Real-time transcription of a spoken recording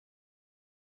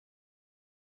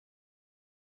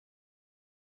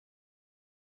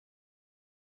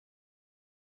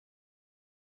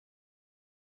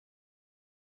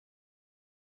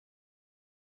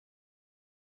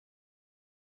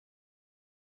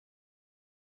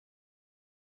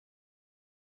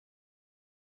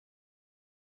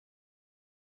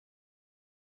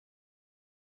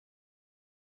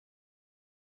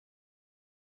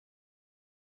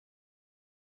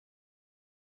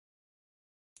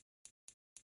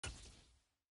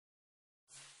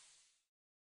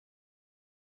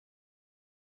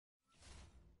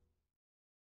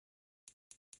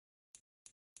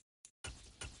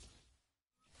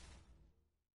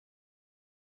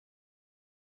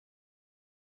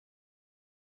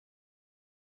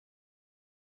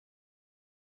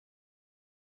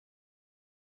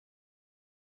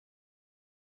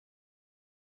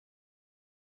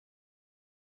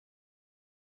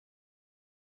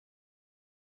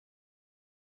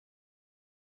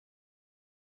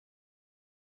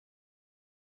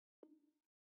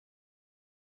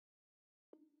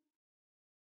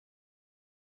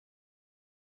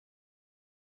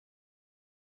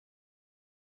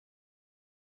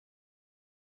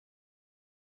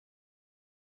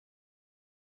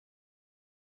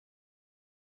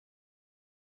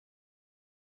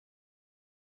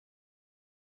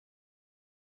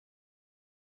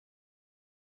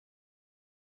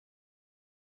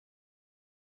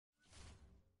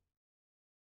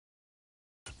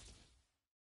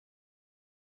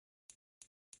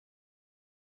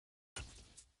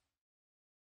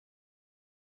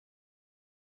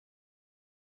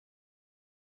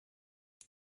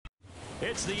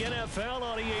It's the NFL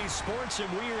on EA Sports, and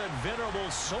we are at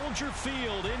venerable Soldier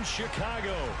Field in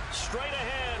Chicago. Straight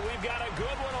ahead, we've got a good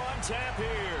one on tap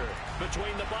here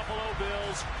between the Buffalo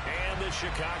Bills and the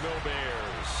Chicago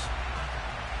Bears.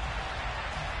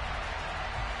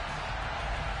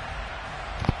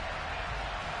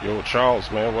 Yo,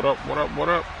 Charles, man, what up, what up, what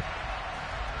up?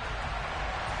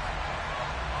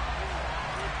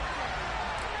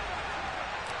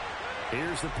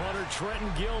 Here's the punter,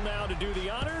 Trenton Gill, now to do the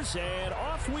honors, and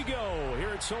off we go here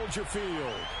at Soldier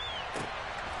Field.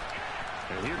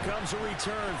 And here comes a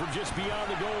return from just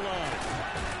beyond the goal line.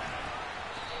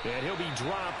 And he'll be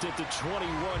dropped at the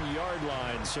 21-yard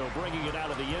line, so bringing it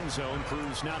out of the end zone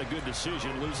proves not a good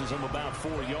decision, loses him about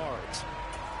 4 yards.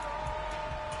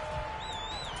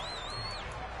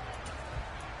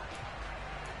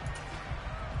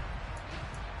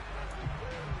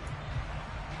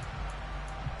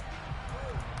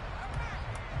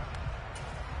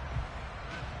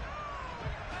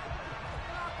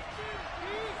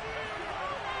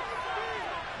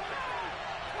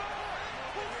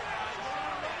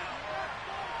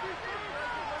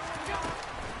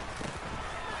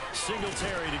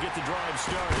 Singletary to get the drive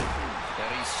started. And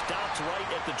he stopped right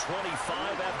at the 25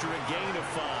 after a gain of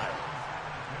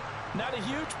 5. Not a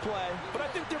huge play, but I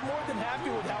think they're more than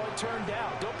happy with how it turned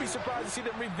out. Don't be surprised to see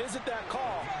them revisit that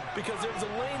call because there's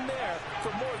a lane there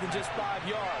for more than just 5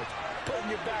 yards. Put it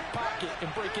in your back pocket and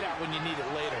break it out when you need it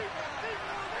later.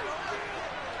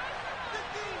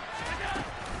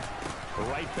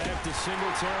 Right back to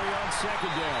Singletary on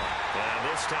second down. And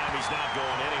this time he's not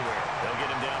going anywhere. They'll get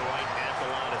him down right at the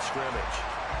line of scrimmage.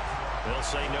 They'll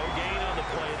say no gain on the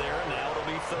play there, and now it'll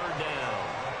be third down.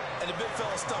 And the big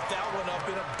fella stuffed that one up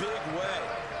in a big way.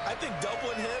 I think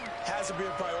doubling him has to be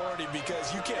a priority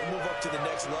because you can't move up to the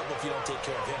next level if you don't take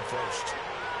care of him first.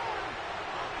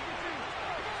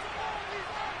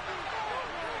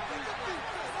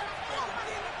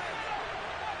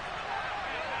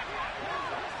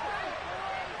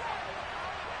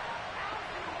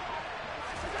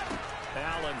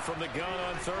 From the gun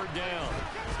on third down.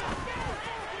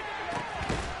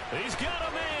 He's got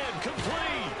a man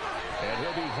complete. And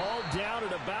he'll be hauled down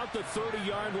at about the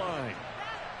 30-yard line.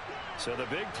 So the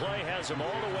big play has him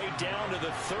all the way down to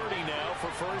the 30 now for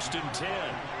first and 10.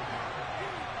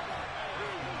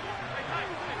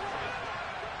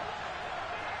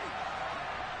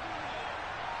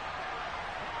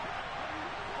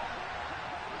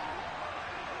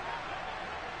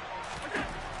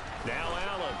 Now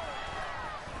Allen.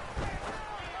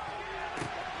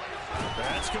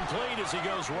 That's complete as he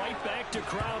goes right back to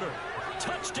Crowder.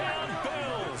 Touchdown,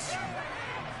 Bills.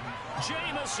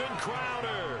 Jamison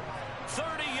Crowder,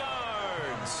 30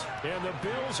 yards. And the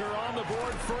Bills are on the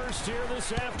board first here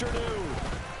this afternoon.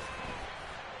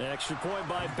 Extra point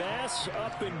by Bass,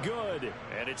 up and good.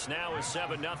 And it's now a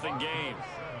 7-0 game.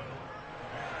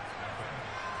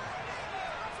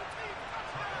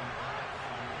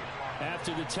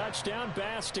 After the touchdown,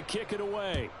 Bass to kick it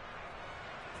away.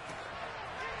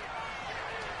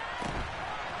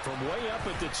 From way up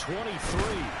at the 23.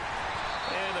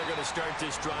 And they're going to start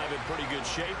this drive in pretty good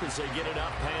shape as they get it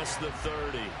up past the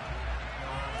 30.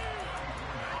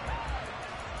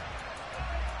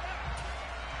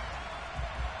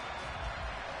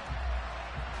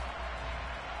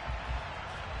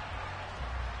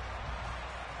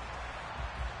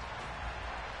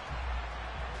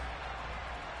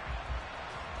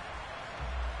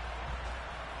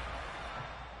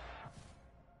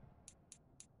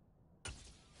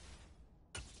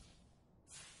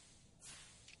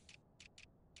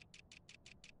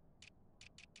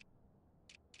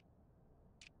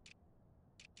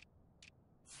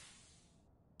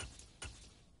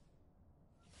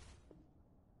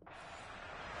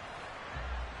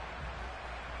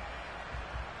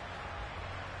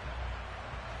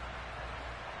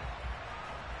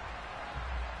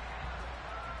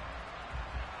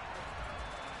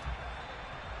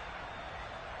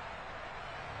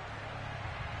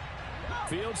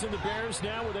 Fields and the Bears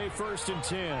now with a first and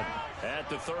 10 at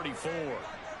the 34.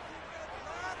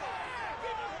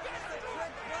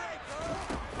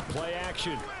 Play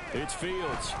action. It's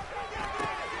Fields.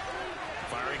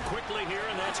 Firing quickly here,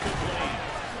 and that's complete.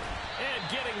 And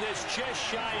getting this just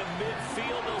shy of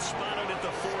midfield, they'll spot it at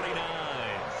the 49.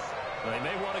 They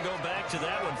may want to go back to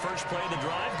that one. First play of the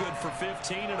drive, good for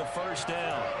 15 and a first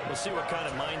down. We'll see what kind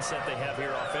of mindset they have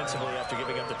here offensively after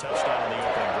giving up the touchdown in the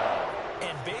opening drive.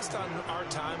 And based on our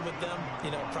time with them,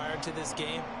 prior to this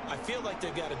game, I feel like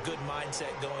they've got a good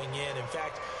mindset going in. In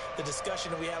fact, the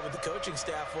discussion that we had with the coaching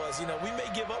staff was, we may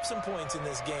give up some points in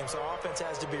this game, so our offense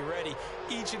has to be ready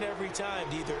each and every time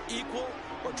to either equal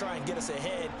or try and get us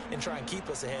ahead and try and keep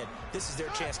us ahead. This is their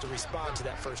chance to respond to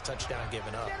that first touchdown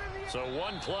given up. So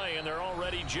one play, and they're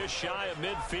already just shy of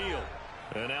midfield.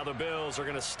 And now the Bills are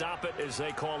going to stop it as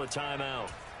they call a timeout.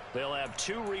 They'll have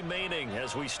 2 remaining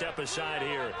as we step aside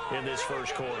here in this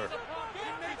first quarter.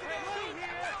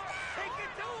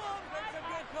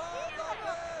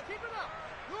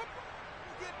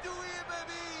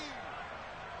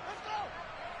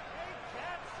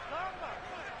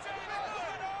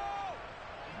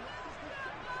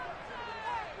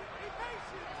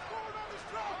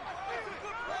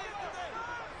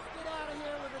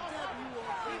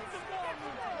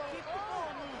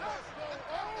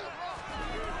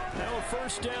 Now a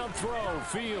first down throw,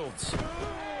 Fields.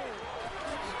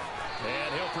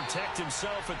 And he'll protect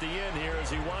himself at the end here as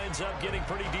he winds up getting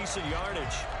pretty decent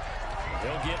yardage.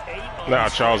 He'll get 8 on Nah,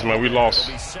 Charles, man, we lost.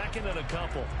 He'll be second and a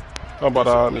couple. How about,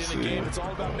 let me see.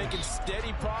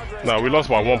 No, we lost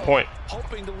by 1 point.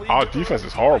 Our defense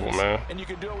is horrible, man. And you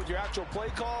can do it with your actual play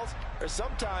calls, or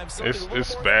sometimes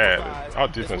it's bad. Our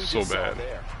defense is so bad.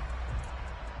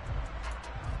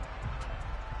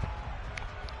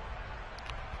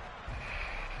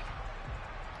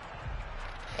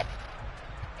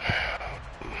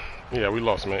 Yeah, we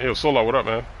lost, man. Yo, Solo, what up,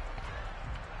 man?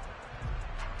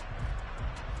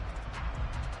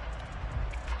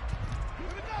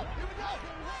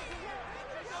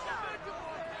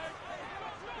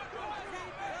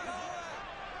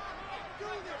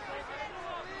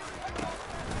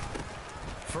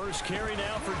 First carry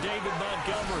now for David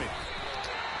Montgomery.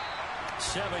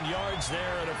 7 yards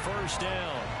there and a first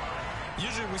down.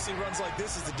 Usually we see runs like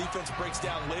this as the defense breaks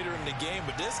down later in the game,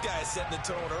 but this guy is setting the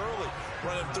tone early,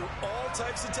 running through all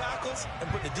types of tackles and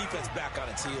putting the defense back on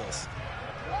its heels.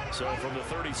 So from the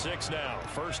 36 now,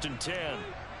 1st and 10.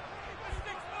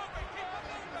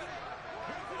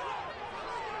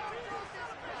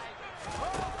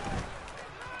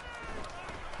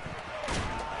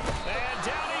 And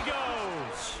down he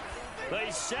goes. They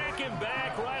sack him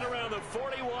back right around the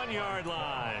 41-yard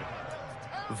line.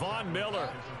 Von Miller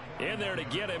in there to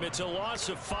get him. It's a loss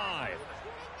of 5.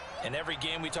 In every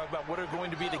game we talk about what are going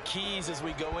to be the keys as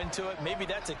we go into it. Maybe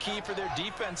that's a key for their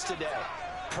defense today.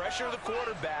 Pressure the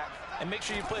quarterback and make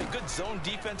sure you play a good zone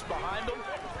defense behind them,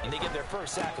 and they get their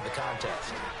first sack of the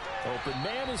contest. Open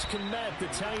man is Kmet, the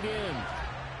tight end.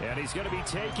 And he's going to be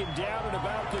taken down at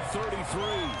about the 33.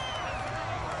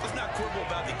 Let's not quibble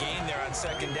about the gain there on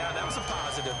 2nd down. That was a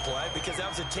positive play because that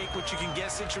was a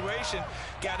take-what-you-can-get situation.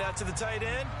 Got out to the tight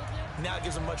end. Now it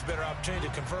gives them a much better opportunity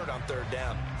to convert on 3rd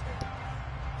down.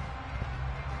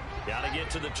 Got to get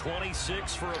to the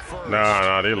 26 for a first.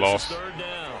 Nah, they lost. 3rd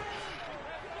down.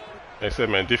 They said,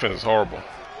 man, defense is horrible.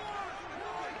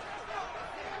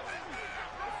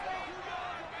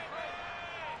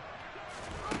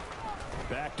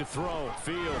 Back to throw,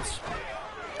 Fields.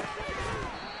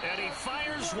 And he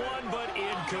fires one, but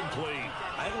incomplete.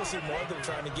 I don't see more of them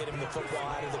trying to get him the football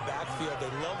out of the backfield. They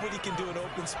love what he can do in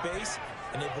open space,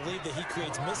 and they believe that he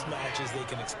creates mismatches they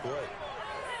can exploit.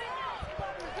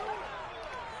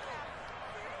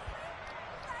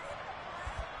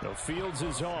 No, Fields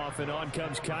is off, and on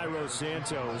comes Cairo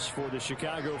Santos for the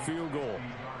Chicago field goal.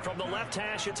 From the left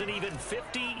hash, it's an even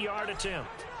 50-yard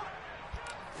attempt.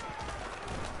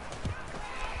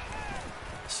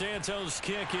 Santos'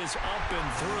 kick is up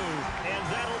and through, and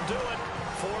that'll do it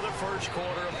for the first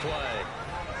quarter of play.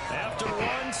 After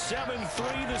one,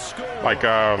 7-3 the score like,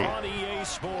 on EA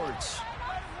Sports.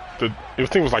 I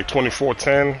think it was like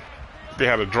 24-10. They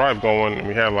had a drive going, and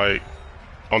we had like,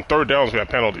 on 3rd downs, we had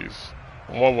penalties.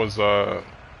 One was a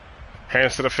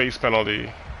hands to the face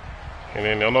penalty, and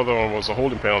then another one was a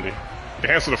holding penalty. The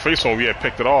hands to the face one, we had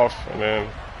picked it off, and then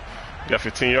we got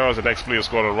 15 yards. The next player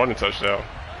scored a running touchdown.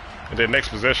 And then next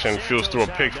possession, Fields threw a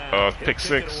pick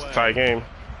 6, tie game.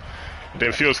 And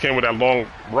then Fields came with that long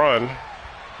run,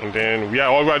 and then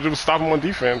all we had to do was stop him on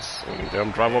defense, and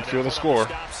then drive up field and score.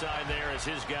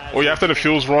 Oh yeah, after the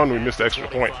Fields run, we missed the extra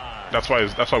point. That's why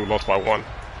we lost by 1.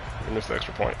 We missed the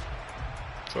extra point.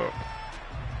 So.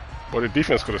 But the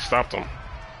defense could have stopped them.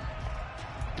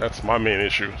 That's my main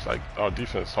issue. It's like our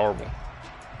defense is horrible.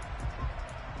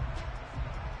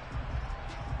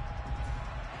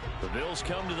 The Bills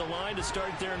come to the line to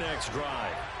start their next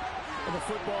drive. And the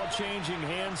football changing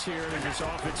hands here as this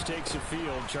offense takes the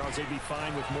field. Charles, they'd be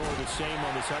fine with more of the same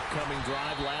on this upcoming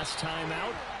drive. Last time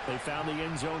out, they found the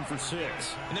end zone for 6.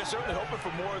 And they're certainly hoping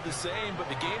for more of the same, but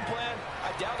the game plan,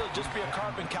 I doubt it'll just be a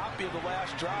carbon copy of the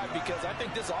last drive, because I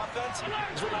think this offense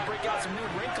is ready to break out some new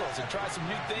wrinkles and try some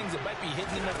new things that might be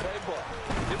hidden in their playbook.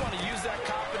 They want to use that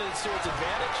confidence to its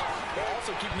advantage, while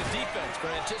also keeping the defense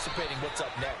from anticipating what's up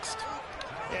next.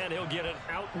 And he'll get it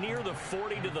out near the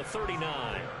 40 to the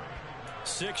 39.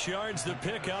 6 yards to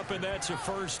pick up, and that's a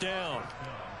first down.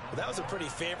 Well, that was a pretty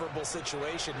favorable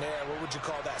situation there. What would you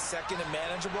call that? Second and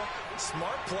manageable?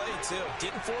 Smart play, too.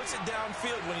 Didn't force it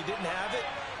downfield when he didn't have it.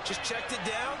 Just checked it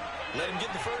down, let him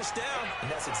get the first down, and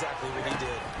that's exactly what he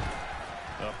did.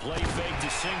 A play fake to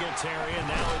Singletary, and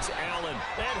now it's Allen.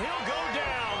 And he'll go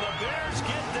down. The Bears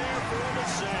get there for the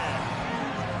sack.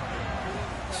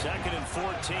 2nd and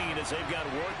 14 as they've got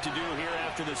work to do here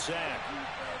after the sack.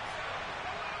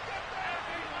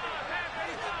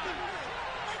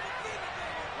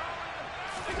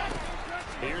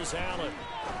 Here's Allen.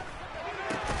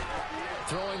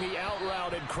 Throwing the out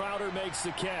route, and Crowder makes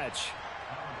the catch.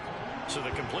 So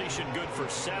the completion good for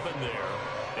 7 there.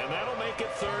 And that'll make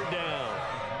it 3rd down.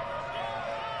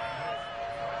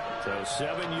 So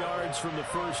 7 yards from the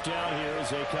first down here as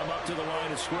they come up to the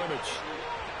line of scrimmage.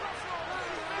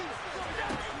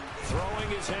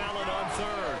 Throwing is Allen on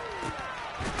 3rd.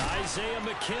 Isaiah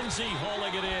McKenzie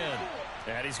hauling it in.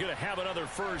 And he's going to have another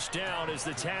first down as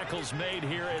the tackle's made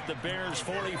here at the Bears'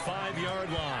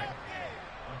 45-yard line.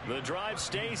 The drive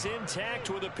stays intact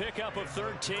with a pickup of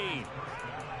 13.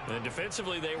 And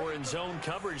defensively, they were in zone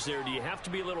coverage there. Do you have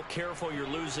to be a little careful you're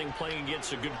losing playing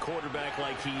against a good quarterback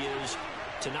like he is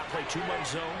to not play too much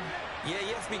zone? Yeah,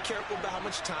 you have to be careful about how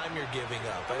much time you're giving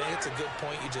up. I think it's a good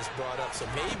point you just brought up. So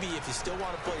maybe if you still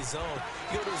want to play zone,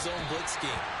 you go to a zone blitz scheme.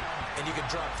 And you can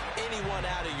drop anyone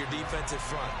out of your defensive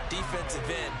front. Defensive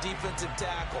end, defensive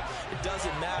tackle. It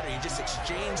doesn't matter. You just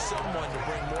exchange someone to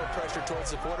bring more pressure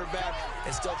towards the quarterback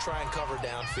and still try and cover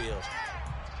downfield.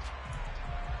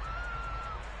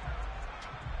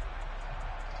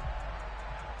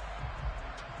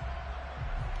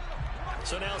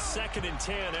 So now 2nd and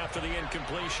 10 after the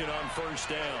incompletion on first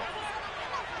down.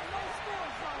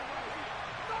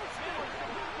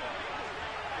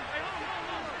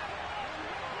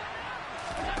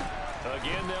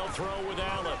 Again, they'll throw with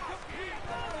Allen.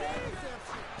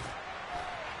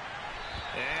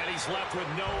 And he's left with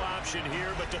no option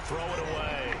here but to throw it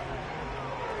away.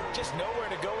 Just nowhere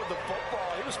to go with the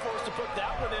football. He was forced to put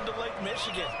that one into Lake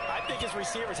Michigan. I think his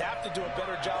receivers have to do a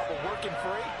better job of working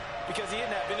free because he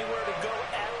didn't have anywhere to go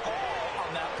at all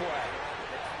on that play.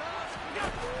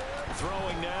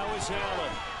 Throwing now is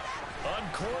Allen.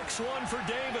 Uncorks one for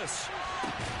Davis.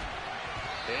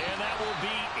 And that will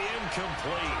be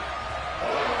incomplete. They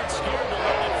weren't scared to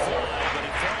let it fly, but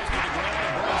it falls to the ground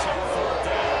and brings up 4th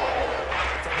down.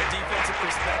 From a defensive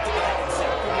perspective, that's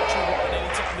exactly what you want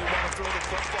anytime they want to throw the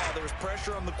football. There was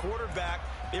pressure on the quarterback.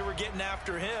 They were getting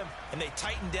after him, and they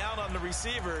tightened down on the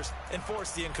receivers and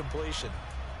forced the incompletion.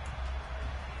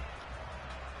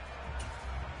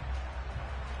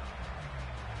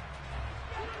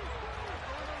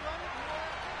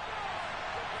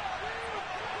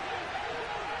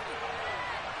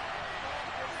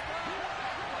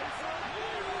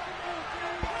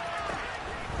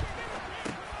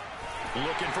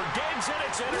 Looking for Diggs, and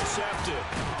it's intercepted.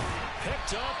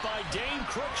 Picked up by Dane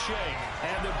Cruikshank.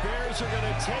 And the Bears are going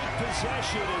to take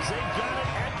possession as they got it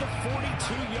at the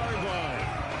 42-yard line.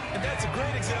 And that's a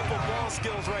great example of ball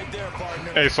skills right there,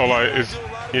 partner. Hey, so like, it's,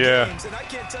 yeah. Games, and I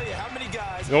can't tell you how many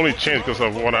guys the only change because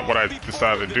of what I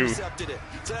decided to do. So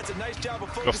that's a nice job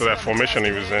of Because of that formation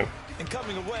he was in. And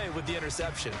coming away with the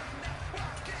interception.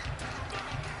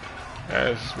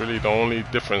 That's really the only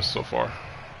difference so far.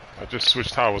 I just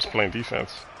switched how I was playing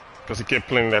defense because he kept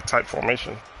playing that tight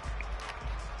formation.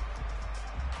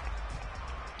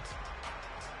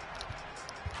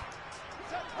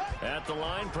 At the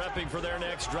line, prepping for their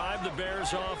next drive, the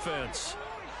Bears offense.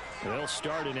 They'll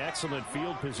start in excellent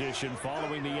field position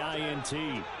following the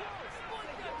INT.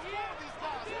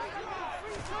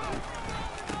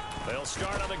 They'll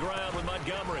start on the ground with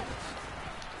Montgomery.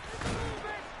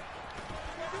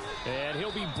 And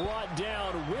he'll be brought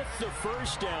down with the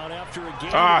first down after a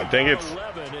game. Ah, dang it.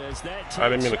 11 as that I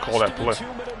didn't mean to call that play.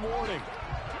 2-minute warning.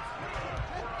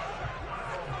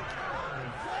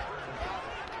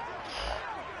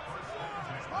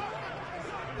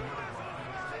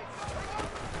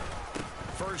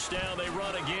 First down, they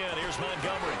run again. Here's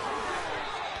Montgomery.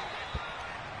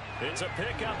 It's a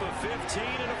pickup of 15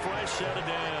 and a fresh set of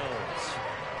downs.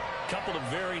 Couple of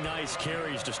very nice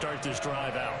carries to start this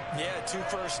drive out. Yeah, 2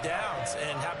 first downs.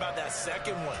 And how about that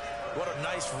second one? What a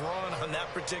nice run on that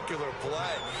particular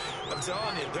play. I'm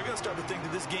telling you, they're going to start to think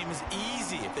that this game is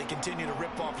easy if they continue to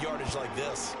rip off yardage like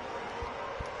this.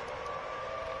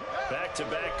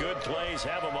 Back-to-back good plays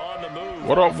have them on the move.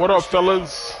 What up,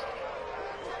 fellas?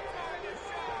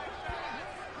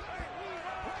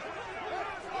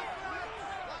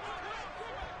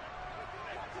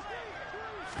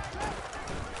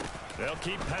 They'll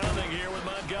keep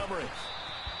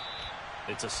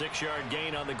That's a 6-yard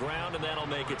gain on the ground, and that'll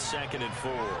make it 2nd and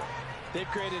 4. They've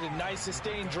created a nice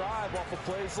sustained drive off of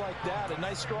plays like that. A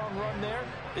nice strong run there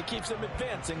that keeps them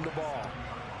advancing the ball.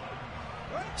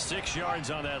 6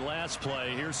 yards on that last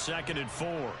play. Here's 2nd and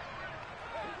 4.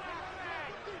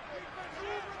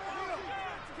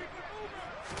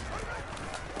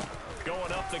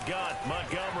 Going up the gut,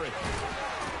 Montgomery.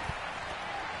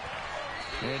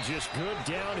 And just good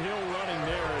downhill running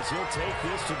there as he'll take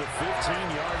this to the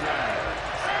 15-yard line.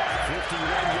 51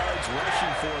 yards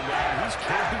rushing for him now. He's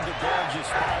carried the ball just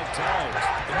 5 times.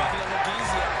 They're making it look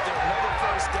easy out there. Another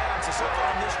first down. So far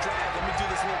on this drive, let me do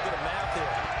this little bit of math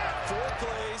here. 4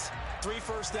 plays, 3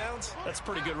 first downs. That's a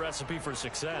pretty good recipe for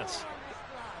success.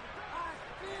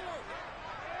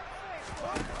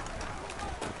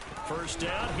 First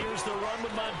down, here's the run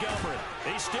with Montgomery.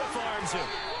 He stiff arms him.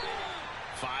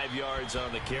 5 yards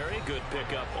on the carry. Good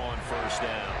pickup on first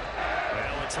down.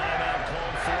 Well, a timeout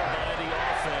called for by the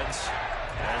offense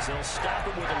as they'll stop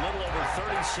it with a little over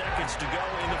 30 seconds to go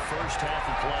in the first half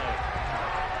of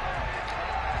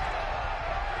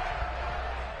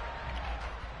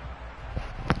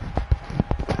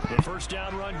play. The first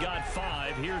down run got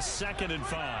 5. Here's 2nd and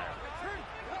 5.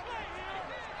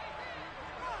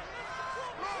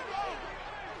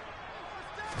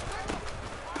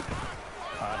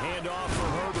 Handoff for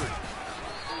Herbert.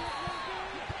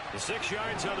 The 6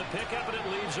 yards on the pickup, and it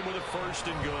leaves him with a 1st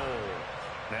and goal.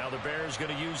 Now the Bears going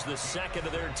to use the 2nd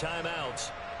of their timeouts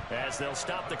as they'll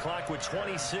stop the clock with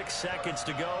 26 seconds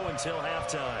to go until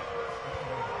halftime.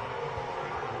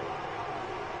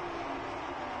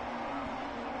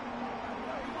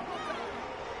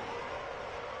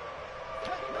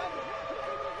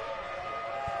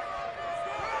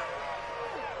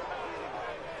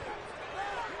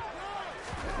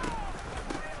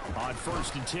 On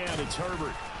 1st and 10, it's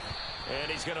Herbert.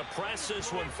 And he's going to press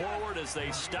this one forward as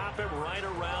they stop him right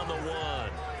around the 1.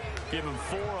 Give him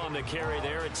 4 on the carry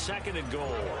there at 2nd and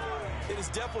goal. It is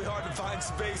definitely hard to find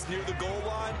space near the goal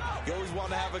line. You always want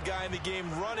to have a guy in the game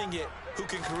running it who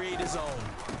can create his own.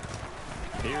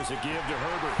 Here's a give to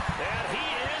Herbert. And he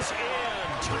is in.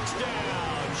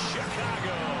 Touchdown,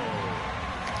 Chicago.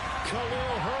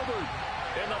 Khalil Herbert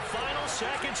in the final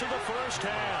seconds of the first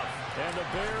half. And the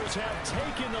Bears have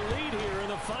taken the lead here in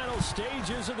the final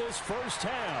stages of this first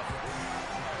half.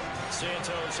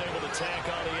 Santos able to tack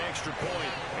on the extra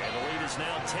point. And the lead is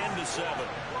now 10-7.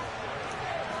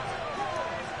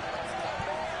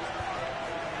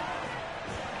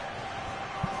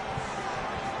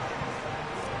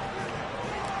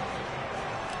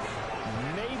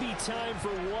 Time for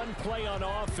one play on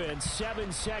offense.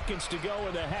 7 seconds to go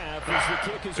in the half as the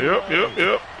kick is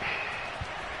Yep.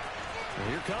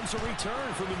 Here comes a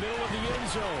return from the middle of the end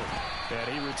zone. And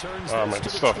he returns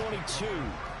this to the 22.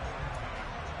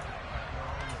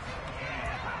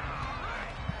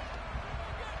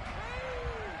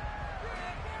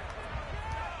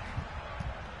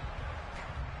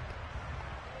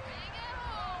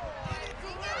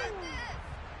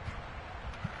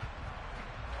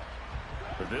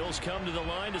 The Bills come to the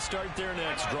line to start their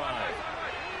next drive.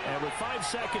 And with 5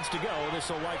 seconds to go, this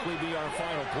will likely be our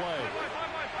final play.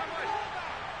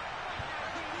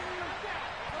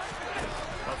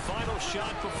 A final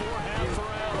shot before half for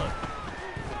Allen.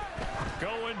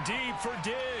 Going deep for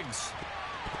Diggs.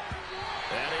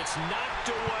 And it's knocked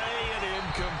away and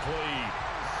incomplete.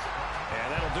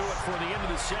 And that'll do it for the end of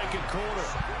the second quarter.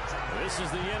 This is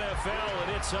the NFL,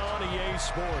 and it's on EA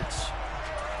Sports.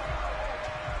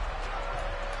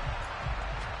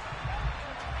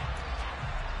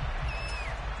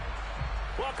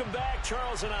 Welcome back.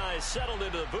 Charles and I settled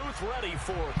into the booth, ready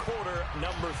for quarter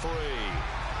number 3.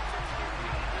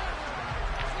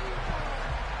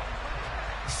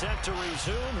 Set to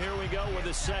resume. Here we go with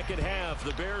the second half.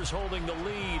 The Bears holding the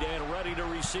lead and ready to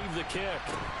receive the kick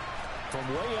from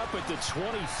way up at the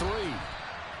 23.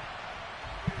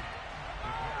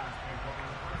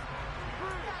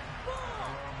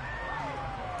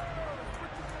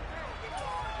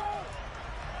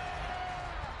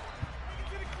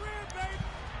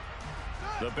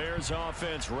 The Bears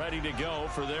offense ready to go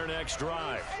for their next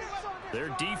drive. Their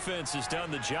defense has done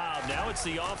the job. Now it's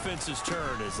the offense's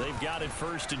turn as they've got it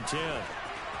 1st and 10.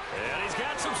 And he's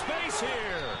got some space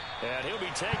here. And he'll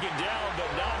be taken down, but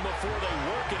not before they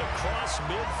work it across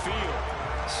midfield.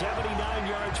 79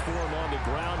 yards for him on the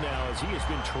ground now as he has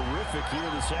been terrific here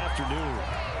this afternoon.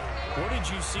 What did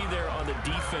you see there on the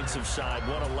defensive side?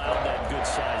 What allowed that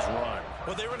good-sized run?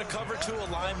 Well, they were in a cover 2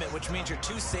 alignment, which means your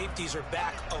 2 safeties are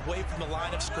back away from the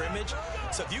line of scrimmage.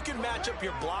 So if you can match up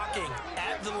your blocking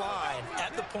at the line,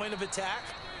 at the point of attack,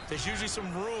 there's usually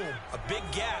some room, a big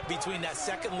gap between that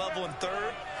second level and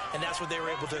third. and that's what they were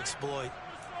able to exploit.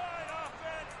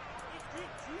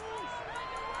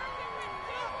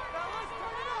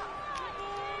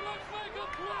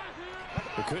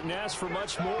 They couldn't ask for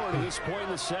much more to this point in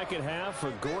the second half.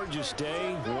 A gorgeous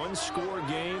day, one-score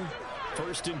game,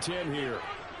 1st and 10 here.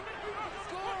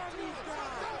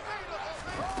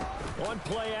 On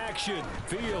play action,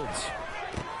 Fields.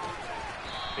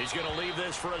 He's going to leave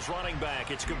this for his running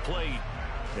back. It's complete.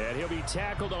 And he'll be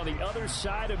tackled on the other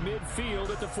side of midfield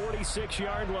at the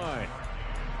 46-yard line.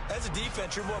 As a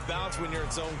defense, you're more balanced when you're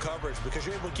in zone coverage because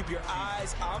you're able to keep your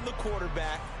eyes on the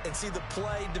quarterback and see the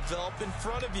play develop in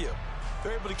front of you.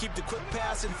 They're able to keep the quick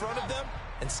pass in front of them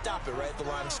and stop it right at the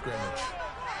line of scrimmage.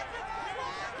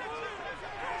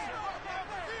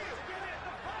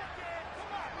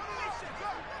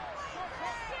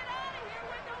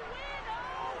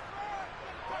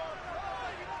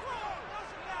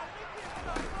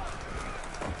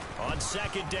 On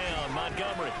 2nd down,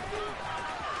 Montgomery.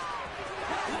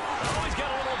 Oh, he's got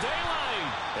a little daylight.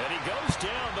 And he goes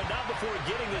down, but not before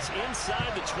getting this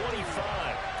inside the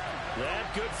 25. That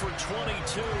good for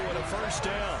 22 and a 1st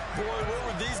down. Boy, where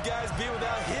would these guys be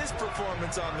without his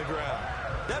performance on the ground?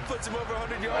 That puts him over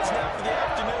 100 yards now for the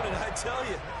afternoon, and I tell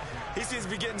you, he seems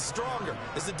to be getting stronger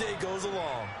as the day goes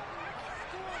along.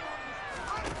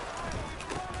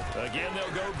 Again,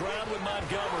 they'll go ground with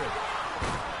Montgomery.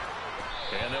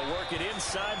 And they'll work it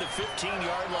inside the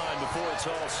 15-yard line before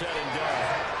it's all said and done.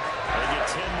 They get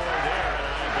 10 more there,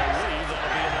 and I believe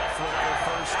that'll be enough for another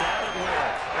 1st down at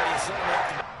will.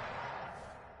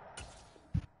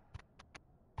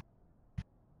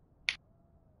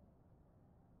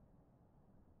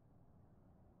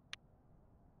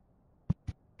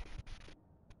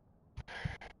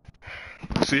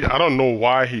 See, I don't know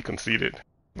why he conceded.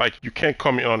 Like, you can't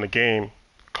come in on the game,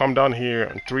 come down here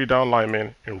and 3 down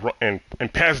linemen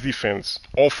and pass defense,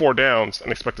 all 4 downs,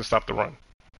 and expect to stop the run.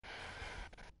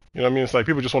 You know what I mean? It's like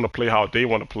people just want to play how they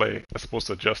want to play as opposed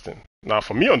to adjusting. Now,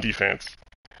 for me on defense,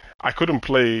 I couldn't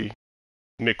play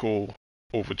nickel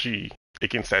over G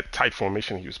against that tight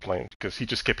formation he was playing because he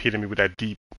just kept hitting me with that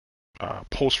deep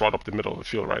post route up the middle of the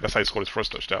field, right? That's how he scored his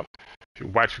first touchdown. If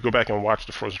you go back and watch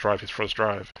his first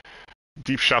drive,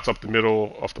 deep shots up the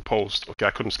middle of the post. Okay,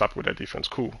 I couldn't stop with that defense.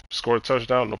 Cool. Scored a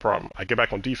touchdown, no problem. I get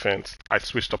back on defense. I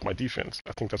switched up my defense.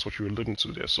 I think that's what you were alluding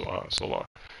to there, Solar.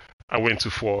 I went to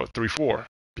 4-3-4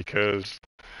 because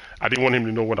I didn't want him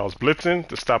to know when I was blitzing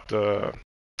to stop the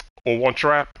 0-1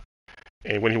 trap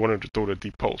and when he wanted to throw the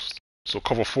deep post. So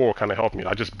cover 4 kind of helped me.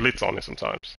 I just blitz on it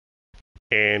sometimes.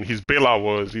 And his bailout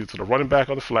was either to the running back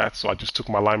or the flats, so I just took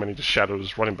my lineman and just shadowed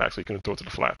his running back so he couldn't throw it to the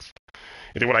flats.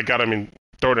 And then when I got him in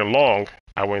 3rd and long,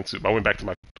 I went back to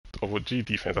my over G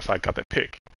defense. That's how I got that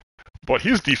pick. But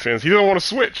his defense, he didn't want to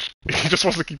switch. He just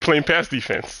wants to keep playing pass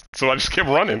defense. So I just kept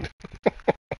running.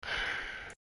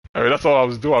 I mean, that's all I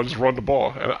was doing. I was just run the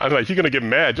ball. And I'm like, you're gonna get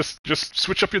mad. Just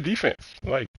switch up your defense.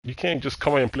 Like, you can't just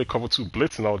come in and play cover 2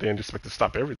 blitz and all day and just expect to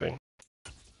stop everything.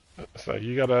 It's like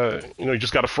you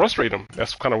just gotta frustrate him.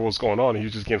 That's kind of what was going on. He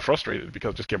was just getting frustrated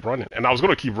because I just kept running. And I was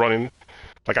gonna keep running,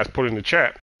 like I put in the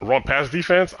chat. Run pass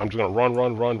defense, I'm just going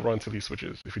to run until he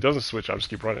switches. If he doesn't switch, I'll just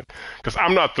keep running. Because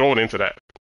I'm not throwing into that.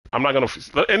 I'm not going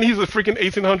to... And he's a freaking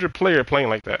 1800 player playing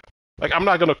like that. Like, I'm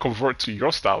not going to convert to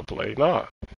your style of play. Nah.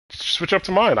 Just switch up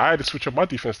to mine. I had to switch up my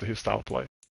defense to his style of play.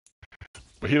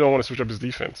 But he don't want to switch up his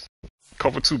defense.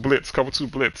 Cover 2 blitz,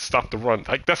 stop the run.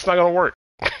 Like, that's not going to work.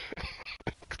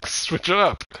 Switch it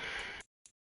up.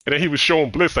 And then he was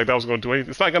showing blitz like that was going to do anything.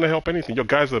 It's not going to help anything. Your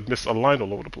guys are misaligned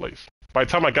all over the place. By the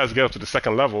time my guys get up to the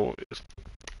 2nd level,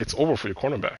 it's over for your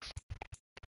cornerbacks.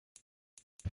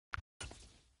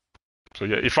 So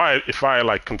yeah, if I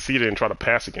like conceded and try to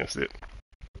pass against it,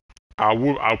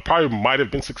 I probably might have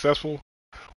been successful,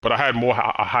 but I had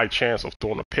a high chance of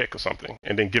throwing a pick or something,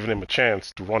 and then giving him a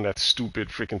chance to run that stupid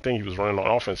freaking thing he was running on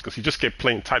offense because he just kept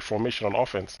playing tight formation on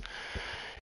offense.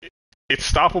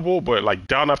 It's stoppable, but like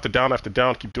down after down after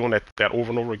down, keep doing that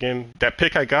over and over again. That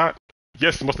pick I got.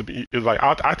 Yes, it must have been. It was like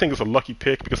I think it's a lucky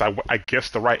pick because I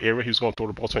guessed the right area he was going to throw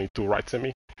the ball to, and he threw right to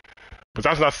me. But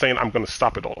that's not saying I'm going to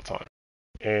stop it all the time.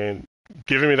 And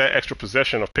giving me that extra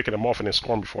possession of picking him off and then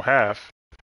scoring before half,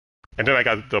 and then I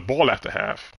got the ball after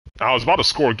half. I was about to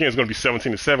score again. It's going to be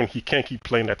 17-7. He can't keep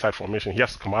playing that tight formation. He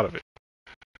has to come out of it.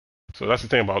 So that's the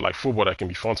thing about like football that can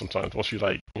be fun sometimes. Once you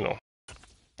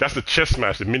that's the chess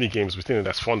match, the mini games within it.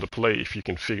 That's fun to play if you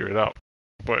can figure it out.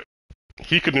 But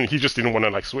he just didn't want to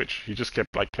like switch. He just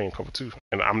kept like playing cover 2,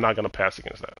 and I'm not gonna pass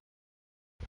against that.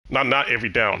 Not every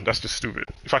down. That's just stupid.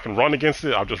 If I can run against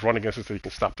it, I'll just run against it so he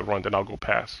can stop the run. Then I'll go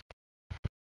pass.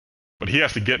 But he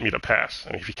has to get me to pass,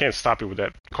 and if he can't stop it with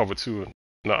that cover 2,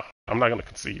 No, I'm not gonna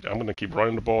concede. I'm gonna keep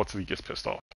running the ball till he gets pissed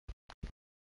off.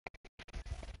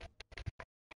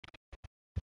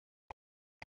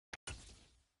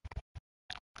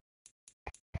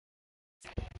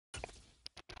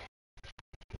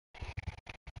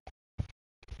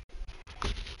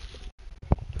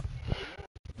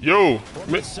 Yo,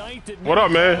 what up,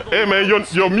 man? Hey, man,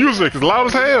 your music is loud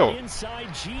as hell.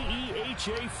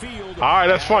 All right,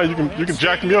 that's fine. You can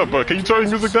jack me up, but can you turn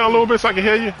your music down a little bit so I can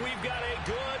hear you?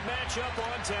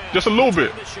 Just a little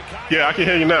bit. Yeah, I can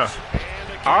hear you now.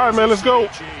 All right, man, let's go. All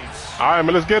right,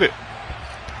 man, let's get it.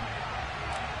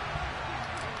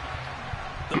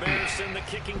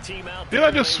 Did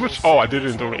I just switch? Oh, I did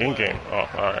it in the in-game. Oh,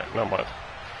 all right, never mind.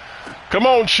 Come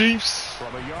on, Chiefs.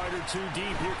 From a yard or two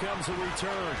deep, here comes a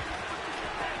return.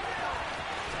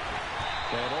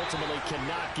 And ultimately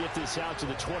cannot get this out to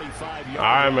the 25-yard line. All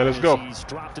right, man, let's go. He's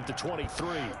dropped it to 23.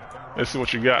 Let's see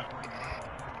what you got.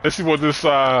 Let's see what this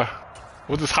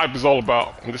hype is all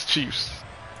about in this Chiefs.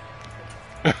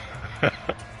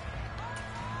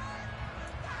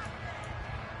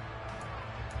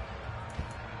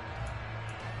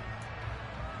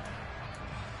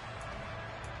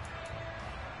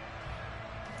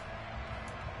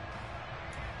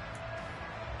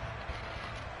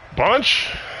 Bunch?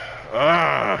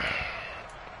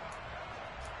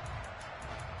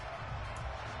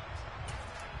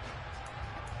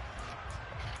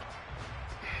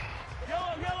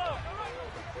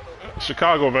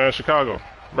 Chicago, man, Chicago.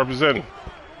 Representing.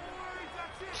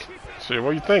 Shit, what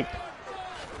do you think?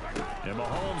 And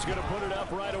Mahomes gonna put it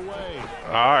up right away.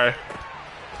 Alright.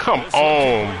 Come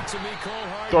on.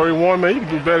 31, man, you can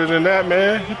do better than that,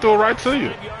 man. He threw it right to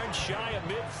you.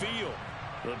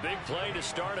 The big play to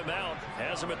start him out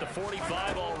has him at the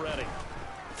 45 already.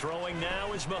 Throwing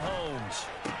now is Mahomes.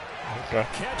 Okay.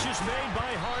 Catch is made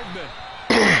by Hardman.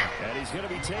 And he's going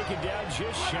to be taken down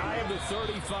just shy of the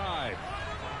 35.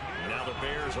 Now the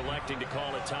Bears electing to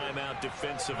call a timeout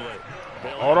defensively.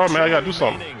 Hold on, man, I got to do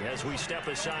something. As we step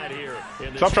aside here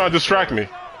Stop trying to distract me.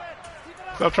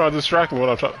 Stop trying to distract me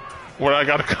when I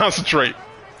got to concentrate.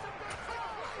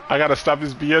 I got to stop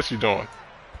this BS you're doing.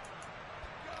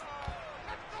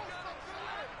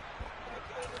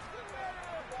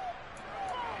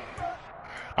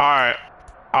 All right,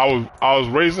 I was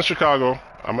raised in Chicago.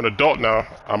 I'm an adult now.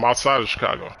 I'm outside of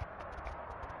Chicago.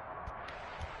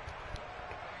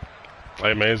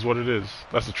 Hey man, it's what it is.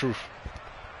 That's the truth.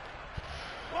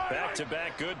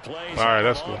 Back-to-back good plays. All right,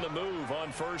 that's cool. On the move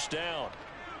on first down.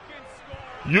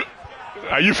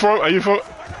 Are you from?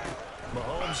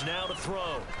 Mahomes now to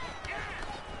throw.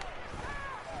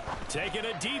 Taking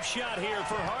a deep shot here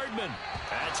for Hardman.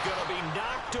 That's going to be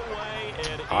knocked away.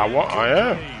 And I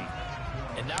am.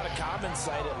 And not a common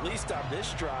sight, at least on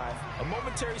this drive. A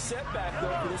momentary setback,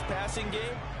 though, for this passing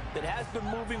game that has been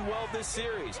moving well this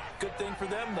series. Good thing for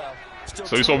them, though. Still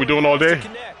so you saw what we're doing all day?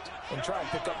 Connect and try and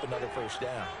pick up another first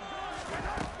down.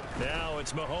 Now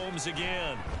it's Mahomes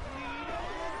again.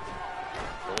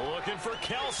 Looking for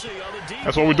Kelsey on the deep.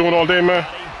 That's what we're doing all day, man.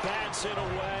 He bats it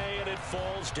away, and it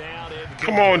falls down.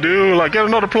 Come on, dude. Like, get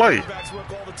another play. Quarterbacks work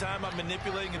all the time on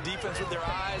manipulating a defense with their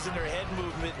eyes and their head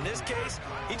movement. In this case,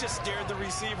 he just stared the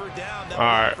receiver down. That all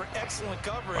right. For excellent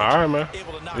coverage. All right, man.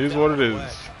 It is what it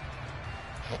is.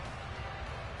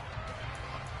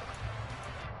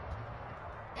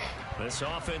 This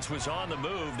offense was on the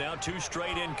move. Now two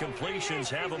straight incompletions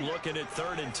have them looking at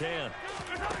 3rd and 10.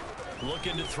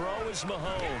 Looking to throw is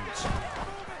Mahomes.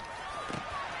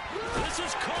 This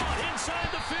is caught inside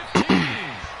the 15.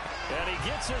 And he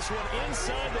gets this one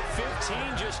inside the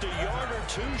 15, just a yard or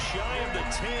two shy of the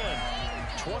 10.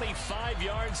 25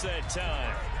 yards that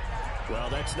time. Well,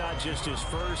 that's not just his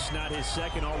first, not his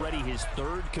second, already his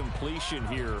 3rd completion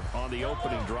here on the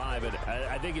opening drive. And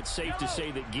I think it's safe to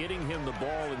say that getting him the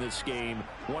ball in this game,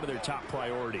 one of their top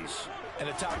priorities. And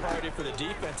a top priority for the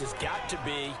defense has got to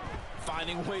be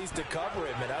finding ways to cover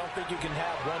him. And I don't think you can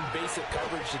have one basic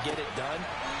coverage to get it done.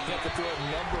 You have to throw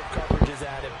a number of coverages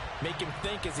at him, make him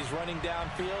think as he's running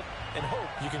downfield, and hope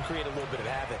you can create a little bit of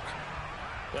havoc.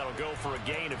 That'll go for a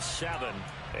gain of 7,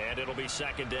 and it'll be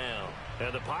 2nd down.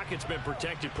 And the pocket's been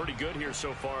protected pretty good here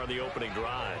so far on the opening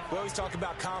drive. We always talk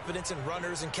about confidence in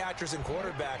runners and catchers and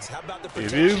quarterbacks. How about the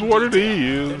protection? It is what it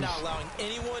is. They're not allowing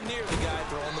anyone near the guy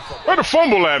throwing the football. Where the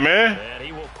fumble at, man? And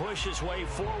he will push his way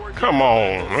forward. Come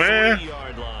on, man.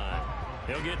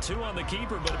 He'll get 2 on the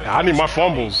keeper, but I need my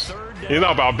fumbles. It's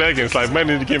not about begging. It's like, man,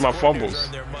 I need to get my fumbles.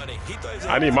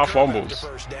 I need my fumbles.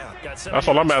 That's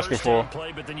all I'm asking for.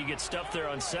 Play, but then you get stuffed there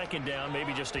on 2nd down,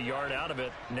 maybe just a yard out of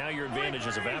it. Now your advantage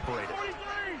is evaporated.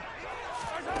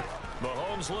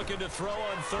 Mahomes looking to throw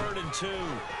on 3rd and 2.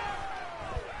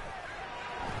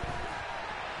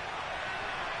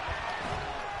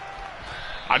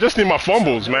 I just need my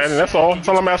fumbles, man, and that's all. That's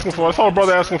all I'm asking for. That's all a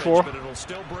brother asking for. But it'll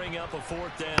still bring up a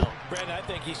 4th down. Brandon, I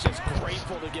think he's just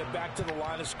grateful to get back to the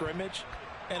line of scrimmage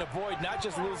and avoid not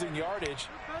just losing yardage,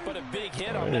 but a big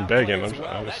hit on that play begging. as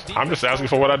well. I'm just asking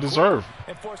for what I deserve.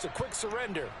 And force a quick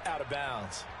surrender out of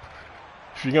bounds.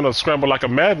 If you're gonna scramble like a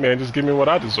madman, just give me what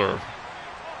I deserve.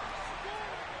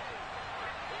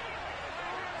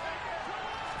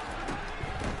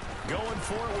 Going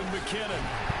for it with McKinnon.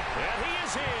 And he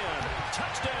is in.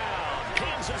 Touchdown,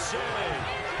 Kansas City.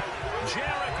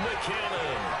 Jarek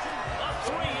McKinnon. A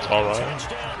 3-yard All right.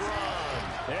 touchdown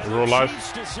run. And Real the life?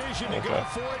 Chiefs' decision to go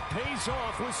for it pays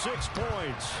off with 6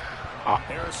 points.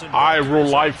 Harrison I Butker real is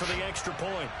up life. for the extra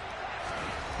point.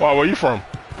 Wow, where you from?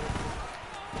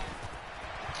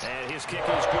 And his kick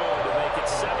is good to make it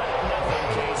 7-0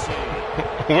 KC.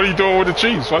 What are you doing with the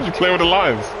Chiefs? Why'd you play with the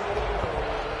Lions?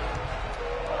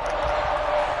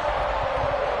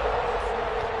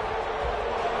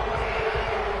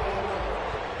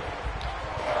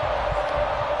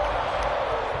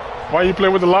 Why you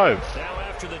playing with the Lions? Now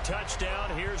after the touchdown,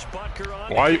 here's Butker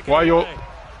on.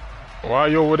 Why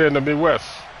you over there in the Midwest?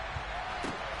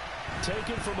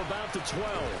 Taken from about the 12.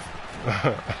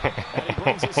 And he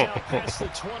brings us out past the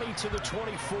 20 to the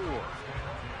 24.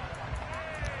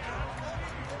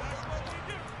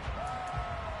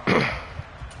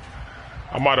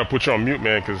 I might have put you on mute,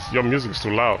 man, because your music's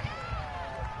too loud.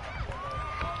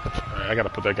 I gotta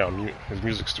put that guy on mute. His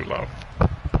music's too loud.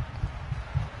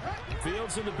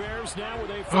 Fields and the Bears now with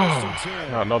a 1st and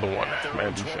 10. Another one, At their man.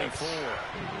 own Defense. 24.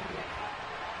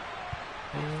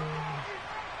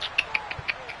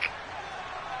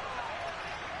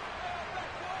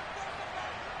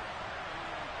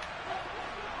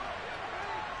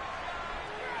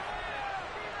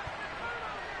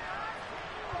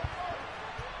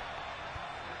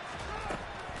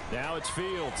 Now it's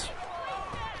Fields.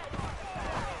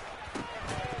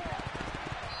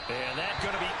 And that's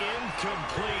going to be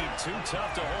incomplete. Too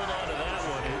tough to hold on to that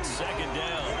one. It's 2nd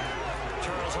down.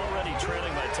 Charles already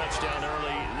trailing by touchdown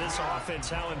early. This offense,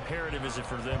 how imperative is it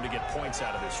for them to get points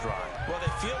out of this drive? Well,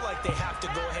 they feel like they have to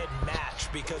go ahead and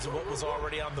match because of what was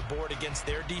already on the board against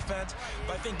their defense.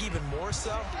 But I think even more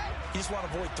so, you just want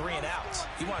to avoid 3 and outs.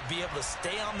 You want to be able to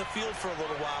stay on the field for a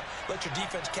little while, let your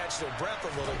defense catch their breath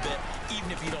a little bit, even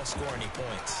if you don't score any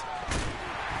points.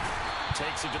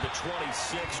 Takes it to the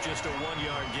 26, just a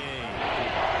 1-yard gain.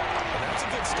 And that's a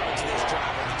good start to this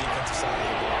drive on the defensive side of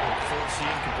the ball.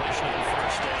 Forcing completion of the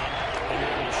 1st down. And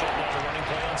you're able to shut down the running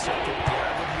play on 2nd. Yeah,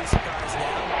 I wouldn't be surprised now.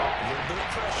 A little bit of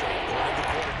pressure going to the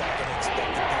quarterback in an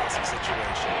expected passing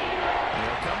situation.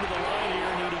 They'll come to the line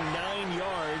here needing 9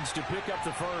 yards to pick up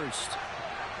the 1st.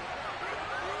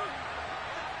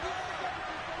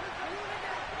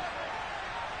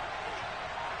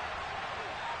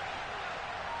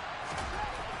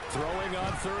 Throwing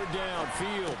on 3rd down,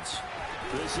 Fields.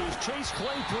 This is Chase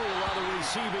Claypool on the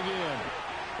receiving end.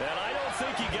 And I don't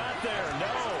think he got there,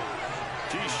 no.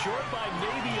 He's short by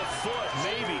maybe a foot,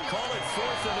 maybe. Call it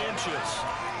 4th and inches.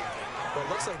 Well, it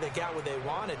looks like they got what they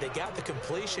wanted. They got the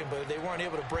completion, but they weren't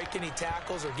able to break any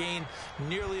tackles or gain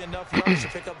nearly enough yards to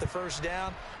pick up the 1st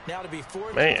down. Now to be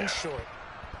 4th and short.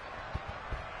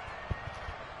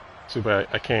 Too bad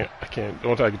I can't. The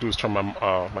only thing I can do is turn my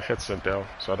my headset down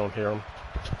so I don't hear him.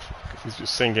 He's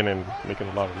just singing and making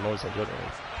a lot of noise on the other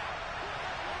end.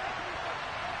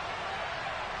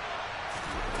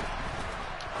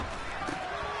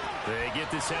 They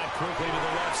get this out quickly to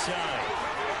the left side.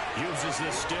 Uses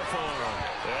this stiff arm.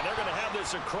 And they're going to have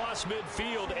this across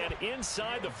midfield and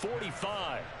inside the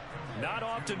 45. Not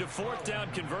often do 4th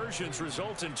down conversions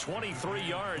result in 23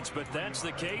 yards, but that's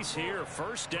the case here.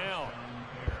 1st down.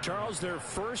 Charles, their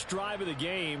first drive of the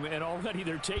game, and already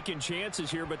they're taking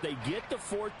chances here, but they get the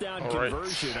 4th down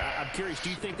conversion. I'm curious, do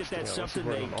you think that that's something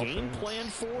they game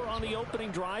planned for on the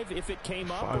opening drive if it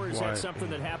came up, or is that something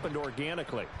that happened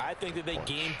organically? I think that they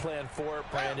game planned for it,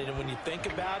 Brandon, and when you think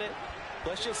about it,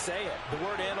 let's just say it. The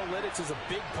word analytics is a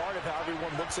big part of how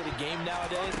everyone looks at a game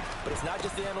nowadays, but it's not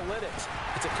just the analytics.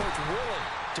 It's a coach willing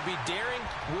to be daring,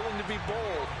 willing to be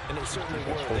bold, and they certainly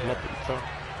were there.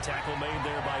 Tackle made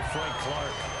there by Frank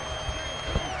Clark.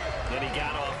 And he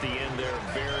got off the end there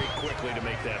very quickly to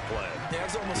make that play. Yeah, it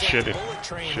was almost like a bullet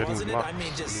train, wasn't it? I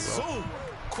mean, just zoom,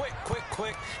 quick,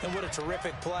 and what a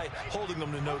terrific play, holding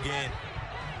them to no gain.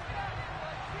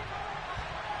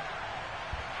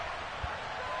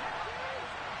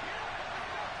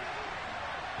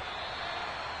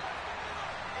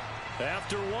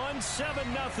 After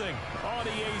 7-0 on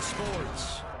EA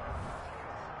Sports.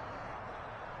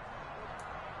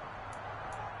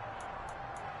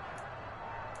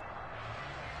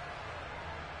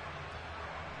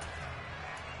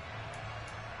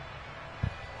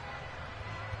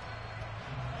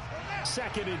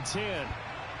 2nd and 10.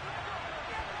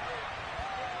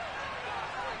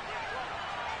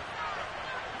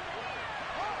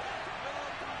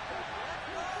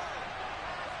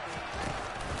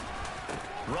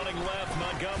 Running left,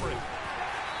 Montgomery.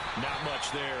 Not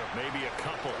much there, maybe a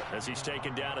couple as he's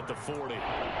taken down at the 40.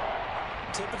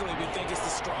 Typically, we think it's the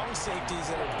strong safeties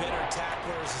that are better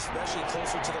tacklers, especially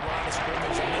closer to the line of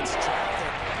scrimmage amidst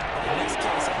traffic. But in this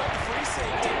case, how about the free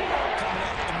safety coming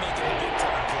up and making a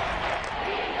big-time play?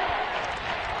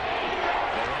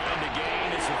 The line to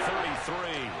gain is a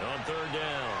 33 on 3rd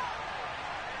down.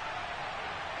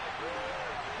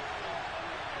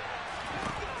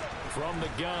 From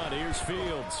the gun, here's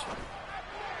Fields.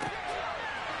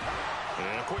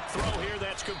 And a quick throw here,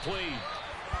 that's complete.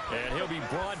 And he'll be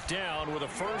brought down with a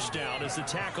 1st down as the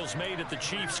tackle's made at the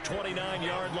Chiefs'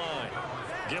 29-yard line.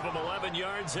 Give them 11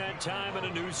 yards that time and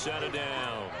a new set of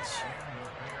downs.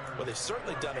 Well, they've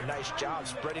certainly done a nice job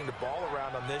spreading the ball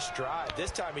around on this drive.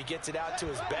 This time he gets it out to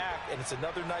his back, and it's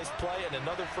another nice play and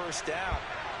another 1st down.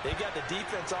 They've got the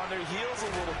defense on their heels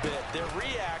a little bit. They're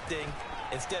reacting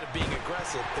instead of being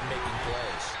aggressive and making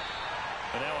plays.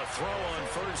 And now a throw on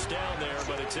 1st down there,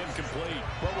 but it's incomplete.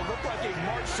 Well, it looked like a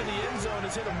march to the end zone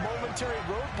has hit a momentary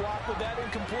roadblock with that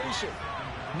incompletion.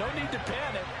 No need to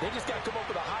panic. They just got to come up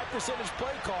with a high percentage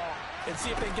play call and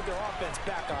see if they can get their offense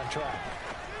back on track.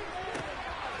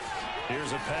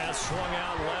 Here's a pass swung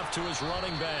out left to his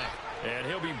running back. And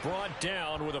he'll be brought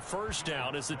down with a 1st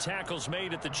down as the tackle's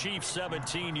made at the Chiefs'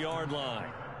 17-yard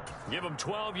line. Give him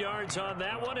 12 yards on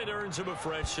that one. It earns him a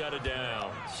fresh set of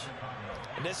downs.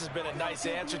 And this has been a nice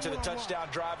answer to the touchdown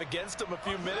drive against them a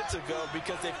few minutes ago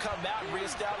because they've come out and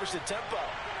reestablished the tempo.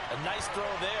 A nice throw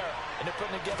there, and they're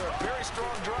putting together a very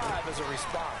strong drive as a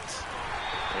response.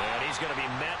 And he's going to be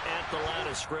met at the line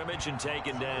of scrimmage and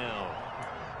taken down.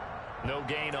 No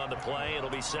gain on the play. It'll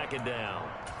be 2nd down.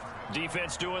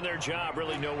 Defense doing their job,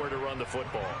 really nowhere to run the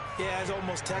football. Yeah, it's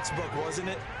almost textbook, wasn't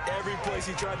it? Every place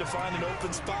he tried to find an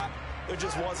open spot, there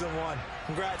just wasn't one.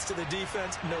 Congrats to the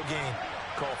defense, no gain.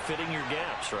 Call fitting your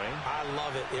gaps, right? I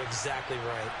love it. You're exactly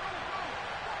right.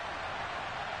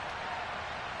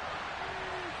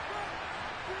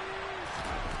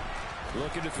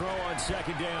 Looking to throw on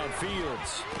 2nd down,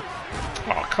 Fields.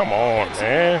 Oh, come on,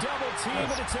 man. Double team,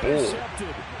 and it's That's bull.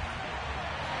 intercepted.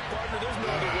 Partner, there's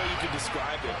no other way you can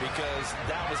describe it because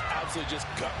that was absolutely just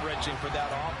gut-wrenching for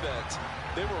that offense.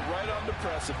 They were right on the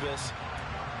precipice.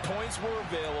 Points were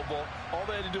available. All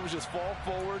they had to do was just fall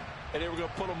forward, and they were going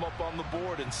to put them up on the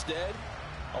board. Instead,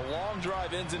 a long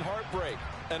drive ends in heartbreak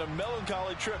and a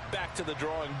melancholy trip back to the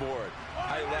drawing board.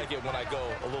 I like it when I go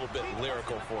a little bit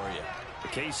lyrical for you. The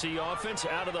KC offense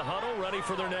out of the huddle, ready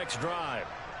for their next drive.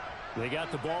 They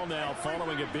got the ball now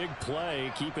following a big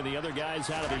play, keeping the other guys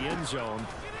out of the end zone.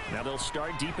 Now they'll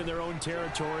start deep in their own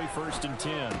territory, 1st and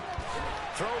 10.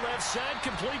 Throw left side,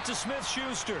 complete to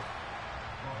Smith-Schuster.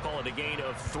 Call it a gain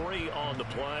of 3 on the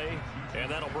play,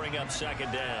 and that'll bring up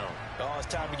 2nd down. Oh, it's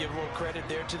time to give a little credit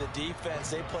there to the defense.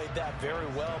 They played that very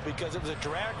well because it was a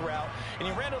drag route, and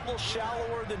he ran a little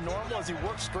shallower than normal as he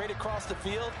worked straight across the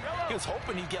field. He was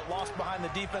hoping he'd get lost behind the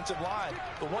defensive line,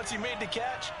 but once he made the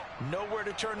catch, nowhere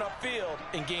to turn upfield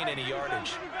and gain any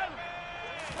yardage.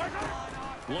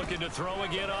 Looking to throw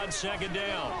again on 2nd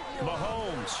down.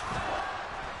 Mahomes.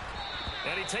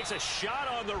 And he takes a shot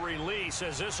on the release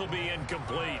as this will be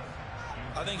incomplete.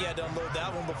 I think he had to unload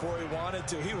that one before he wanted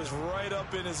to. He was right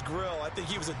up in his grill. I think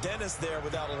he was a dentist there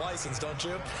without a license, don't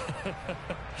you?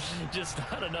 Just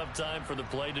not enough time for the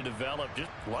play to develop. Just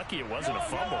lucky it wasn't a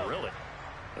fumble, really.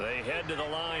 They head to the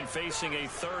line facing a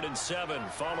 3rd and 7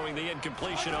 following the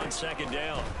incompletion on 2nd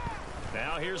down.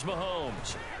 Now here's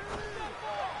Mahomes.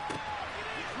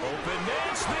 Open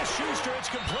man, Smith-Schuster, it's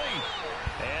complete.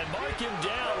 And mark him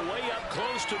down way up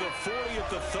close to the 40 at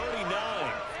the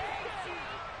 39.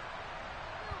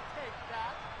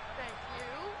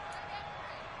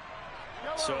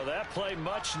 So that play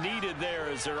much needed there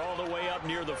as they're all the way up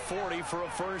near the 40 for a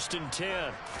 1st and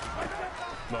 10.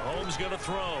 Mahomes going to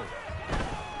throw.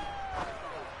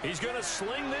 He's going to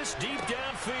sling this deep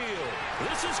downfield.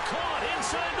 This is caught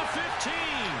inside the 15.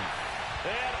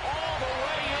 And all the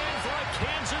way in for a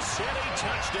Kansas City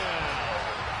touchdown.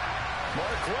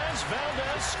 Marquez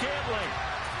Valdez-Scantling,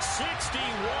 61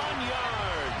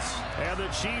 yards. And the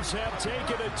Chiefs have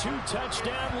taken a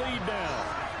 2-touchdown lead now.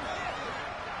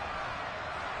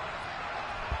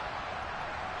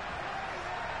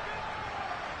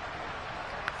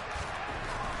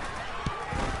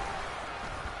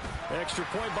 Extra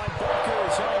point by Booker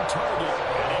is on target,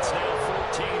 and it's now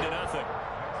 14-0.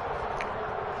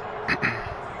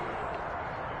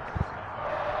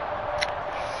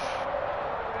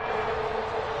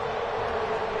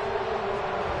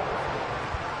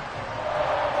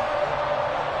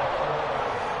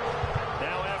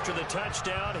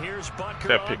 touchdown. Here's Butker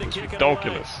That on pick to was kick it away.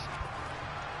 ridiculous.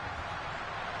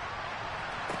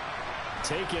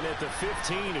 Taken at the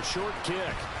 15, a short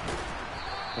kick.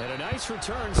 And a nice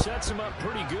return sets him up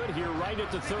pretty good here right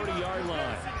at the 30-yard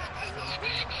line.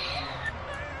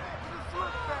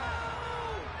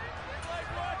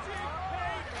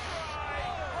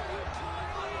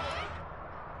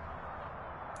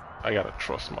 I gotta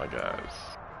trust my guys.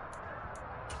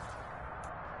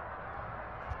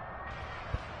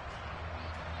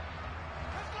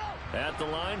 At the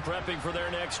line, prepping for their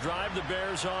next drive, the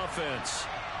Bears offense.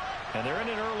 And they're in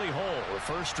an early hole. The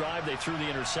first drive, they threw the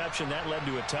interception. That led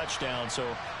to a touchdown,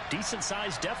 so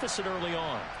decent-sized deficit early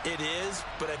on. It is,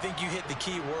 but I think you hit the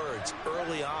key words,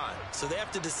 early on. So they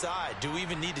have to decide, do we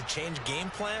even need to change game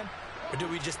plan, or do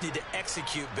we just need to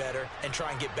execute better and try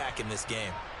and get back in this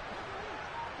game?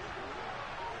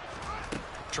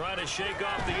 Trying to shake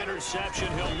off the interception.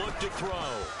 He'll look to throw.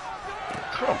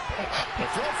 Come on. The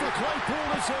throw for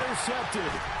Claypool is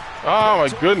intercepted. Oh, my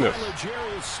goodness. 1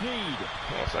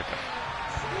 second.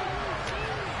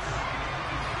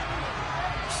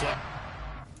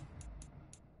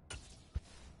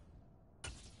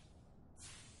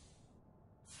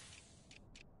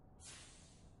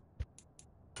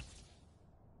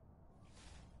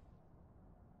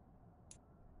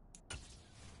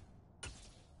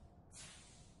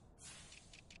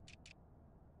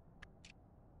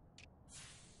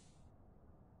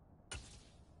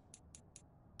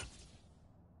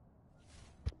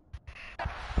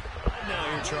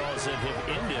 Charles, that have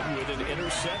ended with an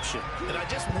interception. And I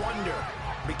just wonder,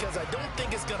 because I don't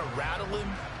think it's going to rattle him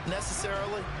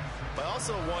necessarily, but I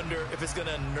also wonder if it's going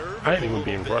to nerve him. I ain't even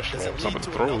being rushed, man. Some of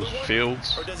the throws,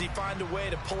 Fields. Or does he find a way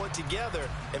to pull it together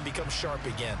and become sharp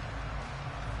again?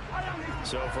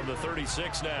 So from the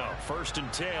 36 now, 1st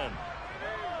and 10.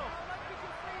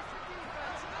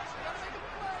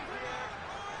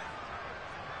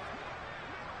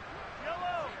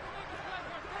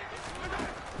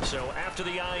 So after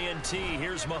the INT,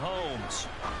 here's Mahomes.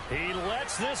 He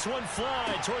lets this one fly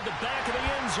toward the back of the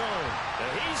end zone.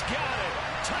 He's got it.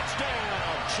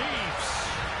 Touchdown,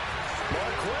 Chiefs.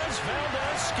 Marquez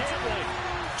Valdez-Scantling.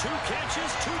 2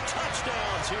 catches, 2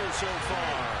 touchdowns here so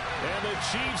far. And the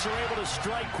Chiefs are able to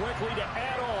strike quickly to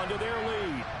add on to their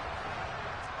lead.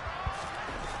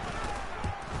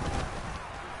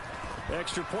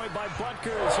 Extra point by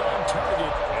Butker is on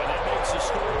target. And that makes the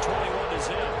score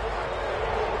 21-0.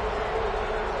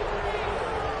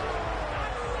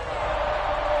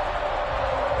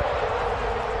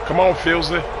 Come on,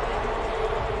 Fieldsy.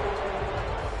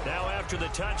 Now after the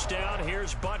touchdown,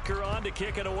 here's Butker on to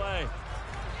kick it away.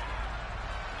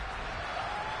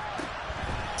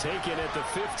 Taken at the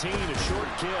 15, a short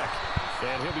kick.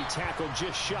 And he'll be tackled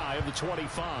just shy of the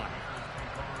 25.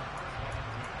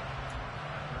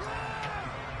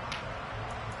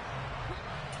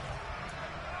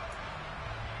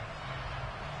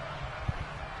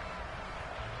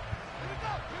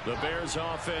 The Bears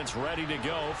offense ready to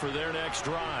go for their next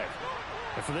drive.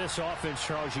 And for this offense,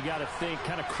 Charles, you got to think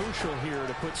kind of crucial here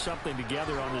to put something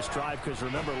together on this drive, because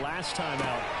remember last time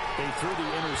out they threw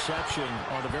the interception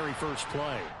on the very first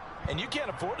play. And you can't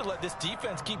afford to let this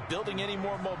defense keep building any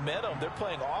more momentum. They're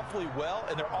playing awfully well,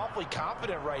 and they're awfully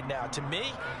confident right now. To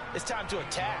me, it's time to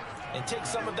attack and take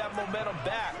some of that momentum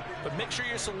back, but make sure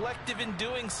you're selective in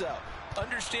doing so.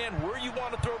 Understand where you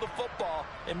want to throw the football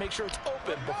and make sure it's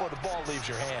open before the ball leaves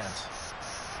your hands.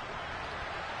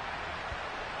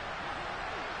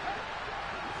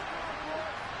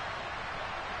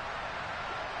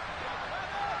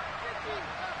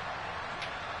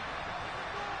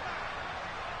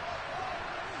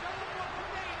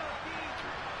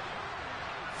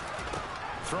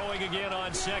 Throwing again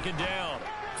on 2nd down.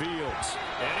 Fields.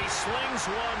 And he slings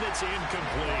one that's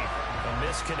incomplete. A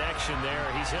misconnection there.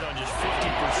 He's hit on just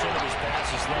 50% of his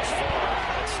passes thus far.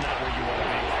 That's not where you want to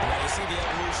be. Now you see the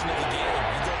evolution of the game.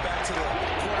 You go back to the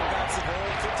quarterbacks of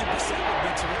old, 50% would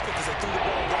be terrific because they threw the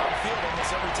ball downfield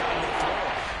almost every time they throw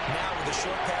it. Now with the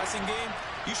short passing game,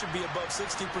 you should be above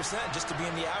 60% just to be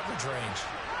in the average range.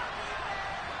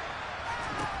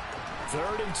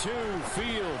 3rd and 2,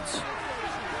 Fields.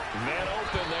 Man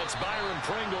open, that's Byron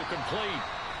Pringle complete.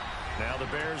 Now the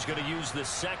Bears going to use the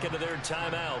second of their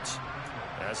timeouts,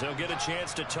 as they'll get a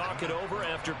chance to talk it over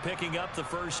after picking up the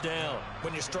first down.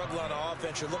 When you struggle on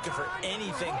offense, you're looking for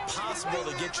anything possible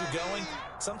to get you going.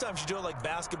 Sometimes you do it like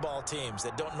basketball teams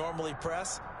that don't normally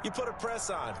press. You put a press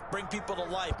on, bring people to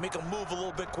life, make them move a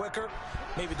little bit quicker.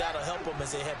 Maybe that'll help them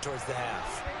as they head towards the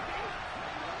half.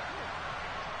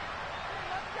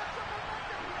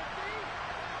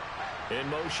 In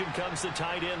motion comes the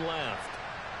tight end left.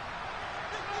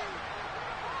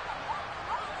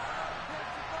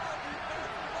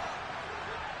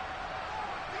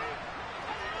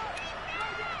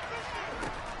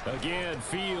 Again,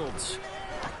 Fields.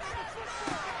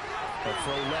 A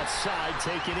throw left side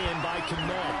taken in by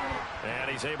Kmet.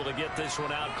 And he's able to get this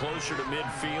one out closer to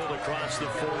midfield across the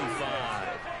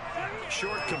 45.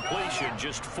 Short completion,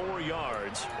 just 4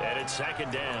 yards, and it's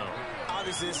second down.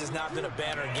 Obviously, this has not been a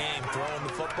banner game throwing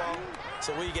the football.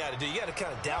 So what you got to do, you got to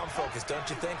kind of down focus, don't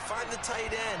you think? Find the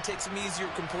tight end, take some easier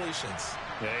completions.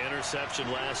 Yeah,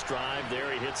 interception last drive.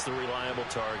 There he hits the reliable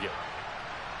target.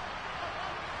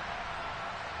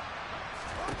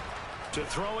 To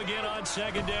throw again on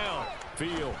second down.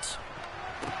 Fields.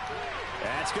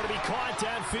 That's going to be caught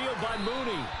downfield by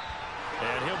Mooney.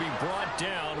 And he'll be brought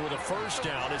down with a first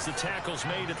down as the tackle's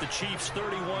made at the Chiefs'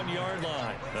 31-yard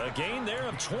line. A gain there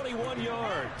of 21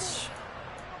 yards.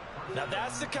 Now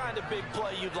that's the kind of big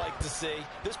play you'd like to see.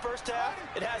 This first half,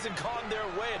 it hasn't gone their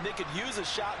way, and they could use a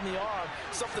shot in the arm,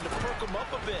 something to perk them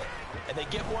up a bit. And they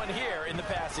get one here in the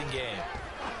passing game.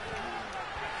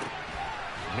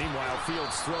 Meanwhile,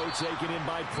 Fields' throw taken in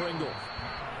by Pringle.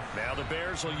 Now the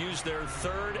Bears will use their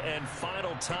third and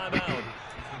final timeout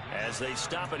as they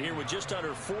stop it here with just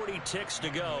under 40 ticks to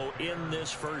go in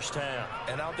this first half.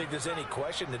 And I don't think there's any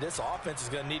question that this offense is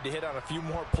going to need to hit on a few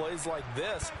more plays like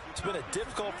this. It's been a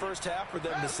difficult first half for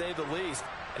them, to say the least.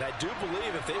 And I do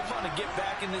believe if they want to get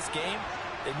back in this game,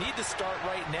 they need to start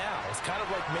right now. It's kind of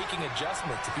like making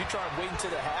adjustments. If you try and wait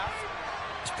until the half,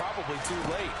 it's probably too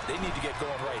late. They need to get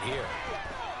going right here.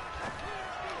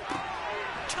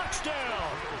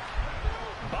 Touchdown!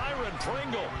 Byron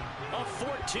Pringle, a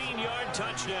 14-yard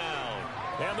touchdown.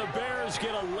 And the Bears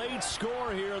get a late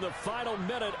score here in the final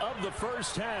minute of the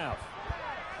first half.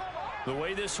 The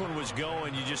way this one was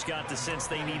going, you just got the sense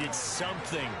they needed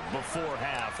something before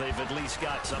half. They've at least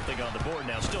got something on the board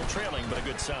now. Still trailing, but a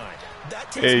good sign.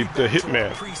 Hey, the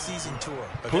hitman. Preseason tour.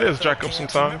 Players jack up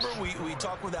sometimes. Remember we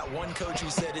talked with that one coach who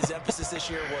said his emphasis this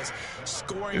year was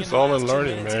scoring. It's all in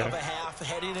learning, man. Of a half,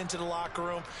 heading into the locker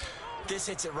room. This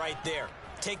hits it right there.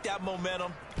 Take that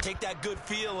momentum, take that good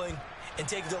feeling, and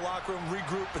take the locker room,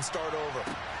 regroup, and start over.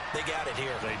 They got it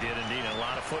here. They did indeed. A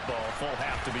lot of football, a full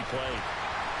half to be played.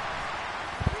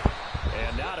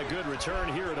 And not a good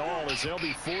return here at all as they'll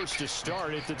be forced to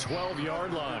start at the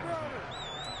 12-yard line.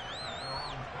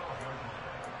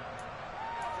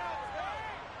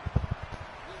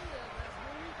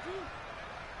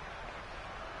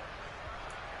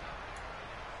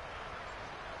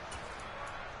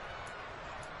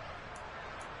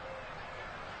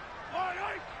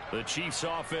 The Chiefs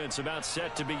offense about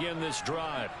set to begin this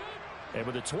drive. And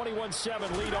with a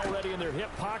 21-7 lead already in their hip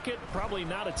pocket, probably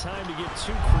not a time to get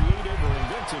too creative or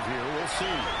inventive here. We'll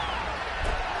see.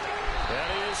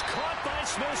 That is caught by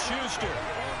Smith-Schuster.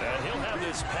 And he'll have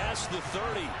this past the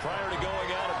 30 prior to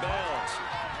going out of bounds.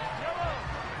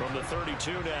 From the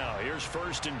 32 now, here's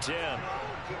 1st and 10.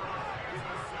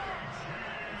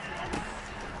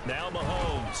 Now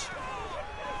Mahomes.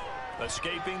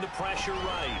 Escaping the pressure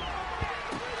right.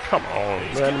 Come on,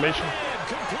 man, animation.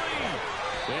 Complete.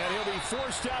 And he'll be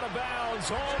forced out of bounds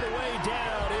all the way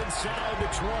down inside the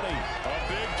 20. A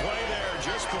big play there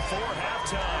just before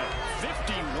halftime.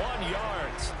 51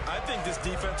 yards. I think this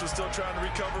defense was still trying to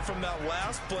recover from that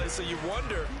last play, so you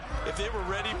wonder if they were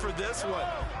ready for this one.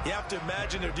 You have to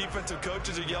imagine their defensive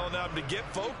coaches are yelling at them to get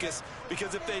focused,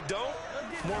 because if they don't,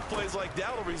 more plays like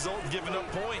that will result in giving up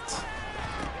points.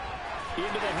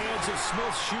 Into the hands of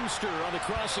Smith-Schuster on the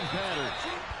crossing pattern.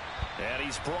 And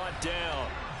he's brought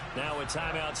down. Now a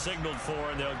timeout signaled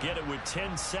for, and they'll get it with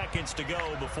 10 seconds to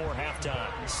go before halftime.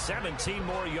 17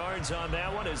 more yards on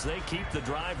that one as they keep the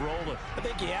drive rolling. I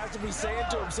think he has to be saying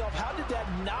to himself, how did that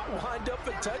not wind up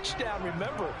a touchdown?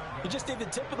 Remember, you just need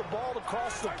the tip of the ball to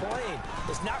cross the plane.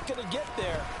 It's not going to get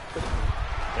there. But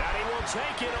and he will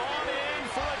take it on in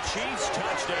for a Chiefs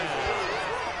touchdown.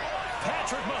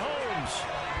 Patrick Mahomes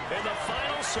in the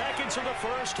final seconds of the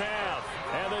first half.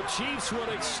 And the Chiefs will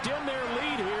extend their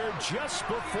lead here just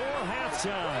before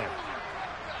halftime.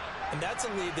 And that's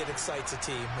a lead that excites a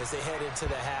team as they head into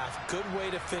the half. Good way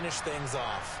to finish things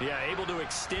off. Yeah, able to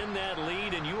extend that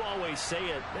lead, and you always say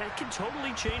it, that can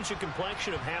totally change the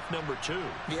complexion of half number 2.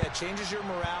 Yeah, it changes your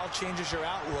morale, changes your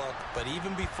outlook. But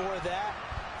even before that,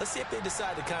 let's see if they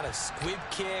decide to kind of squib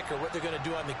kick or what they're going to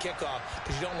do on the kickoff,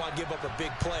 because you don't want to give up a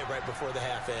big play right before the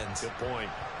half ends. Good point.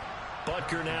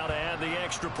 Butker now to add the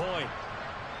extra point.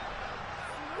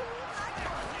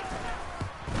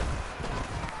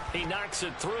 He knocks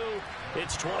it through.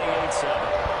 It's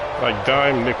 28-7. Like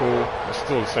dime, nickel, it's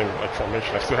still the same like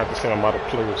formation. I still have the same amount of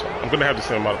players. I'm going to have the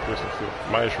same amount of players in the field.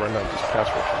 My issue right now is just pass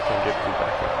rush. I can't get through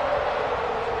back there.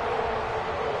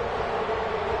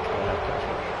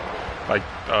 Like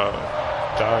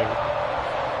dime,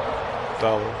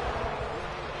 dollar,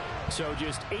 So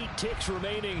just 8 ticks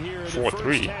remaining here in the 4-3.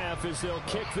 first half as they'll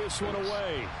kick this one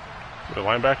away. The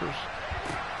linebackers.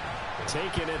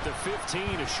 Taken at the 15,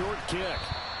 a short kick.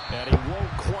 And he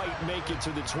won't quite make it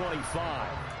to the 25.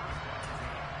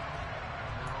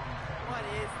 What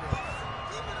is this?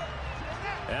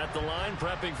 At the line,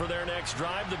 prepping for their next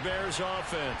drive, the Bears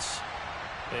offense.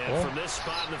 And from this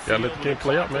spot in the field, let the game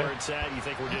play out, man. where it's at, you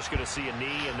think we're just going to see a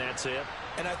knee and that's it?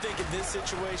 And I think in this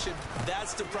situation,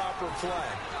 that's the proper play.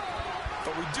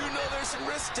 But we do know there's some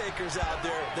risk takers out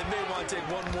there that may want to take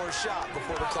one more shot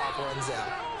before the clock runs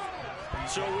out.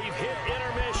 So we've hit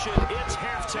intermission. It's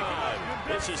halftime.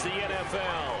 This is the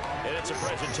NFL, and it's a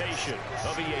presentation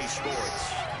of EA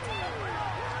Sports.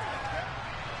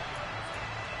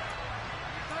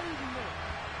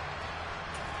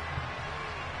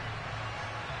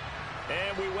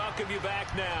 And we welcome you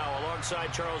back now.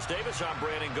 Alongside Charles Davis, I'm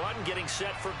Brandon Gaudin, getting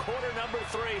set for quarter number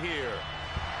 3 here.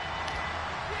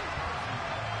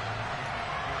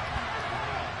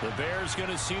 The Bears going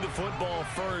to see the football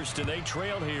first, and they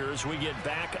trail here as we get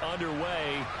back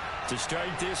underway to start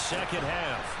this second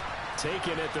half.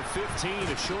 Taken at the 15,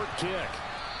 a short kick.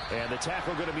 And the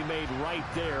tackle going to be made right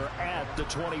there at the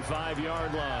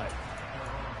 25-yard line.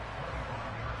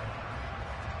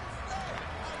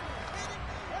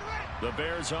 The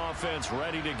Bears offense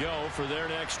ready to go for their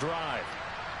next drive.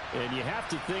 And you have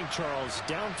to think, Charles,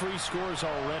 down 3 scores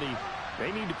already. They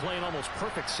need to play an almost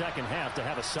perfect second half to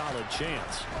have a solid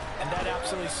chance. And that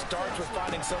absolutely starts with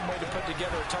finding some way to put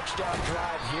together a touchdown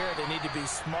drive here. They need to be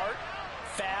smart,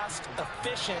 fast,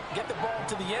 efficient, get the ball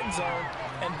to the end zone,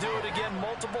 and do it again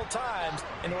multiple times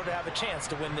in order to have a chance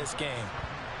to win this game.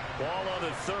 Ball on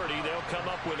the 30. They'll come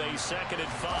up with a 2nd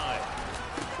and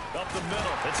 5. Up the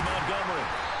middle, it's Montgomery.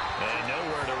 And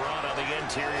nowhere to run on the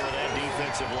interior of that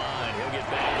defensive line. He'll get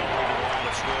back along the line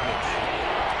of scrimmage.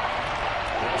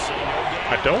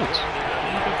 I don't.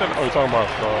 Oh, you're talking about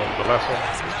the last one?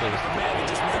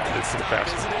 It's the pass.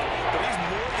 But he's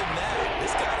more than that.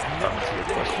 This guy's That's a good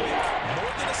question.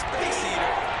 more than a space eater.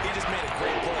 He just made a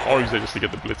great play. Or use it just to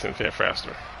get the blitz in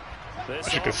faster.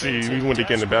 As you can see, even when they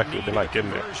get in the backfield, they're not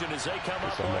getting there. It's on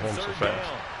my home so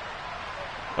fast.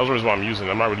 That's the reason why I'm using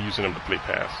them. I'm not really using them to play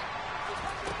pass.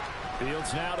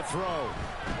 Fields now to throw.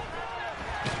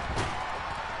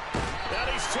 And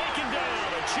he's taken down.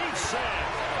 A cheap sack.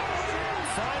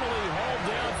 Finally hauled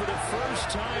down for the first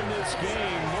time this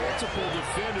game. Multiple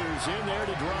defenders in there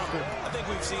to drop him. I think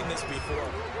we've seen this before.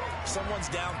 Someone's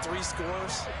down 3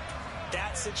 scores.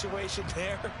 That situation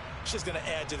there, it's just going to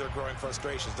add to their growing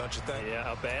frustrations, don't you think?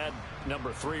 Yeah, a bad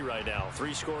number 3 right now.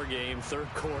 3-score game,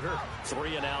 3rd quarter,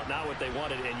 3 and out, not what they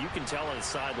wanted. And you can tell on the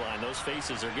sideline, those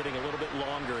faces are getting a little bit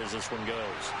longer as this one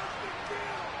goes.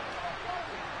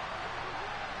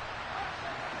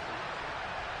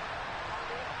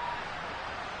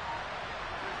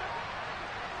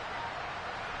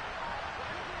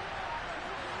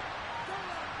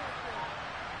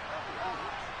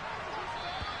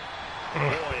 Boy,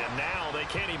 and now they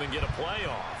can't even get a play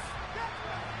off.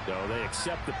 So they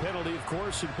accept the penalty, of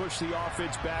course, and push the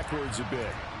offense backwards a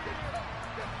bit.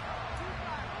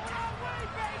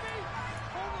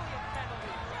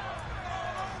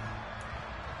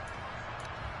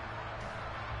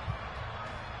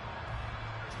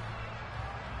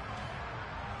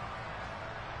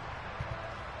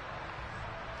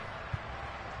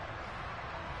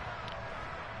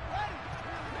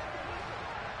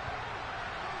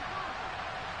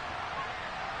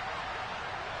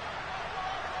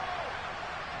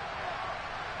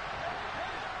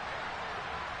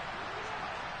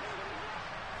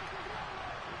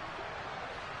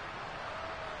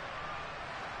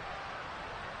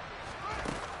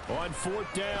 On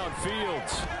 4th down,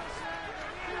 Fields.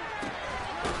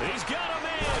 He's got a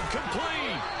man,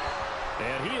 complete.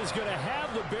 And he is going to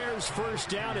have the Bears first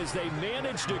down as they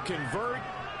manage to convert.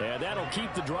 And that'll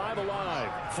keep the drive alive.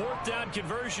 4th down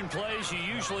conversion plays, you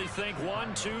usually think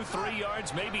 1, 2, 3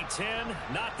 yards, maybe 10.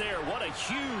 Not there. What a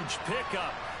huge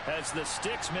pickup as the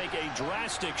Sticks make a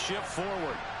drastic shift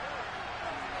forward.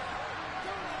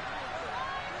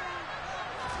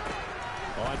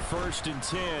 On 1st and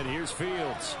 10, here's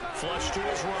Fields. Flush to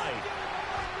his right.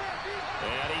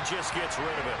 And he just gets rid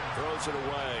of it. Throws it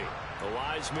away. A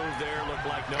wise move there. Looked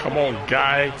like no. Come on,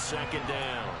 guy. 2nd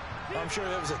down. I'm sure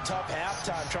that was a tough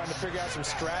halftime trying to figure out some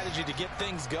strategy to get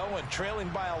things going. Trailing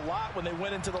by a lot when they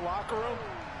went into the locker room.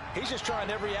 He's just trying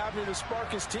every avenue to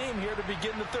spark his team here to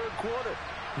begin the 3rd quarter.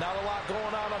 Not a lot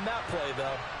going on that play,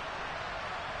 though.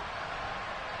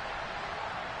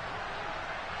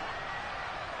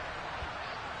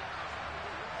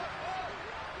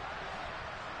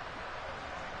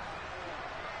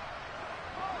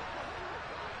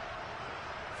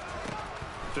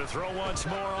 To throw once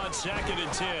more on 2nd and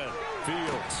 10.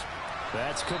 Fields.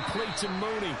 That's complete to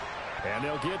Mooney. And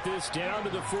they'll get this down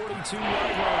to the 42-yard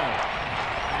line.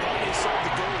 Well, they sold the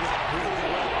goal really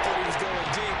well. Thought he was going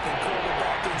deep and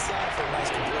quarterback inside for a nice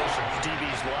conversion.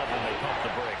 DBs love when they pump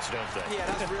the brakes, don't they? Yeah,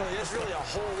 that's really a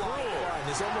whole lot of fun.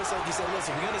 It's almost like you said,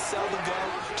 listen, we're going to sell the go.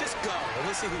 Just go, and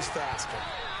let's see who's faster.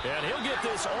 And he'll get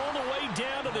this all the way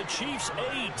down to the Chiefs'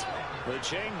 8. The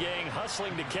chain gang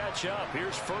hustling to catch up.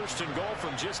 Here's 1st and goal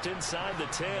from just inside the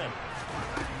 10.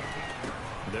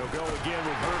 They'll go again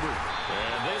with Herbert.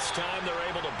 And this time they're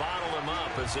able to bottle him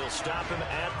up as they'll stop him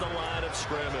at the line of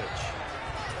scrimmage.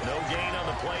 No gain on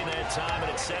the play that time,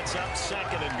 and it sets up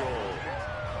 2nd and goal.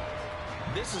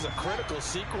 This is a critical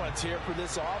sequence here for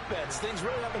this offense. Things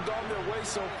really haven't gone their way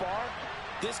so far.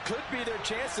 This could be their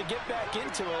chance to get back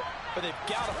into it, but they've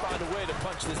got to find a way to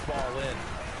punch this ball in.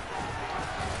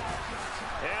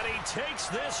 And he takes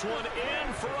this one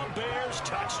in for a Bears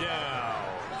touchdown.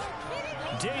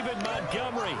 David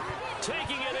Montgomery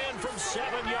taking it in from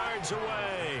 7 yards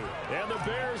away. And the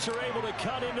Bears are able to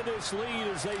cut into this lead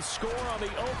as they score on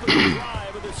the opening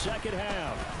drive of the 2nd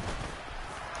half.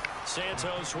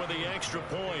 Santos with the extra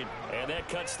point, and that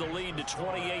cuts the lead to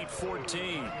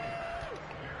 28-14.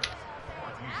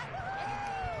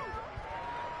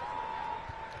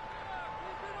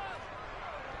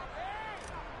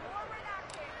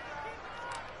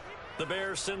 The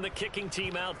Bears send the kicking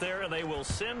team out there, and they will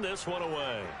send this one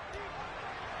away.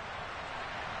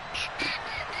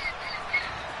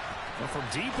 Well, from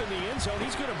deep in the end zone,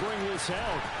 he's going to bring this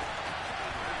out.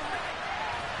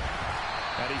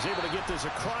 And he's able to get this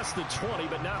across the 20,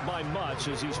 but not by much,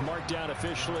 as he's marked down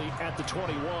officially at the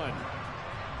 21.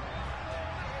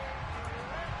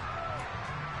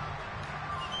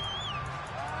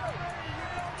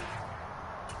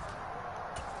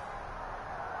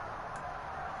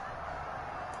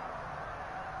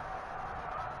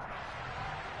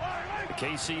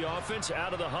 KC offense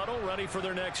out of the huddle, ready for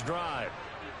their next drive.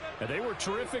 And they were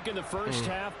terrific in the first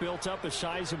half, built up a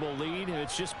sizable lead, and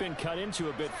it's just been cut into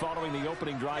a bit following the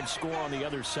opening drive score on the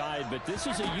other side. But this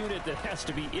is a unit that has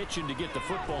to be itching to get the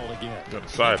football again. The other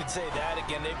side. You can say that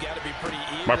again. They've got to be pretty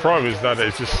eager. My problem is that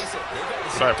it's just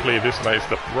when I play this night, it's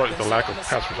the lack of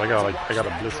pass rush. I got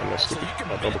a blitz on that stupid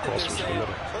double cross in the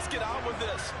middle. Let's get on with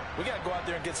this. We got to go out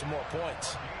there and get some more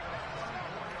points.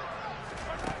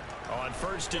 On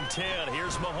 1st and 10,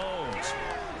 here's Mahomes.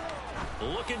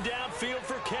 Looking downfield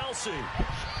for Kelsey.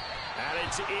 And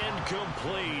it's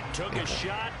incomplete. Took a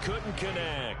shot, couldn't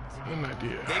connect. An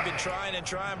idea. They've been trying and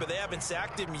trying, but they haven't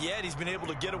sacked him yet. He's been able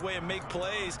to get away and make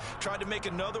plays. Tried to make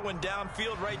another one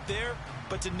downfield right there,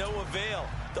 but to no avail.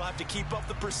 They'll have to keep up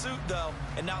the pursuit, though,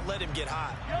 and not let him get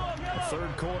hot.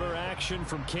 Third quarter action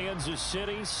from Kansas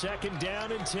City. 2nd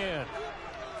down and 10.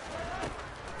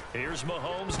 Here's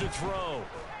Mahomes to throw.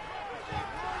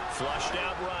 Flushed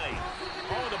out right.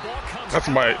 Oh, the ball comes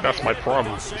That's my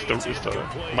problem.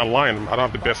 My line. I don't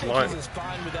have the best line.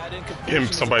 Give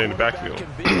him somebody in the backfield.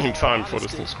 Time before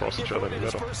this thing's cross each other in the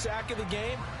middle. First sack of the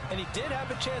game, and he did have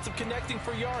a chance of connecting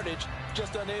for yardage,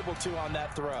 just unable to on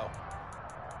that throw.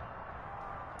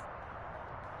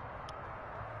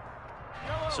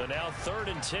 So now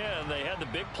 3rd and 10. They had the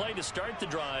big play to start the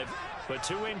drive, but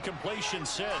 2 incompletions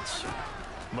since.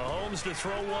 Mahomes to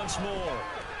throw once more.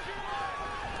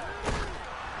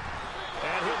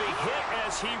 And he'll be hit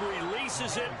as he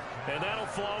releases it, and that'll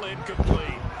fall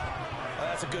incomplete. Well,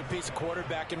 that's a good piece of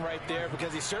quarterbacking right there,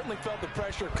 because he certainly felt the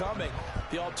pressure coming.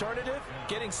 The alternative,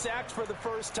 getting sacked for the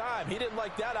first time. He didn't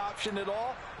like that option at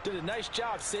all. Did a nice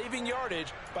job saving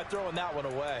yardage by throwing that one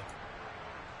away.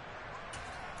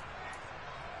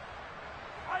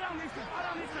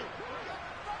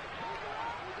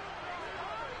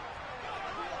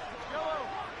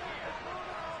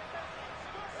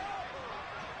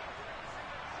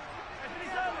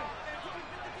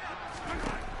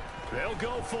 They'll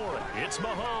go for it. It's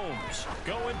Mahomes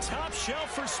going top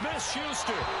shelf for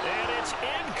Smith-Schuster. And it's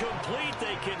incomplete.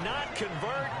 They cannot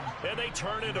convert, and they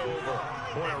turn it over.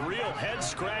 Boy, a real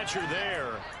head-scratcher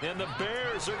there. And the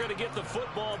Bears are going to get the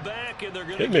football back, and they're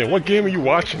going to... Hey, man, what game are you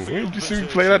watching? When did you see me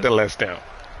play that the last down?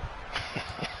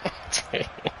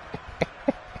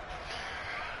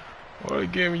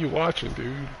 What game are you watching,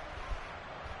 dude?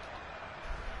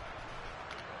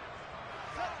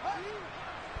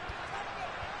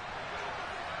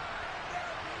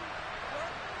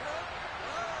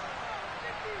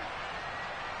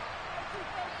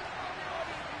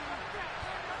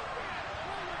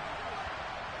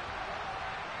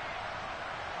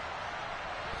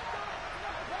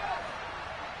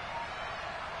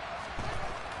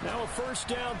 Now a first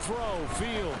down throw.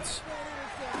 Fields.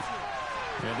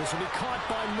 And this will be caught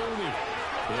by Mooney.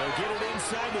 They'll get it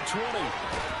inside the 20.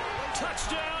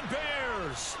 Touchdown,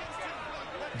 Bears.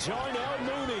 Darnell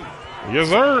Mooney. Yes,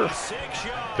 sir.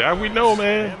 That we know,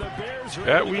 man.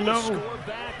 That we know.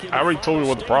 I already told you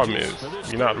what the problem is.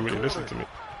 You're not really listening to me.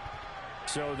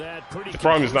 So that the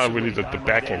problem is not really the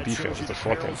back-end defense, it's the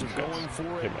front-end defense.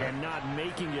 And not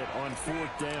making it on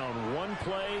 4th down. One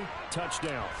play,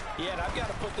 touchdown. Yeah, and I've got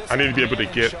to put this I need to be able to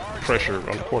get pressure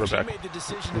on the quarterback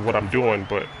with what I'm doing,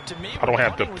 but I don't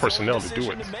have the personnel to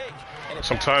do it.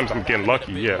 Sometimes I'm getting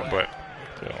lucky, yeah, but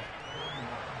you know,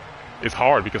 it's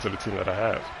hard because of the team that I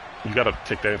have. You got to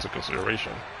take that into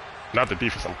consideration. Not the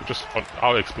defense.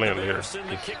 I'll explain it later. Just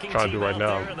trying to do right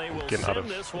now. I'm getting out of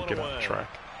track.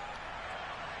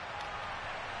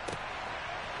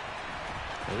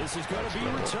 This is going to be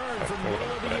returned from the middle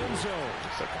of the end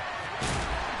zone.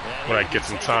 When I get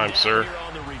some time, sir.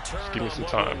 Just give me some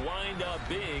time.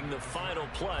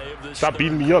 Stop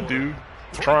beating me up, dude.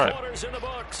 I'm trying.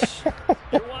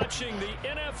 You're watching the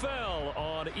NFL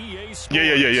on EA Sports.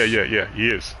 Yeah. He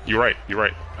is. You're right.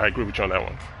 I agree with you on that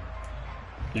one.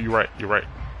 You're right.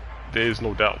 There is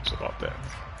no doubts about that.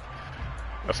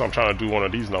 That's why I'm trying to do one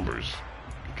of these numbers,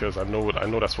 because I know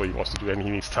that's what he wants to do, and he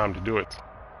needs time to do it.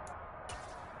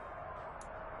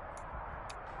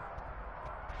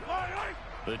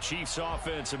 The Chiefs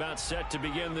offense about set to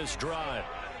begin this drive.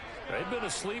 They've been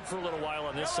asleep for a little while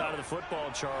on this side of the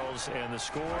football, Charles, and the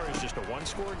score is just a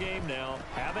one-score game now.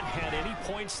 Haven't had any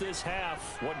points this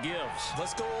half. What gives?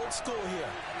 Let's go old school here.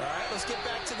 All right, let's get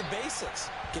back to the basics.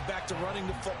 Get back to running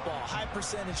the football, high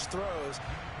percentage throws.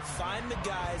 Find the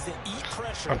guys that eat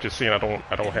pressure. I'm just saying I don't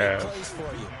have.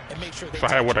 If I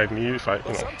had what I need, if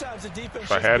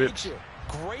I had it.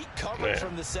 Great coverage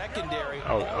from the secondary.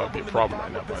 I'll be a problem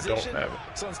right now, but I don't have it.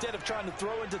 So instead of trying to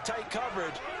throw into tight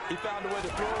coverage, he found a way to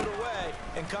throw it away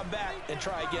and come back and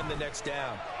try again the next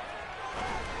down.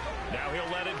 Now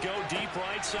he'll let it go deep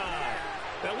right side.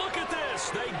 Now look at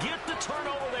this. They get the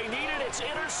turnover they needed. It's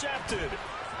intercepted.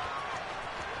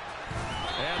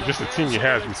 Just the team he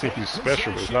has, we think he's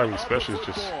special, but it's not really special. It's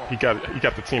just he got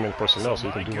the team and personnel, so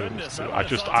he can do what he needs to do. I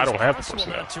don't have the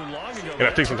personnel, and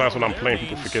I think sometimes when I'm playing,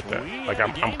 people forget that. Like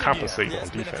I'm compensating on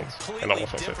defense and on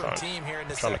offense at times.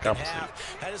 I'm trying to compensate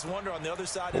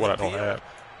for what I don't have.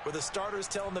 Where the starters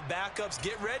telling the backups,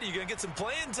 get ready, you're gonna get some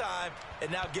playing time.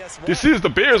 And now guess what? This is the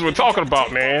Bears we're talking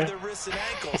about, man. Their wrists and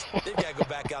ankles. They've got to go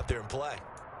back out there and play.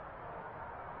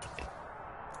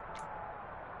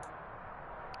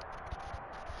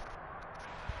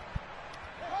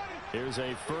 Here's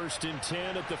a 1st and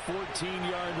 10 at the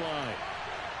 14-yard line.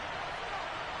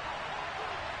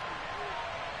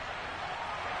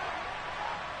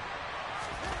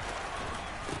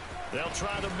 They'll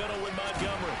try the middle with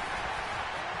Montgomery.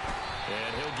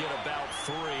 And he'll get about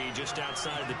 3 just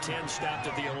outside the 10, stopped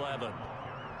at the 11.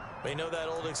 You know that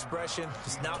old expression,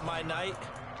 it's not my night?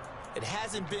 It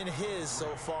hasn't been his so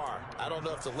far. I don't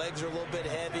know if the legs are a little bit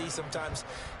heavy. Sometimes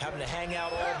having to hang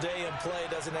out all day and play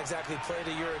doesn't exactly play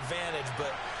to your advantage,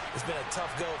 but it's been a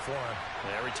tough go for him.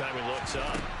 And every time he looks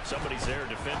up, somebody's there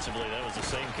defensively. That was the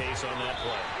same case on that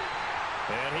play.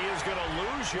 And he is going to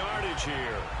lose yardage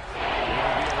here.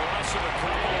 It'll be a loss of a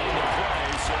couple on the play,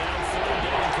 so now 4th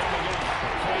down coming in.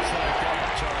 A place like that,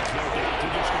 Charles, no doubt,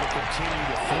 they're just going to continue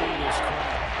to fool this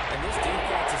crowd. And this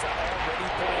defense is already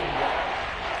playing well.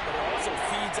 Also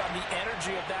feeds on the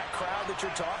energy of that crowd that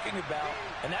you're talking about,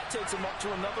 and that takes them up to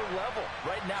another level.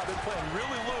 Right now, they're playing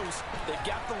really loose. They've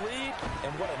got the lead,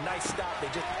 and what a nice stop they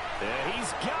just... And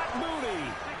he's got Mooney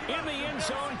in the end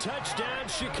zone. Touchdown,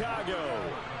 Chicago.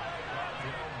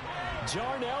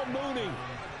 Darnell Mooney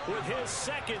with his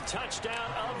 2nd touchdown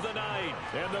of the night.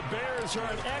 And the Bears are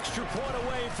an extra point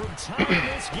away from tying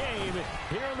this game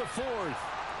here in the 4th.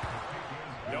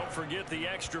 Don't forget the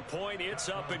extra point. It's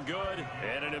up and good.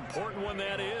 And an important one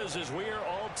that is, as we are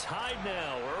all tied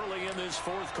now early in this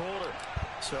 4th quarter.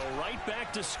 So right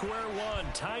back to square one,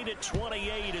 tied at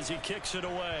 28 as he kicks it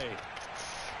away.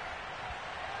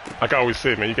 Like I always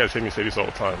say, man, you guys hear me say this all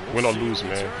the time. Win or lose,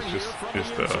 man. It's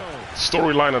the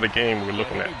storyline of the game we're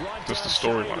looking at. Just the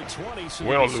storyline.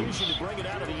 Win or lose.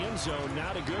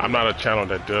 I'm not a channel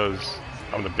that does,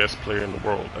 I'm the best player in the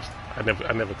world. I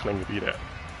never claim to be that.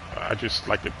 I just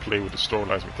like to play with the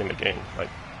storylines within the game, like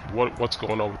what's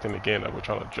going on within the game that we're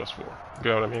trying to adjust for.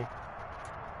 You know what I mean?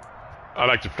 I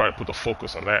like to try to put the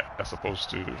focus on that as opposed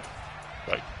to,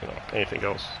 like, anything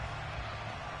else.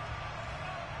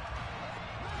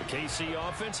 The KC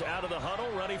offense out of the huddle,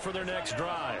 ready for their next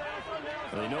drive.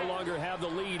 They no longer have the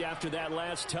lead after that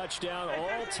last touchdown,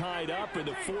 all tied up in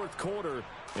the 4th quarter,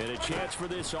 and a chance for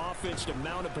this offense to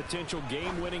mount a potential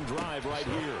game-winning drive right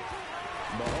here.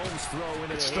 Mahomes throw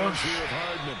into the hands here of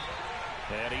Hardman.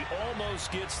 And he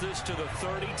almost gets this to the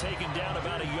 30, taken down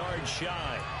about a yard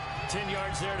shy. 10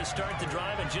 yards there to start the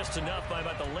drive, and just enough by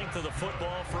about the length of the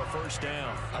football for a first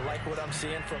down. I like what I'm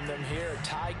seeing from them here.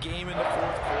 Tie game in the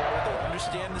fourth quarter. They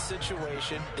understand the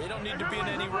situation. They don't need to be in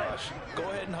any rush. Go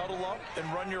ahead and huddle up and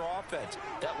run your offense.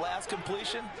 That last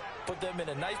completion put them in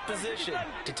a nice position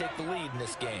to take the lead in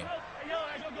this game.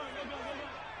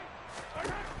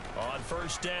 On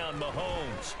first down,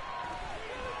 Mahomes.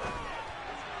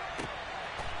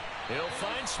 He'll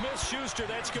find Smith-Schuster.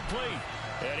 That's complete.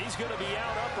 And he's going to be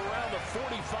out up around the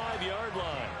 45-yard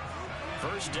line.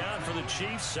 First down for the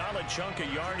Chiefs. Solid chunk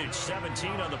of yardage, 17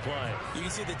 on the play. You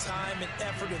can see the time and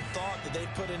effort and thought that they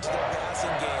put into their passing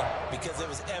game because it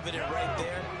was evident right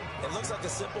there. It looks like a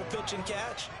simple pitch and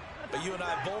catch, but you and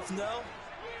I both know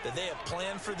that they have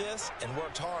planned for this and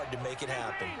worked hard to make it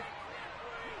happen.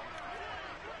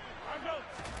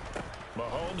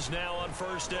 Mahomes now on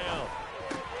first down.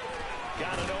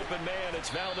 Got an open man. It's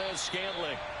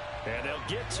Valdez-Scantling. And they'll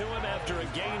get to him after a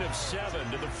gain of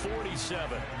 7 to the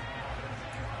 47.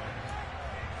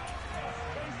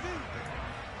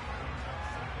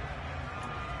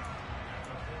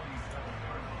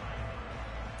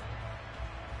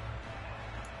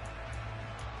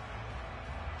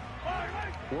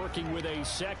 Working with a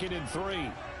 2nd and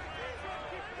 3.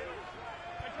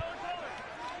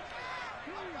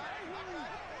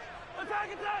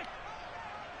 Attack!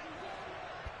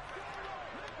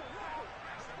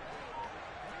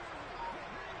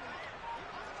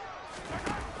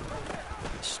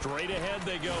 Straight ahead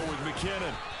they go with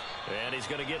McKinnon. And he's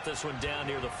going to get this one down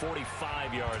near the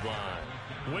 45-yard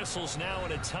line. Whistles now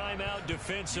in a timeout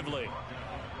defensively.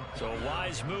 So a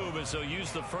wise move as they'll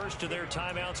use the first of their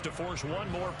timeouts to force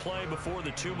one more play before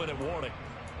the 2-minute warning.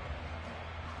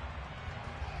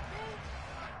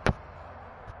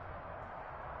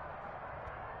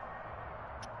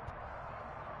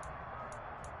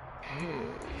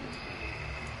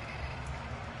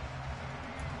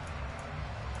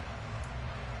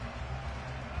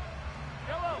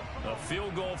 A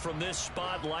field goal from this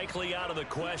spot likely out of the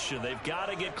question. They've got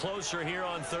to get closer here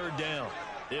on third down.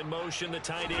 In motion, the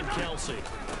tight end, Kelsey.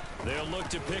 They'll look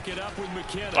to pick it up with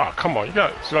McKinnon. Oh, come on. You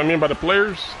got, see what I mean by the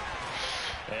players?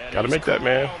 Got to make that,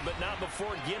 man. But not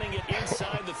before getting it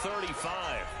inside the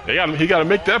 35. He got to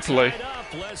make that play.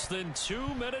 Up, less than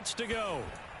 2 minutes to go.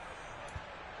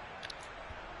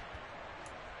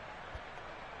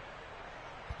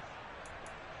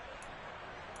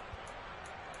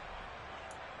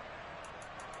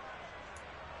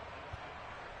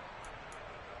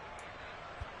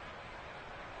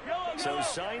 So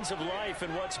signs of life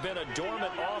in what's been a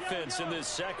dormant offense in this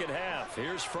second half.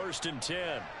 Here's 1st and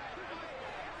 10.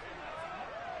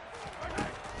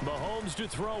 Mahomes to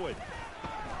throw it.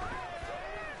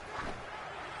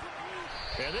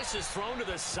 And this is thrown to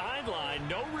the sideline.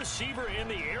 No receiver in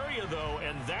the area, though,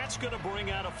 and that's going to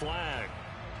bring out a flag.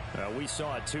 We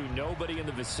saw it, too. Nobody in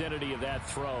the vicinity of that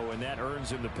throw, and that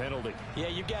earns him the penalty. Yeah,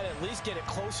 you got to at least get it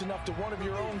close enough to one of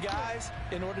your own guys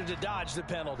in order to dodge the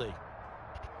penalty.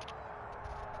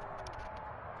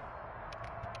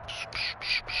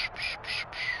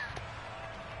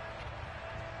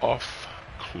 Off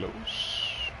close.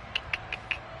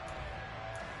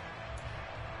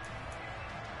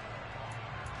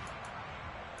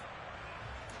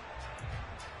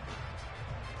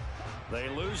 They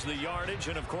lose the yardage,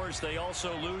 and of course they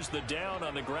also lose the down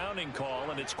on the grounding call,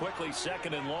 and it's quickly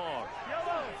 2nd and long.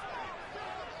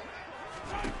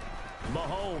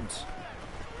 Mahomes.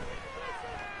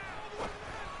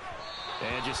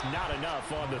 And just not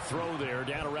enough on the throw there.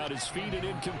 Down around his feet and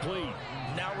incomplete.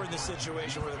 Now we're in the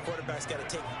situation where the quarterback's got to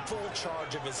take full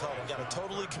charge of his huddle. Got to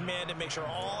totally command it, make sure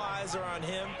all eyes are on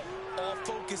him. All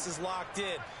focus is locked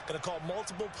in. Going to call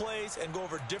multiple plays and go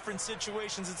over different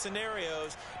situations and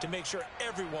scenarios to make sure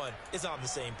everyone is on the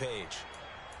same page.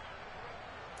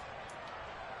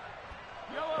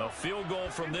 A field goal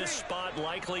from this spot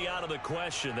likely out of the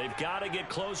question. They've got to get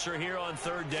closer here on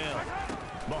third down.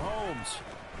 Mahomes.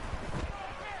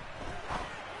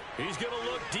 He's going to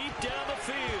look deep down the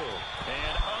field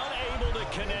and unable to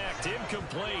connect.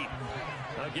 Incomplete.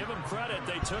 Now give them credit.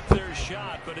 They took their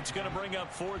shot, but it's going to bring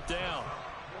up 4th down.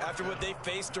 After what they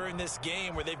faced during this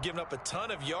game where they've given up a ton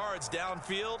of yards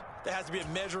downfield, there has to be a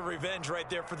measure of revenge right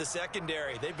there for the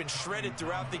secondary. They've been shredded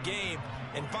throughout the game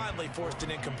and finally forced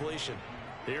an incompletion.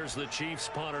 Here's the Chiefs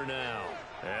punter now,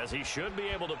 as he should be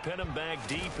able to pin him back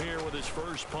deep here with his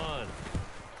first punt.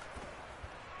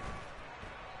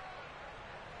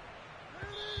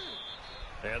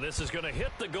 And this is going to hit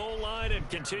the goal line and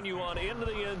continue on into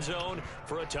the end zone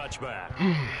for a touchback.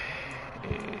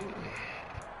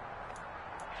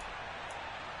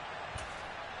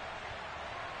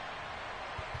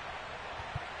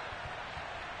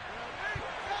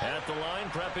 At the line,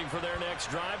 prepping for their next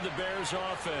drive, the Bears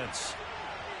offense.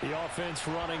 The offense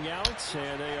running out,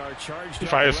 and they are charged.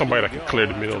 If I had somebody that could clear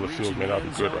the middle of the field, man, that'd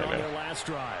be good right now. Last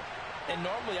drive. And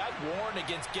normally I'd warn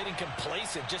against getting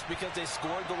complacent just because they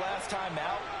scored the last time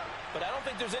out. But I don't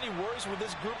think there's any worries with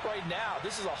this group right now.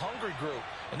 This is a hungry group,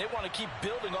 and they want to keep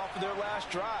building off of their last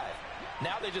drive.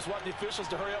 Now they just want the officials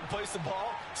to hurry up and place the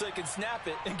ball so they can snap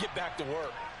it and get back to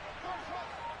work.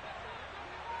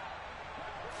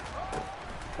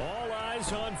 All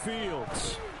eyes on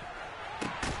Fields.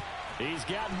 He's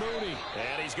got Mooney,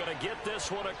 and he's going to get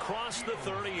this one across the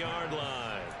 30-yard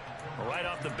line. Right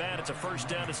off the bat, it's a first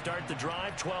down to start the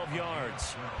drive, 12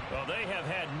 yards. Well, they have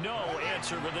had no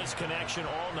answer for this connection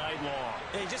all night long.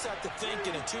 You just have to think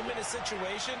in a 2-minute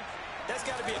situation, that's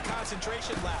got to be a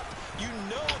concentration lap. You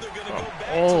know they're going to go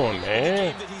back to the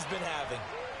game that he's been having.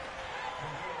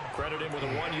 Credit him with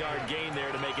a 1-yard gain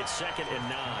there to make it 2nd and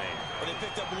 9. Well, they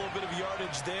picked up a little bit of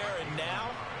yardage there, and now,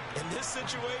 in this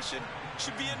situation,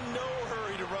 should be in no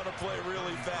hurry to run a play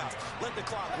really fast. Let the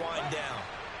clock wind down.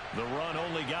 The run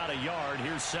only got a yard.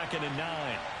 Here's 2nd and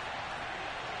 9.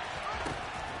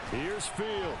 Here's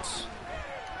Fields.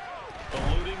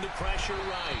 Eluding the pressure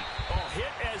right. Oh,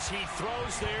 hit as he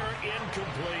throws there,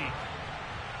 incomplete.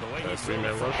 The way he's throwing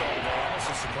the football, I'm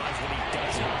also surprised when he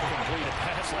doesn't complete a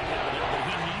pass like that, but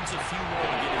he needs a few more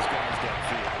to get his guys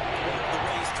downfield. Well, the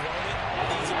way he's throwing it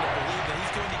leads him to believe that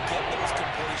he's going to get those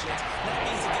completions. That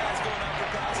means the guys going out for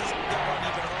passes, they'll run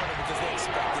even harder because they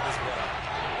expect it as well.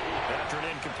 After an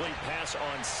incomplete pass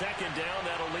on 2nd down,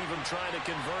 that'll leave him trying to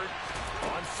convert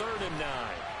on 3rd and 9.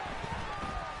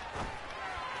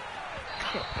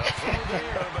 A throw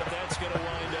there, but that's going to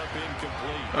wind up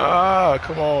incomplete. Ah,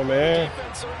 come on, man. The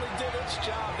defense certainly did its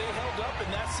job. They held up in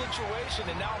that situation,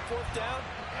 and now 4th down,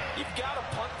 you've got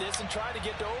to punt this and try to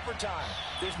get to overtime.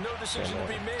 There's no decision to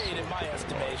be made, in my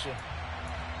estimation.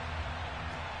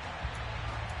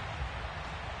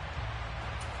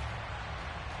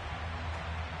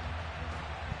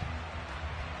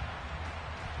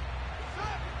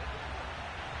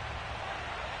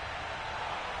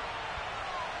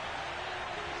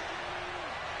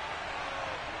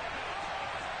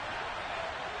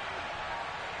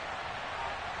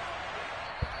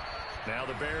 Now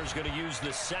the Bears going to use the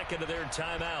 2nd of their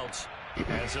timeouts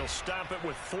as they'll stop it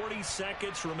with 40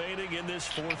 seconds remaining in this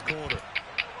 4th quarter.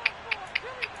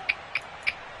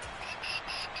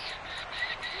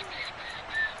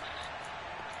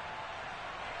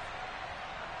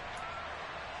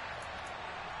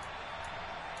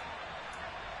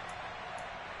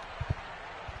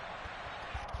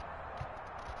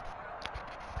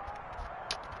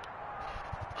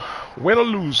 Win or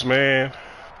lose, man.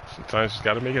 Sometimes you just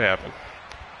got to make it happen.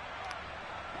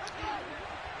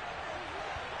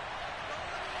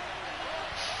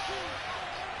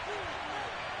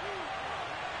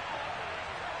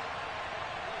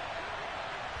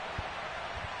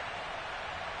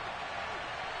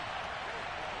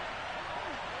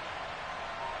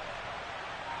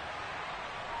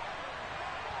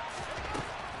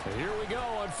 Here we go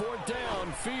on 4th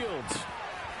down. Fields.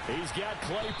 He's got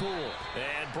Claypool.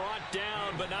 And brought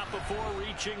down, but not before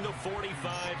reaching the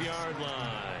 45-yard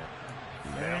line.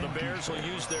 Now the Bears will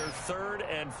use their 3rd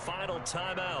and final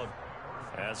timeout,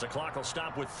 as the clock will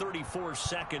stop with 34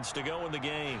 seconds to go in the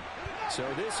game. So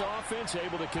this offense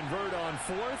able to convert on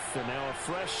 4th, and now a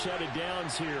fresh set of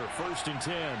downs here, 1st and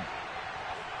 10.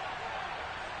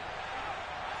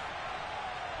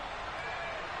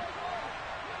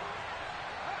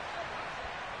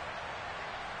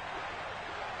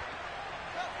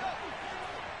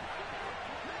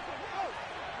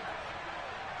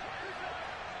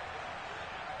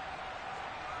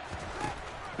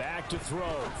 Back to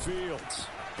throw. Fields.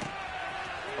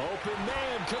 Open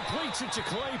man. Completes it to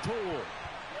Claypool.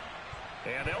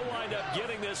 And they'll wind up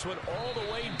getting this one all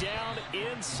the way down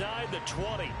inside the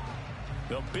 20.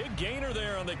 The big gainer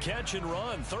there on the catch and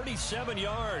run. 37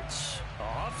 yards.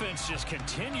 The offense just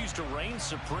continues to reign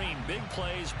supreme. Big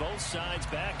plays, both sides,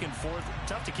 back and forth.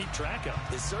 Tough to keep track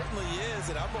of. It certainly is,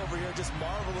 and I'm over here just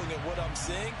marveling at what I'm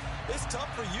seeing. It's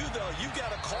tough for you, though. You've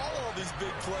got to call all these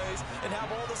big plays and have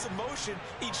all this emotion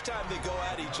each time they go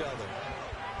at each other.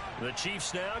 The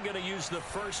Chiefs now going to use the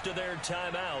 1st of their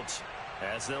timeouts,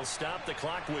 as they'll stop the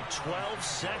clock with 12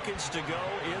 seconds to go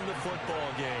in the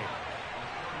football game.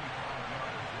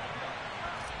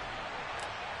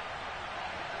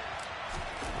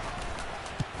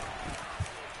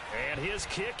 And his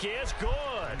kick is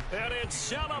good. And it's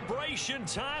celebration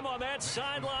time on that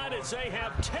sideline as they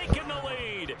have taken the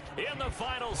lead in the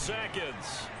final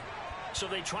seconds. So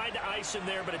they tried to ice him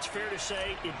there, but it's fair to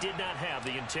say it did not have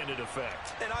the intended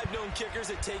effect. And I've known kickers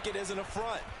that take it as an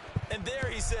affront. And there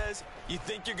he says, you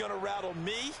think you're going to rattle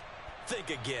me? Think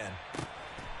again.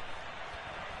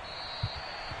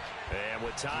 And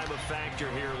with time a factor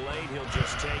here late, he'll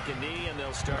just take a knee and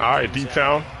they'll start. All right,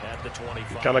 D-Town. At the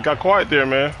 25. Kind of got quiet there,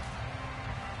 man.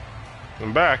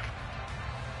 I'm back.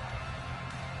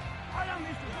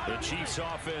 The Chiefs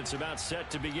offense about set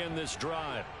to begin this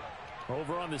drive.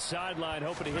 Over on the sideline,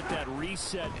 hoping to hit that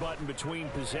reset button between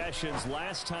possessions.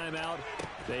 Last time out,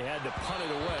 they had to punt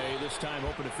it away. This time,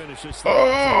 hoping to finish this thing.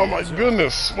 Oh, my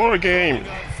goodness. What a game.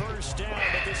 First down,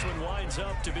 but this one winds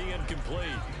up to be incomplete.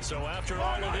 So after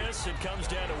all of this, it comes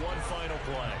down to one final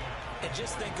play. And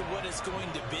just think of what it's going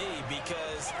to be,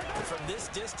 because from this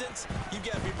distance, you've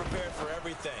got to be prepared for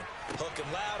everything. Hook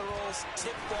and laterals,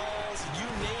 tip balls, you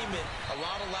name it. A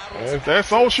lot of laterals. And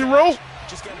that's all she wrote?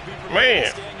 Just got to be prepared Man. to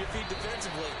stay on your feet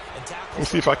defensively and tackle. Let me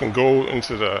see if I can go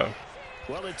into the...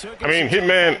 Well, it took I mean,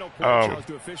 Hitman,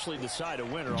 to officially decide a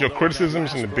winner, your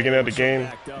criticisms in the beginning of the game,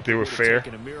 they were fair.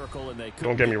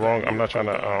 Don't get me wrong. I'm not trying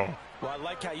to Well, I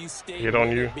like how you hit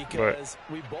on you, but because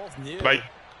we both knew like,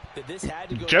 that this had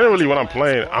to go generally down when to I'm the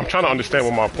playing, last I'm play. trying to understand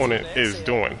what my This was opponent an is accident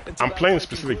doing. until I'm I playing let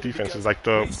you specific through, defenses. because Like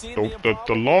we've seen the the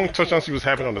problem long with touchdowns he was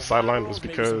having on the sideline was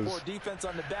maybe some because poor defense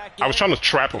on the back I was end. trying to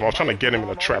trap him. I was trying to It get him in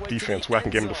might a have trap gone all the way to defense the where I can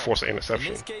end get him to zone. force an In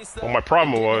interception. this case, Well, though, my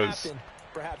problem it didn't was happen.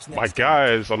 Perhaps my next time.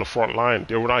 guys on the front line,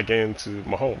 they were not getting to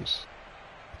Mahomes.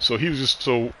 So he was just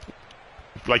so,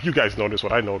 like you guys noticed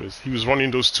what I noticed. He was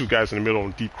running those two guys in the middle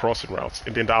on deep crossing routes,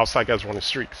 and then the outside guys running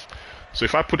streaks. So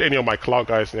if I put any of my cloud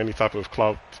guys in any type of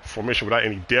cloud formation without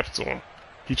any depth to him,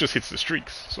 he just hits the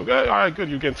streaks. So, all right, good,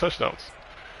 you're getting touchdowns.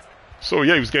 So,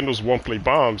 yeah, he was getting those one-play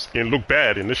bombs, and it looked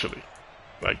bad initially.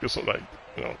 Like, this one, like,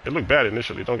 you know, it looked bad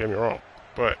initially, don't get me wrong.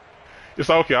 But it's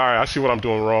like, okay, all right, I see what I'm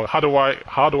doing wrong. How do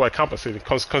I compensate it?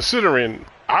 Considering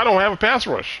I don't have a pass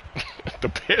rush. The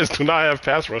Bears do not have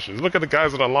pass rushes. Look at the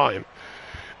guys on the line.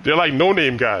 They're like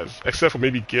no-name guys, except for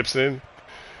maybe Gibson.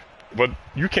 But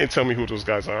you can't tell me who those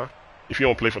guys are if you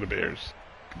don't play for the Bears.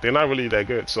 They're not really that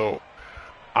good. So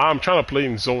I'm trying to play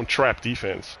in zone trap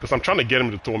defense because I'm trying to get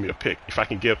him to throw me a pick if I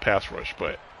can get a pass rush.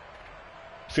 But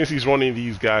since he's running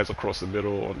these guys across the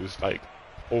middle on this like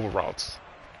over routes,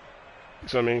 you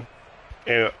see what I mean?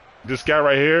 And this guy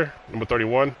right here, number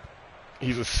 31,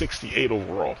 he's a 68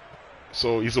 overall.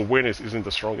 So his awareness isn't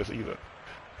the strongest either.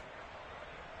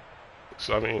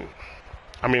 So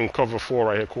I mean cover 4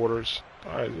 right here, quarters.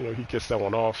 All right, you know, he gets that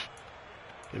one off.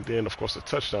 And then, of course, the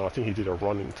touchdown. I think he did a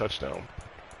running touchdown.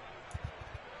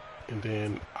 And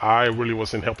then I really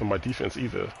wasn't helping my defense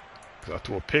either, because I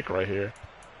threw a pick right here.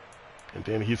 And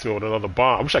then he hits me with another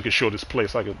bomb. I wish I could show this play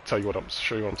so I could show you what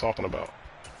I'm talking about.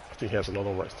 I think he has another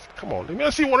one right. Come on, let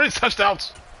me see one of these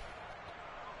touchdowns.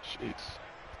 Jeez.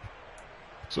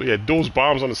 So yeah, those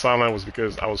bombs on the sideline was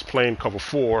because I was playing cover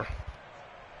 4.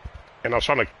 And I was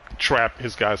trying to trap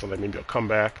his guys on like maybe a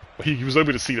comeback. But he was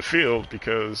able to see the field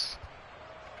because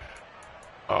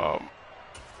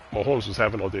Mahomes was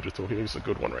having all day to throw. Here's a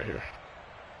good one right here.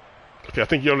 Okay, I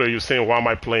think earlier you were saying, why am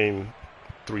I playing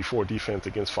 3-4 defense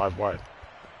against 5 wide?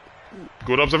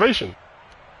 Good observation.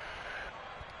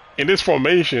 In this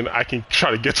formation, I can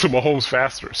try to get to Mahomes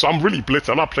faster. So I'm really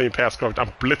blitzing. I'm not playing pass coverage.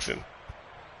 I'm blitzing.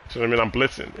 See what I mean? I'm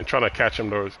blitzing and trying to catch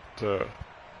him to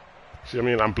see what I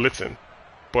mean? I'm blitzing.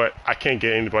 But I can't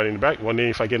get anybody in the back. One day,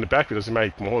 if I get in the back, it doesn't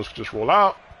matter. Mahomes could just roll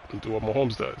out and do what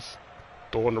Mahomes does.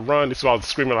 Throw on the run. This is why I was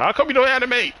screaming, like, how come you don't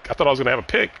animate? I thought I was going to have a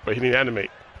pick, but he didn't animate.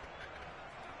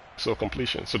 So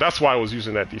completion. So that's why I was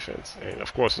using that defense. And,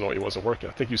 of course, no, it wasn't working.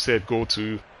 I think you said go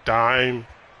to dime,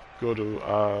 go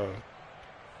to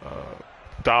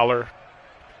dollar.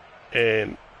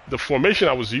 And the formation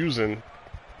I was using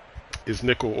is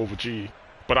nickel over G.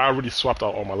 But I already swapped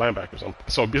out all my linebackers.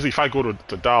 So basically, if I go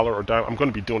to dollar or dime, I'm going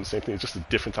to be doing the same thing. It's just a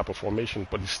different type of formation,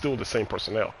 but it's still the same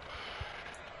personnel.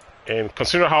 And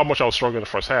consider how much I was struggling in the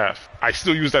first half. I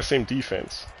still used that same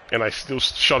defense, and I still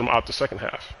shut them out the second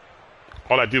half.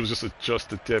 All I did was just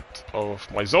adjust the depth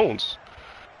of my zones.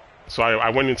 So I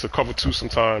went into cover 2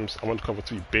 sometimes. I went to cover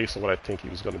 3 based on what I think he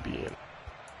was going to be in.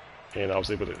 And I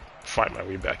was able to fight my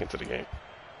way back into the game.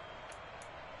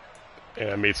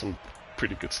 And I made some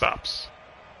pretty good stops.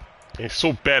 And it's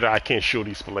so bad that I can't show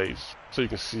these plays. So you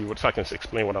can see what, if I can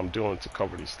explain what I'm doing to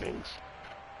cover these things.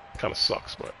 It kind of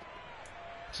sucks, but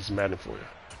this is Madden for you.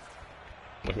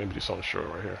 Like maybe this on the shirt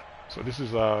right here. So this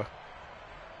is 3rd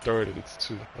and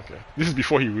 2. Okay. This is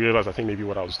before he realized, I think, maybe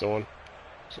what I was doing.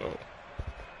 So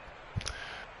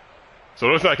the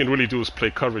only thing I can really do is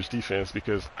play coverage defense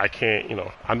because I can't, you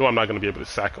know, I know I'm not going to be able to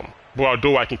sack him. But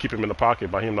although I can keep him in the pocket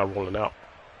by him not rolling out.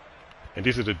 And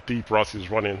these are the deep routes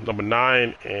he's running. Number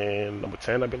 9 and number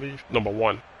 10, I believe. Number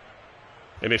 1.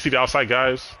 And then see the outside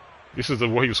guys? This is the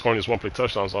way he was scoring his one-play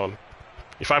touchdowns on.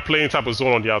 If I play any type of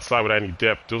zone on the outside without any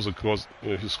depth, those are goals,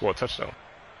 he'll score a touchdown.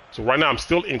 So right now I'm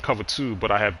still in cover 2,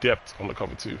 but I have depth on the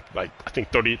cover 2. Like, I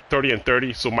think 30 and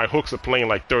 30. So my hooks are playing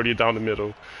like 30 down the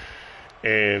middle.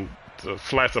 And the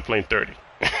flats are playing 30.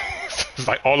 It's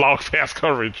like all-out pass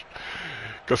coverage.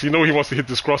 Because he wants to hit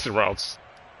these crossing routes.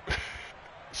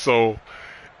 So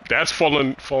that's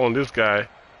following this guy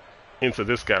into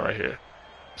this guy right here.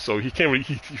 So he can't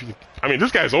really. I mean,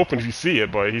 this guy's open if you see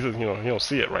it, but he don't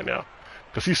see it right now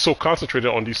because he's so concentrated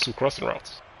on these 2 crossing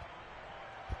routes.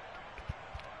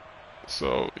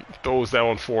 So he throws that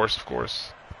one force, of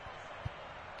course,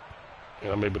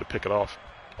 and I'm able to pick it off.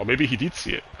 Or maybe he did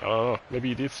see it. I don't know. Maybe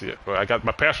he did see it, but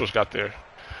my pass rush got there.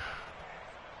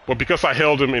 But because I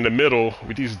held him in the middle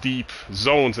with these deep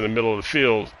zones in the middle of the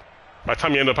field, by the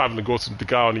time you end up having to go to the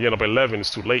guy on the end of 11,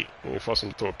 it's too late and you force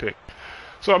him to throw a pick.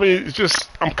 So I mean, it's just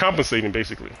I'm compensating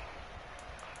basically.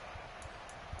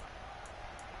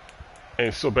 And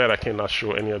it's so bad I cannot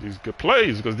show any of these good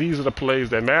plays because these are the plays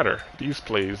that matter. These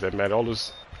plays that matter. All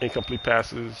those incomplete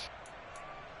passes.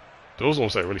 Those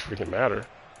ones that really freaking matter.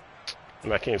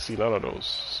 And I can't see none of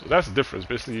those. So that's the difference.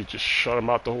 Basically, you just shut him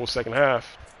out the whole second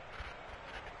half.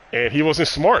 And he wasn't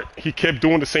smart. He kept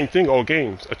doing the same thing all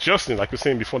games, adjusting, like we were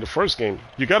saying before the first game.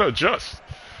 You got to adjust.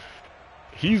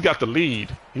 He's got the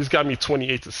lead. He's got me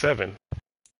 28-7.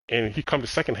 And he comes the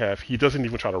second half. He doesn't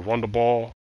even try to run the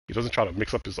ball. He doesn't try to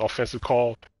mix up his offensive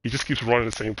call. He just keeps running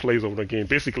the same plays over the game.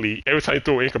 Basically, every time you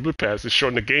throw an incomplete pass, it's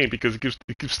shortening the game because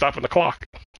it keeps stopping the clock.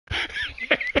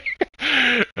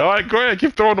 All right, go ahead,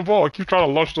 keep throwing the ball. Keep trying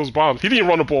to launch those bombs. He didn't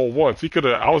run the ball once.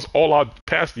 I was all out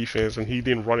pass defense, and he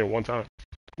didn't run it one time.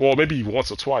 Well, maybe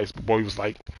once or twice, but boy, he was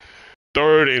like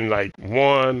 3rd and like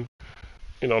 1.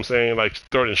 You know what I'm saying? Like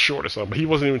 3rd and short or something. But he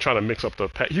wasn't even trying to mix up the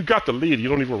pass. You got the lead. You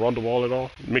don't even run the ball at all.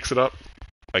 Mix it up.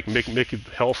 Like make it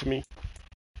hell for me.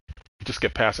 He just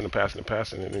kept passing and passing and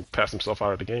passing, and then passed himself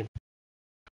out of the game.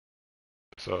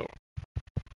 So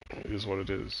it is what it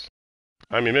is.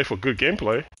 I mean, made for good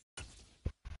gameplay,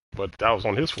 but that was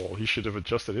on his fault. He should have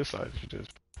adjusted his side. He did.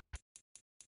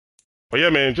 But yeah,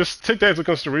 man, just take that into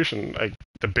consideration. Like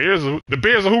the Bears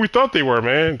are who we thought they were,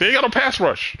 man. They got a pass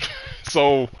rush.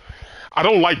 So I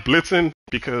don't like blitzing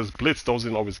because blitz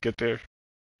doesn't always get there.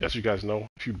 As you guys know,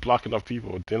 if you block enough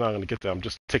people, they're not going to get there. I'm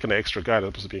just taking the extra guy that's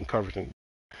supposed to be in coverage and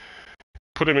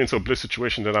put him into a blitz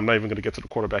situation that I'm not even going to get to the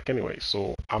quarterback anyway.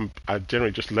 So I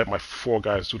generally just let my 4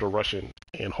 guys do the rushing,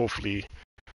 and hopefully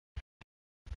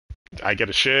I get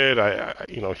a shed.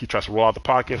 He tries to roll out the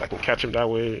pocket. I can catch him that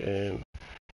way, and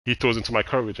he throws into my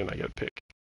coverage, and I get a pick.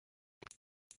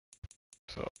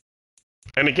 So,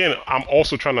 and again, I'm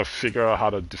also trying to figure out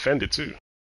how to defend it too.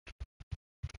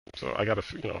 So I gotta,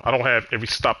 I don't have every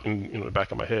stop in the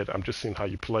back of my head. I'm just seeing how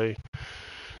you play,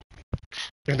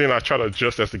 and then I try to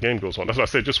adjust as the game goes on. That's why I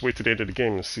said just wait to the end of the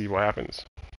game and see what happens.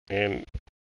 And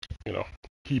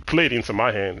he played into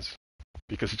my hands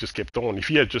because he just kept throwing. If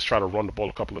he had just tried to run the ball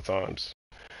a couple of times,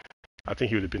 I think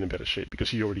he would have been in better shape because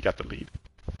he already got the lead.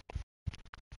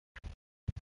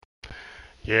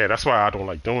 Yeah, that's why I don't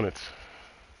like doing it.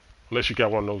 Unless you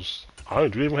got one of those.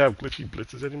 Do we even have glitchy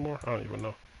blitzes anymore? I don't even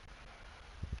know.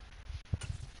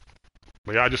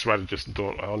 But yeah, I just rather just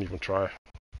don't. I don't even try.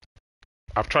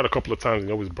 I've tried a couple of times and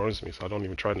it always burns me, so I don't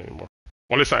even try it anymore.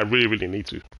 Unless I really, really need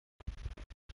to.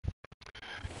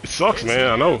 It sucks, man.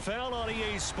 I know.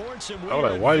 I'm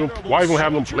like, why even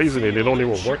have them blazing it? They don't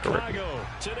even work correctly.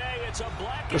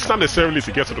 It's not necessarily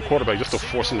to get to the quarterback, just to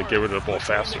force him to get rid of the ball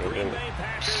faster. And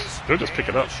they'll just pick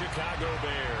it up. So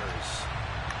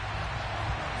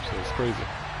it's crazy.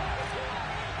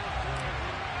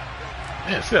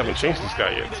 Yeah, see, I haven't changed this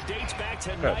guy yet.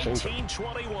 Yeah, change him.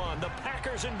 The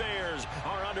Packers and Bears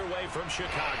are underway from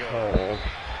Chicago. Oh.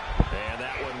 And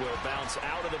that one will bounce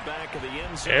out of the back of the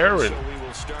end zone. Aaron. So we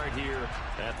will start here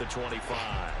at the 25.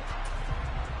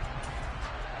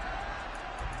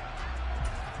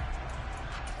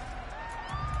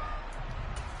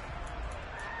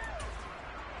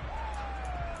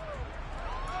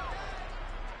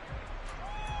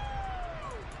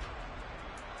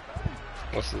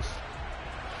 What's this?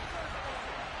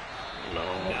 No,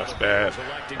 that's bad.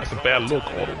 That's a bad look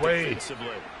all the way.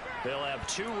 They'll have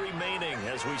 2 remaining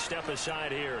as we step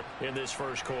aside here in this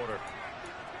first quarter.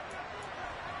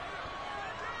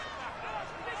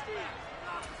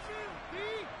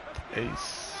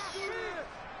 Ace.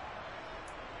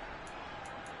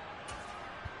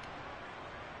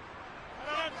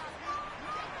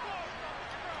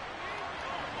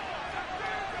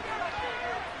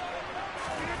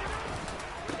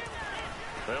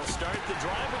 They'll start the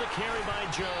drive with a carry by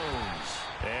Jones.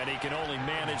 And he can only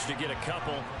manage to get a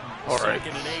couple. All right.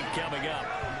 2nd and 8 coming up.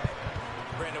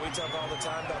 Brandon, we talk all the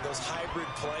time about those hybrid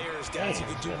players, guys who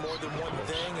can do more than one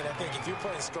thing. And I think if you're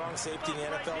playing strong safety in the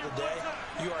NFL today,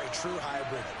 you are a true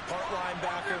hybrid. Part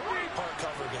linebacker, part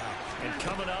cover guy. And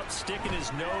coming up, sticking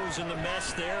his nose in the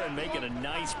mess there and making a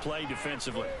nice play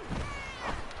defensively.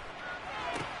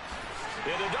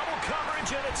 Into double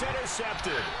coverage, and it's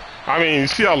intercepted. I mean, you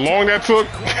see how long that took?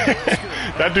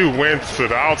 That dude went to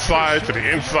the outside, to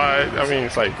the inside. I mean,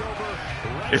 it's like,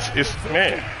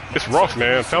 man, it's rough,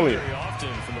 man. I'm telling you.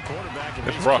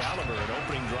 It's rough.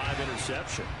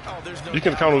 You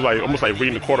can kind of like, almost like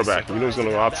reading the quarterback. You know he's going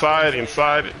to go outside,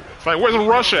 inside. It's like, where's the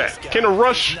rush at? Can the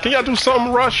rush? Can y'all do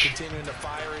something rush?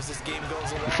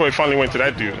 Before he finally went to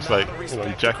that dude, it's like, you know,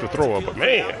 he jacked the throw up. But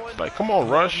man, it's like, come on,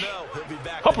 rush.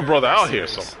 Help a brother out here,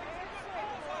 so.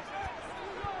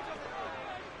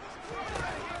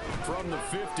 From the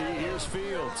 50, here's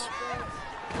Fields.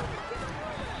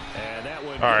 And that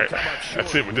one. All right,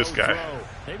 that's it with this guy.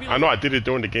 I know I did it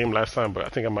during the game last time, but I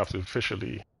think I'm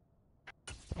officially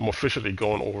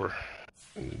going over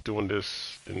and doing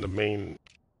this in the main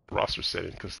roster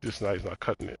setting because this guy's not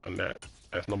cutting it on that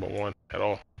as number 1 at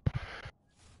all.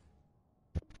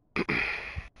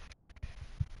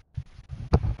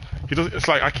 It's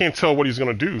like I can't tell what he's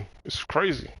gonna do. It's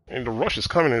crazy, and the rush is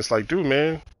coming. And it's like, dude,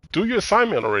 man, do your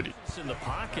assignment already. In the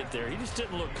pocket there, he just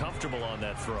didn't look comfortable on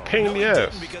that throw. Pain in the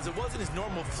ass. Because it wasn't his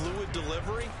normal fluid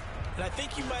delivery, and I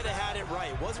think you might have had it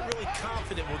right. Wasn't really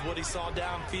confident with what he saw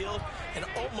downfield, and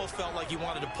almost felt like he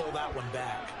wanted to pull that one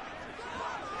back.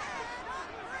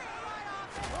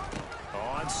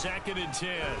 On 2nd and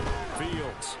 10,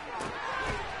 Fields.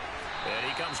 And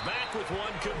he comes back with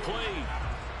one complete.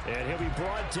 And he'll be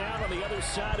brought down on the other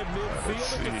side of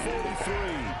midfield at the 43.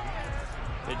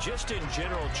 And just in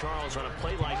general, Charles, on a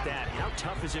play like that, how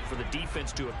tough is it for the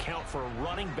defense to account for a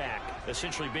running back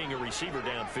essentially being a receiver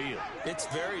downfield? It's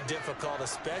very difficult,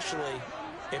 especially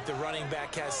if the running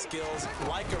back has skills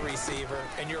like a receiver,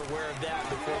 and you're aware of that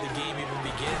before the game even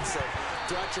begins. So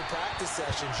throughout your practice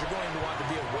sessions, you're going to want to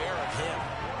be aware of him.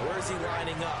 Where is he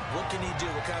lining up? What can he do?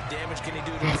 What kind of damage can he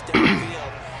do to his downfield?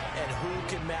 And who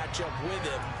can match up with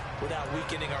him without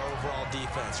weakening our overall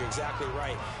defense? You're exactly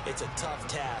right. It's a tough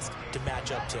task to match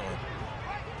up to him.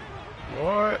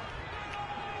 What?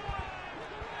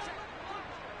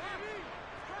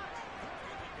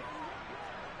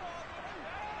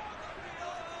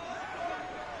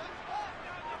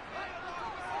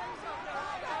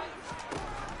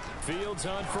 Fields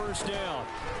on 1st down.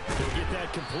 He'll get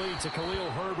that complete to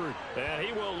Khalil Herbert. And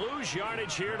he will lose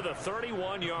yardage here to the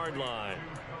 31-yard line.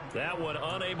 That one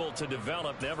unable to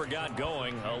develop, never got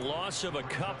going. A loss of a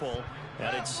couple,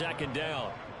 and it's 2nd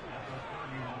down.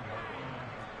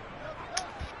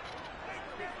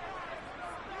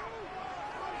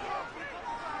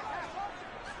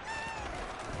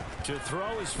 To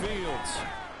throw is Fields.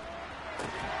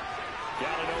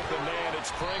 Got an open man,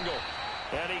 it's Pringle.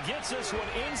 And he gets this one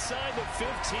inside the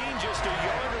 15, just a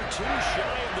yard or 2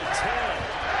 shy of the 10.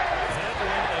 That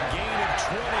one a gain of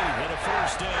 20 and a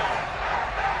 1st down.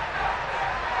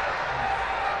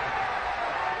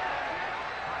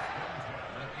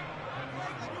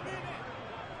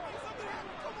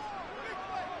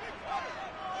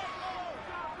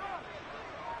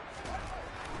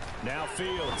 Now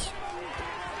Fields.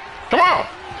 Come on!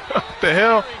 What the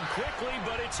hell? Quickly,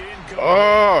 but it's incomplete.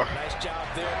 Oh! Nice job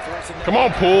there forcing Come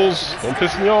on, Pools. Don't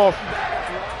piss me off.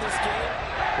 throughout this game,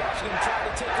 watching him try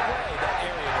to take away that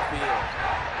area of the field.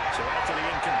 So after the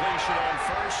incompletion on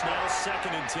 1st, now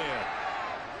 2nd and 10.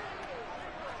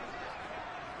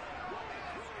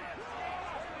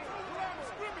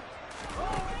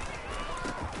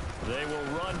 They will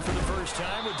run for the first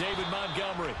time with David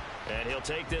Montgomery. And he'll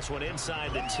take this one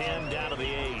inside the 10 down to the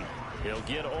 8. He'll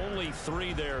get only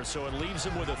 3 there, so it leaves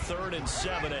him with a 3rd and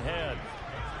 7 ahead.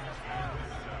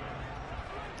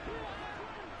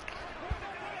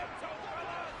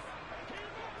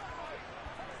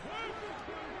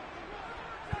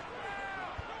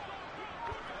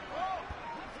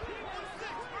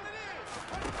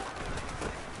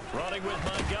 Running with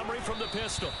Montgomery from the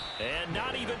pistol. And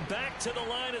not even back to the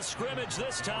line of scrimmage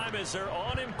this time as they're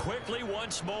on him quickly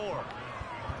once more.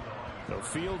 So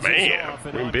Fields Man,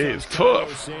 Green Bay is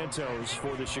tough. Santos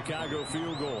for the Chicago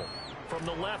field goal. From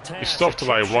the left hand. It's tough to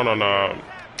like run on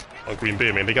Green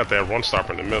Bay, man. They got that run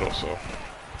stopper in the middle, so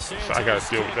I got to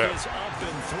deal with that. Is up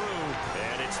and through,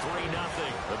 and it's 3-0.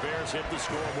 The Bears hit the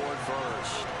scoreboard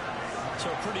first. So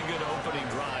a pretty good opening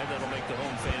drive that'll make the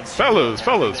home fans. Fellas,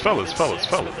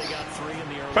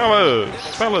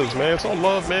 man. It's all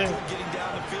love, man.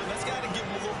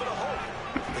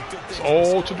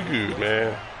 all to the good,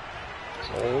 man. It's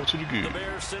all to the The good.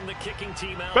 Bears send the kicking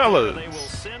team out. Fellas. They will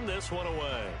send this one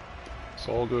away. It's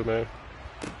all good, man.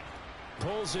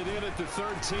 Pulls it in at the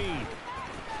 13.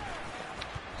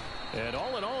 And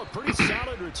all in all, a pretty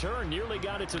solid return. Nearly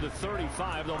got it to the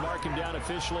 35. They'll mark him down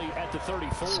officially at the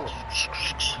 34.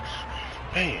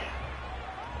 Man.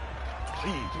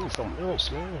 Please, give me something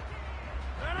else, man.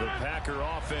 The Packer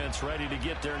offense ready to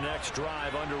get their next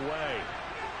drive underway.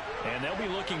 And they'll be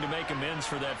looking to make amends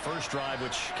for that first drive,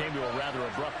 which came to a rather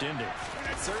abrupt ending.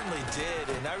 It certainly did,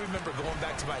 and I remember going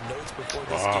back to my notes before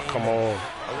this Oh, game. come on.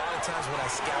 A lot of times when I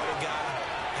scout a guy,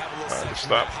 have a little section stop.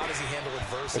 about how does he handle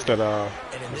adversity. What's that,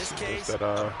 and in this case, that,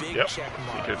 a big yep. check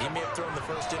mark. He He may have thrown the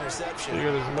first interception, He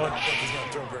got as but I don't much. think he's going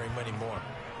to throw very many more.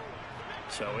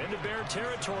 So into Bear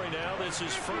territory now. This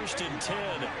is 1st and 10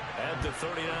 at the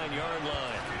 39-yard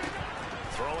line.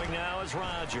 Throwing now is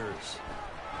Rodgers.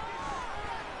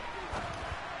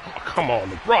 Oh, come on,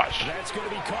 the rush. That's going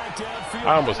to be caught downfield.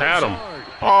 I almost had him. Lazard.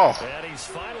 Oh, And he's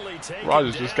finally taken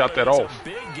Rodgers just down, got that and it's off. a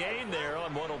big gain there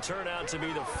on what will turn out to be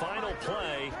the final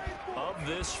play of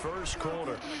this first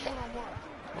quarter.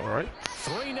 all right.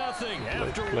 3-0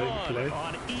 after play. one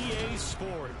on EA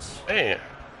Sports. Man.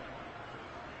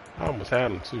 I almost had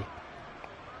him, too.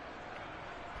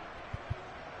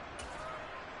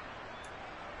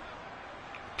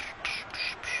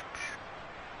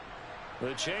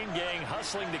 The chain gang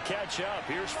hustling to catch up.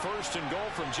 Here's 1st and goal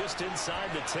from just inside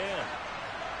the 10.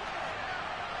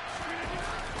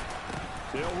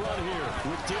 They'll run here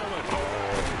with Dillon.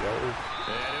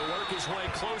 And he'll work his way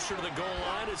closer to the goal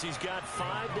line as he's got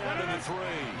 5 down to the 3.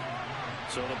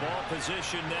 So the ball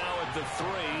position now at the 3.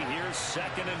 Here's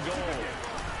 2nd and goal.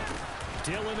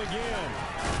 Dillon again.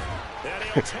 And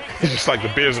he'll take He's just like the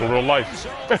Bears in real life.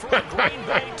 for a Green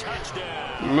Bay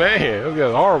touchdown. Man, this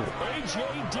guy's horrible.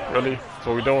 A.J. Dillon. Really? That's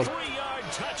what we doing? 3-yard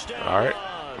touchdown All right.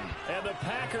 run. And the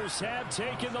Packers have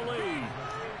taken the lead.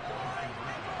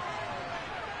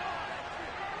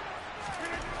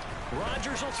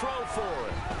 Rodgers will throw for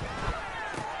it.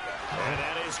 And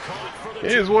that is caught for the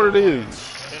It is what it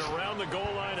is. And around the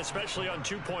goal line, especially on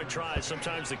 2-point tries,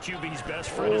 sometimes the QB's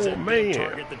best friend is Oh, that big man.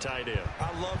 target, the tight end.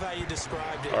 I love how you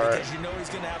described it All right. because you know he's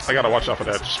going to have I gotta some watch out for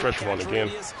that some stretch quick run catch again.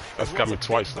 radius, That's as got well me as a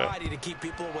twice big now. body to keep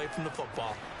people away from the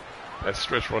football. That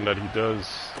stretch run that he does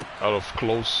out of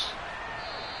close.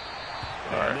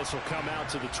 All And right. this will come out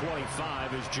to the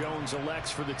 25 as Jones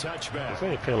elects for the touchback. This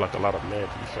ain't playing like a lot of man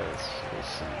defense. Let's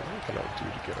see. What can I do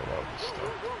to get around this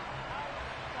stuff?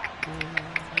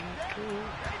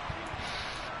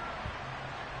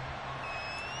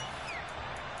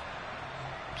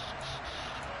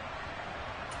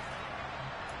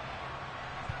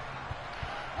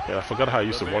 Yeah, I forgot how I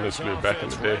used to run this play back in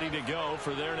the day. Ready to go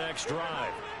for their next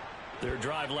drive. Their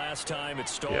drive last time, it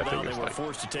stalled Yeah, I think out. They it's were like-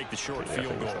 forced to take the short Yeah, I field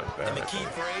think it's goal. like that, And the I key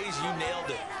think. phrase, you nailed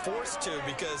it, forced to,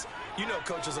 because you know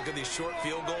coaches look at these short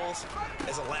field goals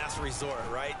as a last resort,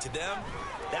 right? To them,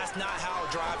 that's not how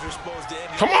drives are supposed to end.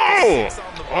 You Come get on! 6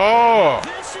 the board. Oh!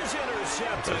 This is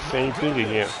intercepted. That same thing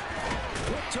again.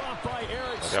 Picked off by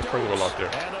Eric I got Pringle out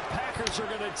there. And the Packers are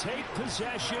going to take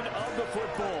possession of the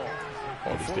football.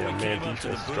 All this Before damn we man came up to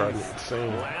the defense is driving me booth,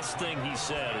 insane. last thing he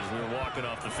said as we were walking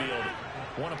off the field,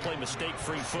 want to play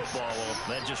mistake-free football. Well,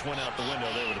 that just went out the window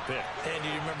there with a pick. And do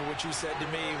you remember what you said to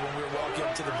me when we were walking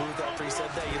up to the booth after he said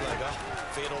that? You're like, oh,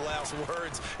 fatal last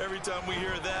words. Every time we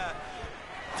hear that,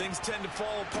 things tend to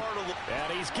fall apart a little.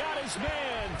 And he's got his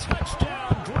man.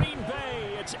 Touchdown, Green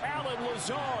Bay. It's Alan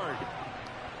Lazard.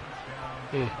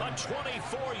 A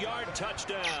 24-yard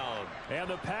touchdown. And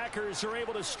the Packers are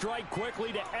able to strike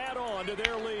quickly to add on to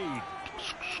their lead.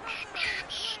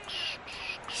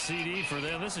 CD for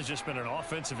them. This has just been an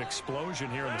offensive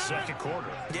explosion here in the second quarter.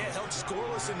 Yeah, held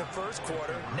scoreless in the first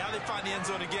quarter. Now they find the end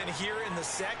zone again here in the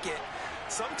second.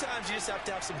 Sometimes you just have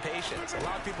to have some patience. A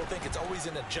lot of people think it's always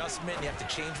an adjustment. You have to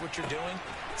change what you're doing.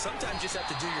 Sometimes you just have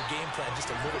to do your game plan just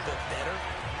a little bit better.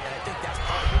 And I think that's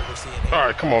part of what we're seeing here. All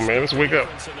right, come on, man. Let's wake up.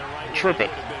 Tripping.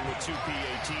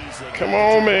 Come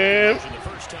on, man.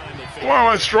 Why am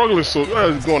I struggling so?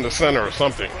 Going to center or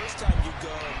something. First time you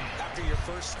go after your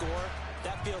first score,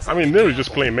 that feels I like mean, a literally just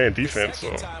gamble. playing man The defense,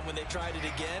 second so. time when they tried it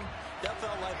again, that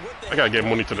felt like, what the I gotta heck? get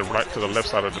money to the right, to the left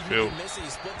side of the You field. miss it, you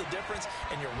split the difference,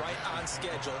 and you're right on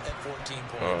schedule at 14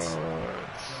 Uh, points.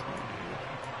 let's see.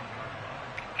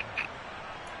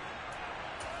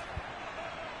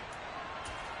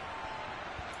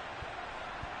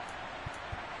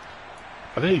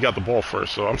 I think he got the ball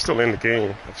first, so I'm still in the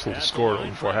game. I've seen the score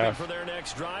before half. For their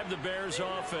next drive, the Bears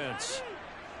offense.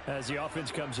 As the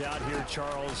offense comes out here,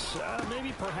 Charles,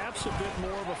 maybe perhaps a bit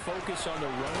more of a focus on the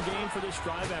run game for this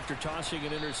drive after tossing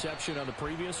an interception on the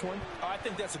previous one? I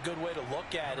think that's a good way to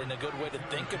look at it and a good way to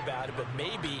think about it, but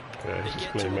maybe Yeah, they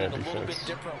get to it in a little bit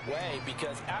different way,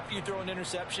 because after you throw an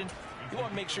interception, you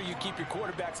want to make sure you keep your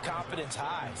quarterback's confidence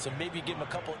high. So maybe you give him a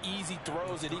couple easy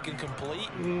throws that he can complete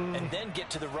and then get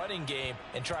to the running game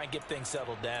and try and get things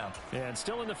settled down. And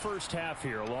still in the first half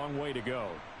here, a long way to go.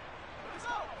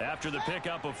 After the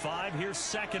pickup of 5, here's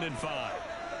 2nd and 5.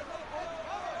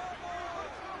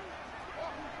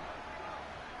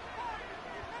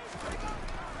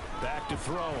 Back to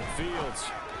throw, Fields.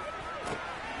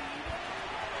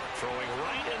 Throwing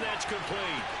right, and that's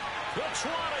complete. The 20.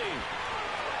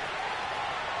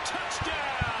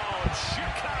 Touchdown,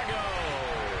 Chicago.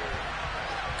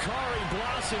 Kari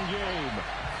Blossingame,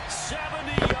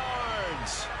 70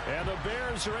 yards. And the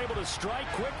Bears are able to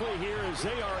strike quickly here as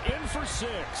they are in for 6.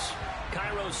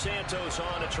 Cairo Santos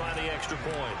on to try the extra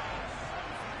point.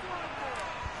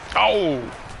 Oh!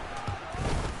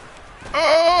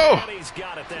 Oh! And he's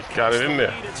got it. That got it in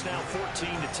there. It's now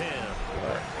 14-10. All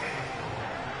right.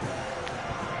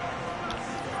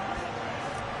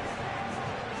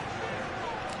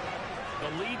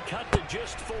 The lead cut to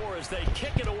just 4 as they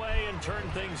kick it away and turn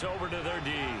things over to their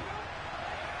D.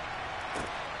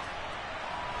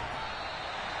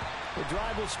 The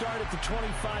drive will start at the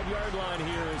 25-yard line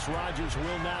here as Rodgers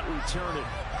will not return it.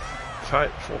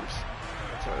 Tight forms.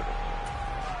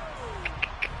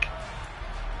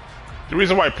 The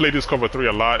reason why I play this cover 3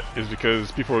 a lot is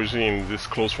because people are usually in this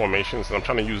close formations, and I'm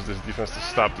trying to use this defense to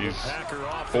stop these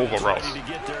over routes.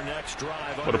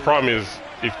 But the problem is,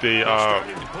 if they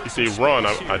run,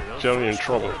 I'm generally in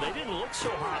trouble. They didn't look so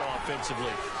hot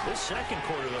offensively. This second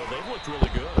quarter, though, they've looked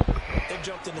really good. They've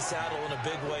jumped in the saddle in a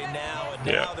big way now, and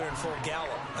now they're in full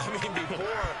gallop. I mean, before,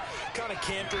 kind of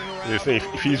cantering around.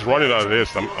 If he's running out of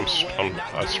this,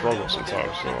 I struggle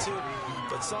sometimes. So.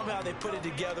 But somehow they put it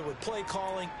together with play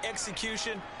calling,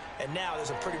 execution, and now there's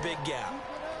a pretty big gap.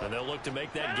 And they'll look to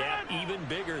make that gap even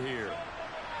bigger here.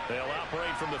 They'll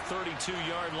operate from the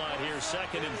 32-yard line here,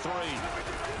 2nd and 3.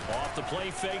 Off the play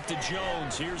fake to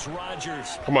Jones. Here's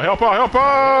Rodgers. Come on, help out, help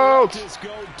out!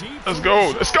 Let's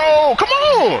go, let's go! Come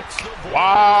on!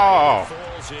 Wow!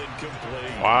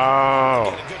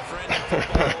 Wow!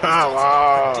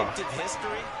 Wow!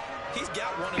 He's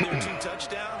got one of their 2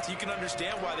 touchdowns. You can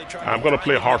understand why they try. I'm gonna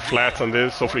play hard flats on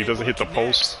this. Hopefully, he doesn't hit the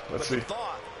post. Let's see.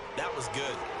 That was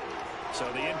good. So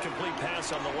the incomplete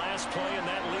pass on the last play, and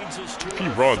that leads us to. If he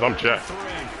runs, I'm jacked.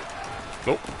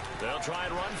 Nope. They'll try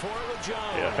and run for it with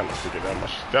Jones. Yeah, I can't figure that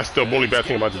much. That's the only bad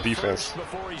thing about the defense.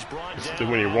 It's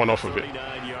when you run off of it.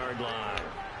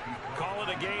 Call it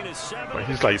a gain is 7. But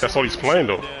he's like, that's all he's playing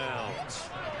though.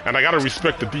 And I gotta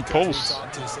respect the deep post. All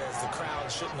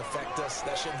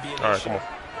right, come on.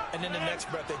 And in the next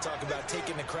breath, they talk about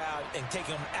taking the crowd and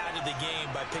taking them out of the game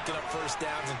by picking up first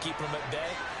downs and keeping them at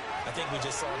bay. I think we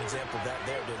just saw an example of that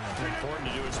there, didn't we? Important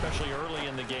to do, especially early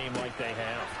in the game like they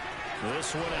have.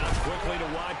 This one out quickly to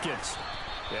Watkins.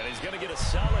 And he's going to get a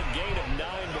solid gain of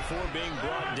 9 before being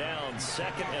brought down.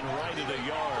 2nd and right at a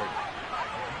yard.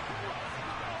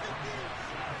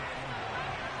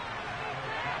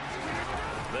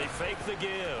 They fake the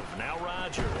give. Now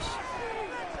Rodgers.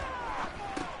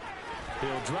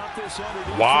 He'll drop this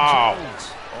underneath. Wow.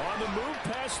 On the move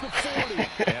past the 40.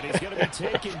 And he's going to be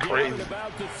taken down at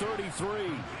about the 33.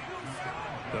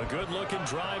 A good-looking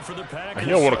drive for the Packers. He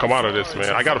don't want to come out of this,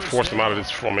 man. I got to force him out of this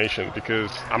formation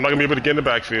because I'm not going to be able to get in the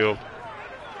backfield.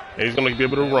 And he's going to be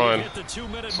able to run. The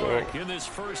 2-minute mark in this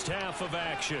first half of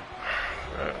action.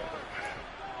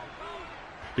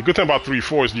 The good thing about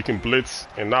 3-4 is you can blitz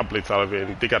and not blitz out of it,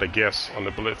 and they got a guess on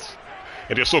the blitz.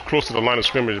 And they're so close to the line of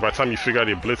scrimmage, by the time you figure out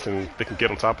they're blitzing, they can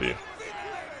get on top of you.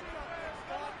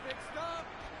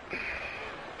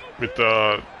 With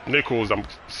Nichols,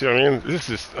 see what I mean?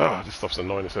 This stuff's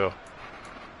annoying as hell.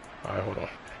 Alright, hold on.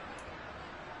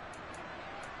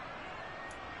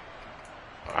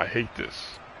 I hate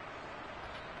this.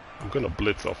 I'm gonna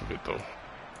blitz off of it though.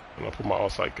 I'm gonna put my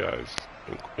outside guys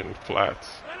in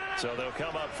flats. So they'll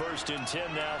come up 1st and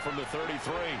 10 now from the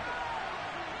 33.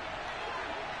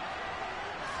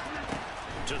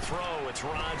 To throw, it's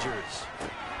Rodgers.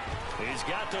 He's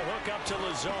got to hook up to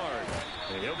Lazard.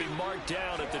 And he'll be marked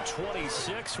down at the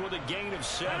 26 with a gain of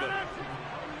 7.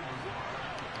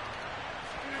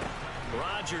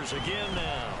 Rodgers again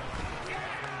now.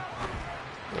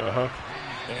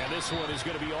 And this one is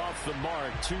going to be off the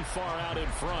mark, too far out in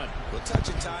front. Well, touch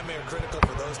and time are critical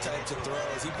for those types of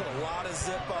throws. He put a lot of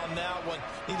zip on that one.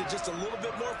 Needed just a little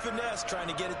bit more finesse trying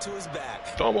to get it to his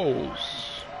back.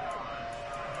 Doubles.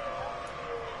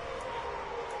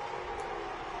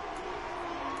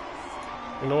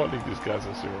 You know what? Leave these guys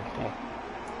in 0. Come on.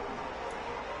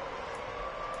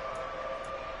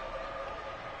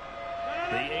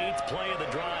 The 8th play of the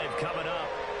drive coming up.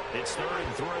 It's 3rd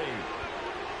and 3.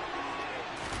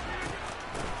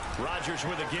 Rodgers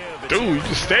with a give. Dude, you're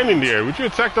just standing there. Would you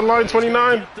attack the line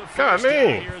 29? God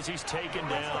dang. He's taken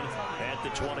down at the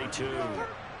 22.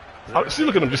 See,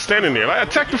 look at him just standing there. Like,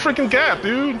 attack the freaking gap,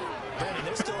 dude.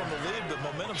 They're still in the lead, but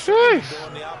momentum Jeez.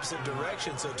 going the opposite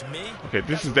direction. So to me, Okay,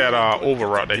 this is that over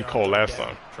route that he called last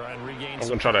time. I'm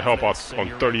gonna try to help out on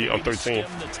 13.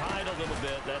 The tide a little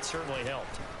bit. That certainly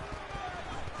helped.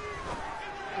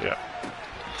 Yeah,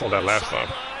 called that last time.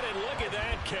 And look at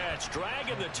that catch,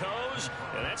 dragging the toes,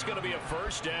 and that's going to be a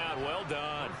first down. Well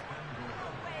done.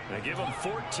 They give him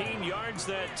 14 yards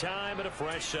that time and a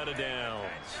fresh set of downs.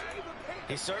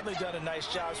 he's certainly done a nice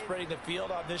job spreading the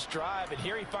field on this drive, and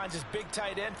here he finds his big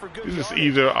tight end for good This is yardage.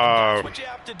 either That's what you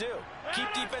have to do.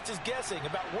 Keep defenses guessing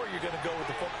about where you're going to go with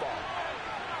the football.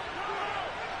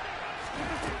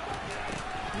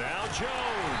 Now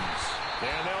Jones.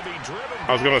 And they'll be driven.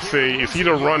 I was gonna say it's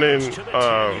either running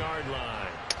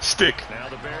stick. Now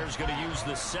the Bears going to use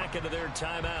the second of their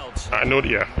timeouts. I know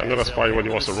that's probably what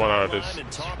he wants to run out of this.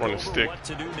 Running stick.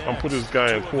 I'm put this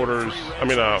guy in quarters. I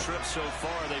mean, I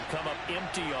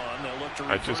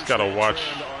just gotta watch.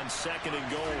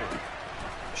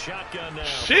 Shotgun now.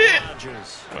 Shit. And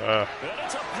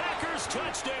it's a Packers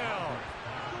touchdown.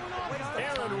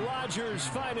 Aaron Rodgers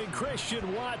finding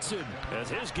Christian Watson as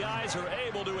his guys are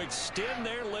able to extend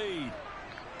their lead.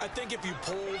 I think if you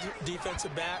pulled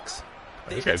defensive backs,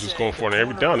 This guy's just going for it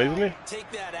every down, isn't he? take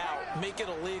that out, make it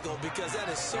illegal, because that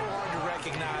is so hard to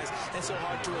recognize and so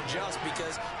hard to adjust,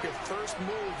 because your first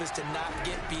move is to not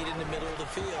get beat in the middle of the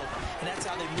field, and that's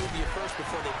how they move you first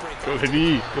before they break.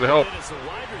 Good help.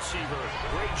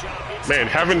 Man,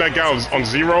 having that guy on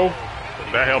 0,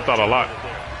 that helped out a lot.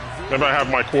 Remember, I have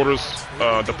my quarters,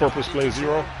 the purpose playing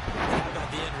 0. How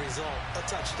about the end result? A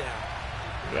touchdown.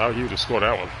 Yeah, I'll give you to score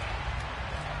that one.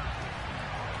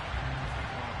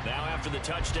 Now after the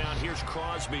touchdown, here's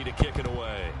Crosby to kick it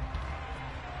away.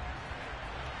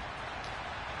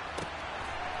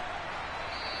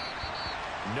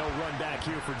 No run back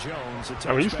here for Jones.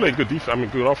 I mean, he's played good defense. I mean,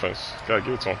 good offense. Gotta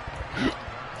give it to him.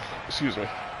 Excuse me.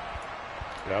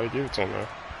 Gotta give it to him, man.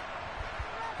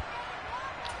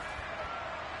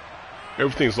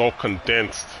 Everything's all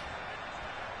condensed.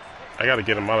 I gotta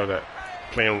get him out of that.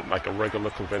 Playing like a regular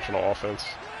conventional offense.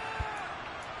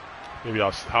 Maybe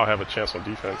I'll have a chance on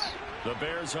defense. The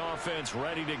Bears offense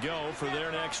ready to go for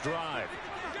their next drive.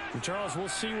 And Charles, we'll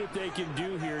see what they can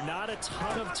do here. Not a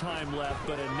ton of time left,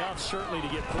 but enough certainly to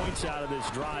get points out of this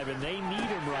drive, and they need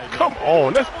him right now. Come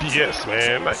on, that's BS,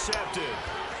 man. Like,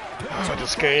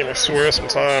 this game, I swear,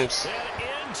 sometimes.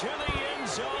 Into the end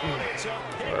zone. It's a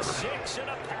pick six and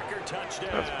a Packer touchdown.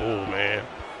 That's bull, man.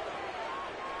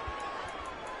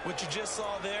 What you just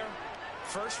saw there,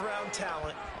 first-round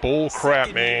talent. Bull crap,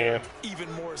 Second year, man.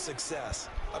 even more success.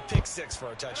 A pick six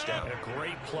for a touchdown. A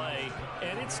great play.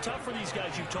 And it's tough for these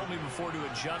guys, you've told me before,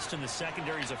 to adjust in the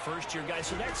secondary as a first-year guy.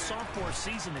 So that sophomore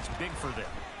season is big for them.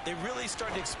 They really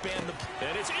started to expand the...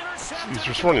 And it's intercepted. He's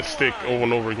just running stick over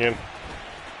and over again.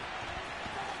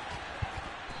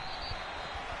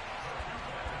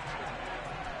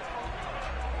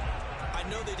 I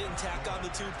know they didn't tack on the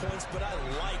 2 points, but I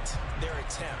liked their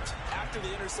attempt. After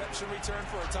the interception return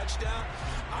for a touchdown,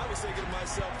 I was thinking to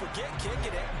myself, forget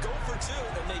kicking it, go for 2,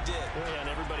 and they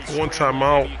did. One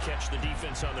timeout. You catch the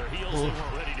defense on their heels. They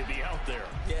weren't ready to be out there.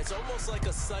 Yeah, it's almost like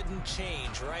a sudden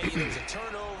change, right? There's a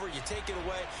turnover, you take it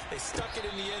away, they stuck it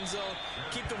in the end zone,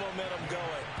 keep the momentum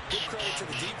going. Give credit to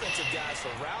the defensive guys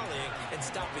for rallying and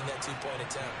stopping that 2-point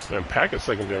attempt. Man, Packers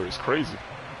secondary is crazy.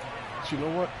 But you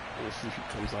know what? Let's see if he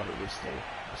comes out of this thing.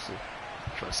 Let's see.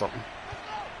 Try something.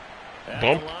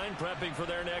 Bump. Line prepping for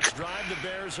their next drive, the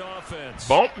Bears offense.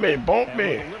 Bump me, bump And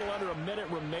me. with a little under a minute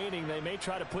remaining, they may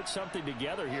try to put something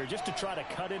together here just to try to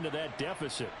cut into that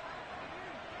deficit.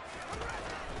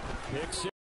 Pick six.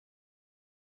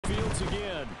 Fields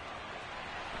again.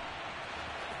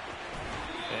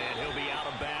 And he'll be out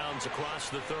of bounds across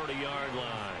the 30-yard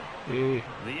line.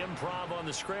 The improv on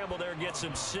the scramble there gets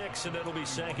him 6, and it'll be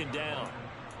second down.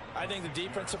 I think the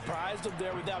defense surprised him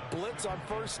there with that blitz on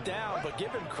first down, but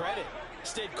give him credit.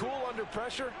 Stayed cool under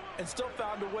pressure and still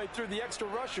found a way through the extra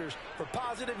rushers for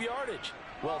positive yardage.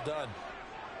 Well done.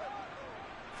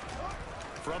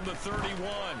 From the 31,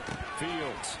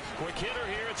 Fields. Quick hitter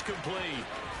here, it's complete.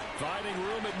 Finding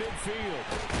room at midfield.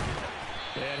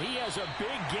 And he has a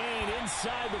big gain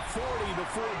inside the 40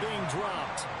 before being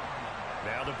dropped.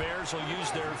 Now the Bears will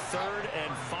use their third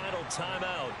and final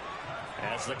timeout.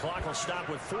 As the clock will stop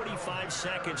with 45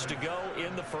 seconds to go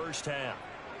in the first half.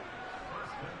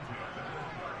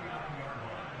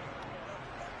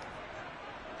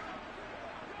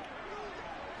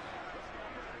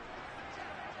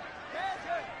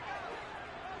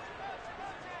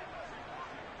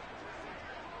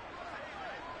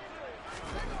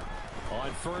 On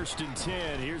 1st and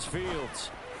 10, here's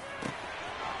Fields.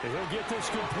 And he'll get this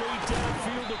complete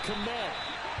downfield to Kmet.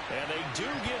 And they do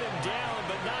get him down,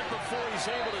 but not before he's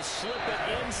able to slip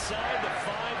it inside the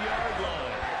 5-yard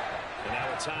line. And now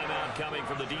a timeout coming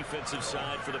from the defensive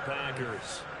side for the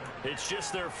Packers. It's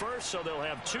just their first, so they'll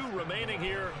have 2 remaining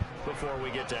here before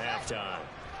we get to halftime.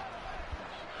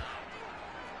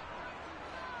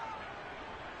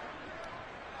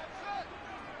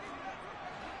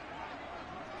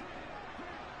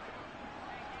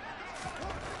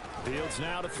 Fields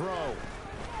now to throw.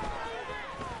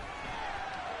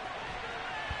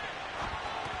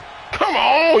 Come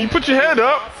on, you put your head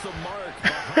up.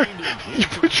 You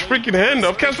put your freaking hand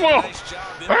up. Catch ball.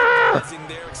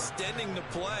 They're extending the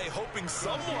play, hoping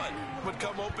someone would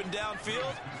come open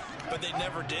downfield, but they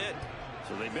never did.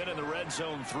 So they've been in the red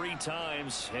zone 3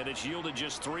 times, and it's yielded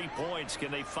just 3 points.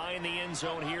 Can they find the end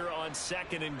zone here on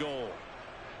 2nd and goal?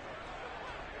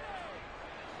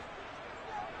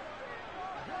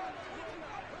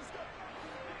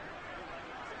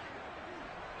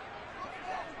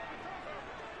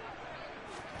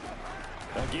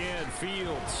 Again,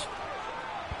 Fields.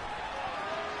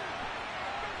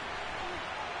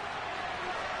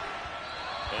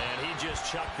 And he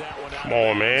just chucked that one out. Come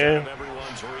on, man.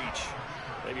 Everyone's reach.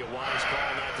 Maybe a wise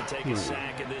call not to take a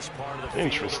sack in this part of the field.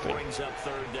 Interesting. Brings up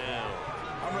 3rd down.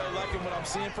 I'm really liking what I'm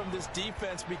seeing from this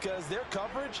defense because their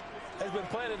coverage has been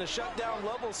playing at a shutdown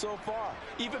level so far.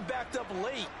 Even backed up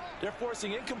late, they're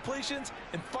forcing incompletions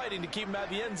and fighting to keep them out of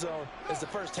the end zone as the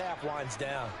first half winds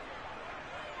down.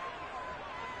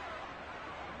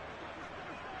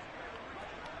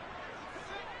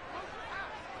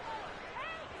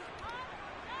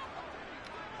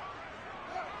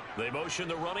 They motion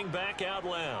the running back out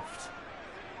left.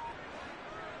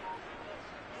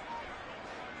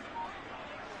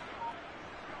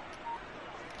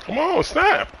 Come on,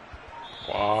 snap.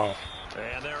 Wow.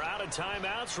 And they're out of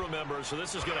timeouts, remember, so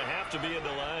this is going to have to be a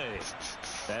delay.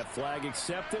 That flag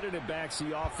accepted, and it backs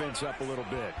the offense up a little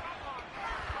bit.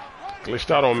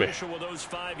 Glitched out on me. Crucial will those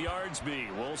 5 yards be?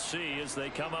 We'll see as they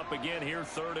come up again here,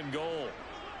 3rd and goal.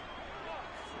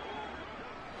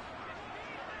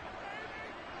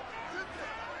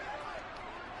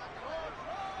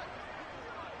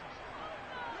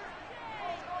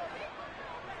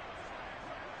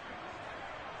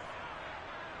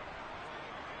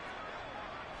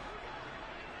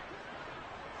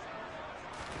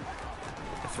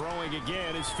 Throwing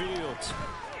again is Fields.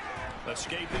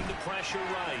 Escaping the pressure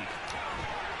right.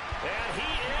 And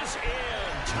he is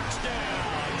in.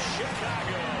 Touchdown,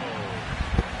 Chicago.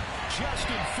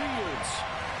 Justin Fields.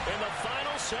 In the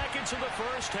final seconds of the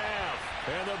first half.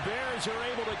 And the Bears are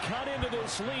able to cut into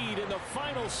this lead in the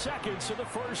final seconds of the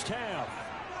first half.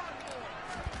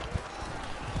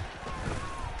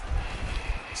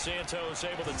 Santos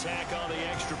able to tack on the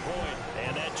extra point,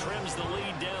 and that trims the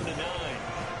lead down to 9.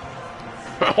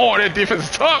 Oh, that defense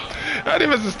is tough. That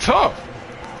defense is tough.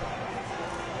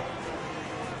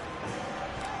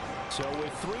 So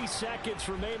with 3 seconds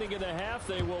remaining in the half,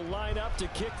 they will line up to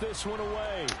kick this one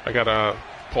away. I gotta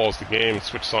pause the game,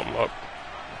 switch something up.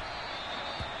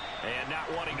 And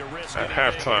not wanting to risk at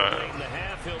anything halftime. late in the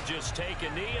half, he'll just take a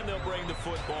knee, and they'll bring the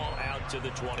football out to the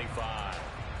 25.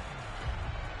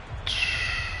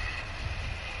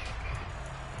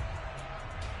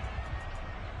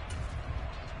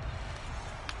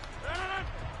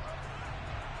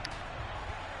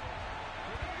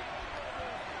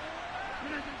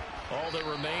 All that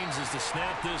remains is to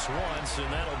snap this once,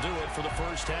 and that'll do it for the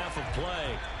first half of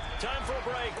play. Time for a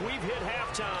break. We've hit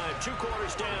halftime. 2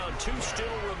 quarters down, 2 still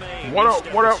remain. What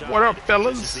up, what up, what up,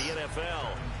 fellas? This is the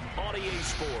NFL on EA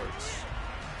Sports.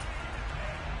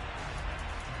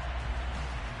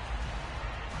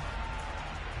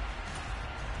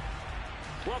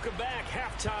 Welcome back.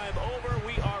 Halftime over.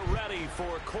 We are ready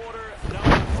for quarter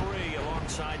number 3.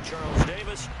 Alongside Charles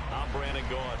Davis, I'm Brandon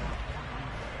Gordon.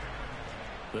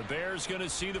 The Bears going to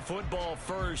see the football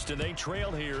first, and they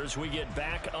trail here as we get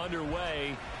back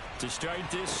underway to start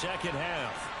this second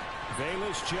half.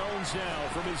 Velus Jones now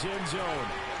from his end zone.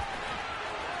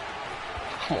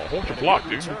 Come on, hold the block,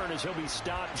 dude. Return as he'll be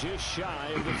stopped just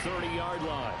shy of the 30-yard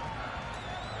line.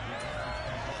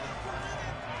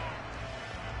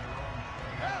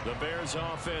 The Bears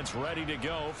offense ready to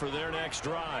go for their next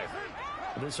drive.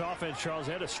 This offense, Charles,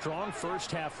 had a strong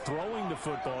first half throwing the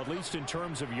football, at least in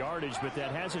terms of yardage, but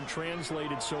that hasn't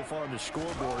translated so far on the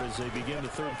scoreboard as they begin the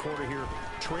third quarter here,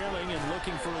 trailing and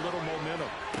looking for a little momentum.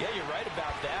 Yeah, you're right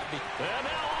about that. And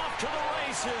now off to the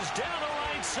races, down the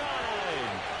right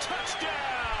side.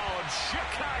 Touchdown,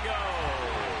 Chicago.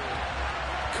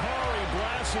 Corey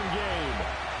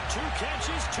Blasingame. 2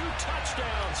 catches, 2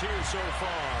 touchdowns here so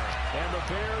far. And the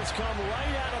Bears come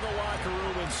right out of the locker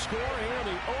room and score here in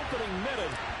the opening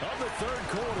minute of the third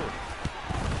quarter.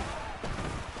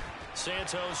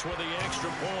 Santos with the extra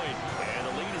point, and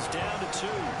the lead is down to 2.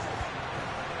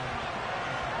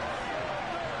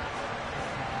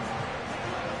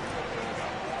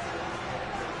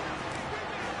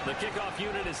 The kickoff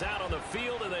unit is out on the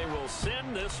field, and they will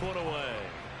send this one away.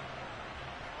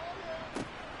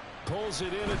 Pulls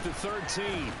it in at the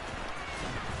 13.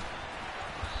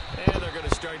 And they're going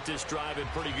to start this drive in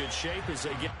pretty good shape as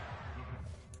they get...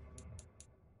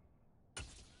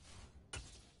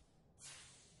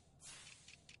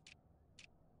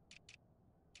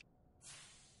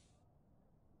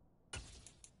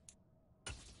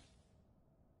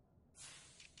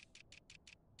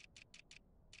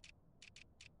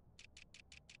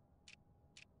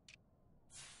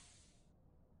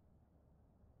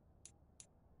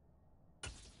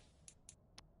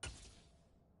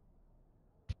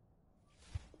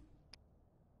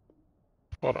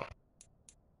 Hold on.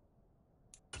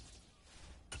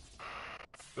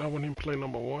 I want him to play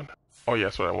number 1. Oh, yeah,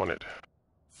 that's what I wanted.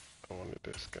 I wanted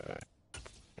this guy.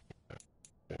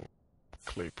 And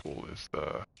Claypool is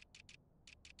the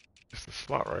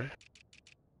slot, right?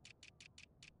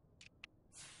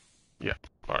 Yeah.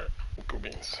 All right. Go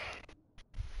Beans.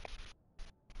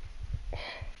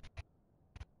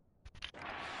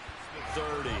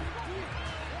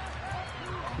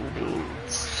 Cool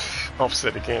Beans.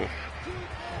 Offset again.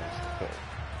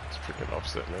 It's freaking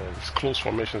offset, man. These close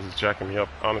formations is jacking me up,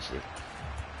 honestly.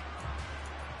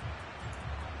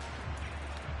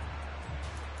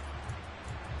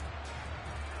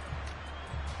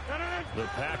 The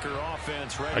Packer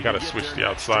offense ready. I gotta switch the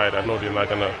outside. I know they're not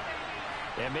gonna.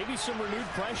 And maybe some renewed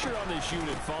pressure on this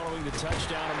unit following the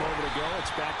touchdown a moment ago.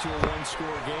 It's back to a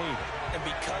one-score game. And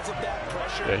because of that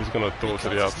pressure, Yeah, he's gonna throw it to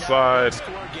the outside.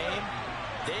 Game,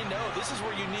 they know this is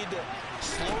where you need to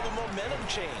slow the momentum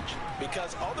change,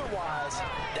 because otherwise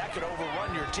that could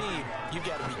overrun your team. You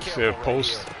got to be careful. See a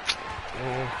post.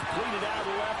 Completed out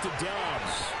left to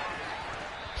Dobbs.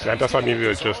 See, that's why I needed to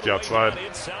adjust the outside.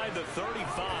 Inside the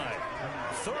 35.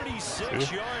 36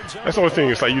 See? yards. That's the only thing.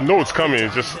 It's like you know it's coming.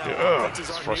 It's just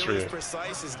it's frustrating.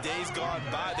 Precise as days gone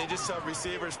by. They just have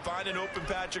receivers find an open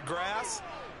patch of grass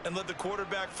and let the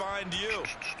quarterback find you.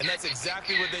 And that's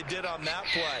exactly what they did on that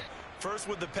play. First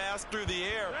with the pass through the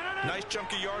air, nice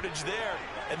chunk of yardage there,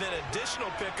 and then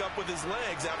additional pickup with his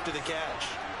legs after the catch.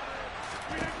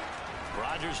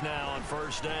 Rodgers now on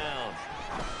first down.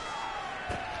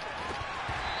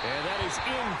 And that is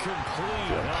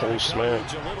incomplete. Yeah, post, man.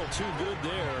 A little too good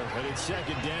there, and it's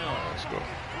second down. Let's go.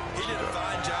 He did a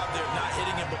fine job there of not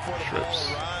hitting him before the ball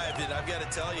arrived, and I've got to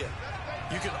tell you,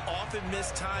 you can often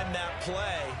mistime that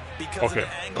play because of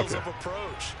the angles of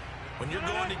approach. When you're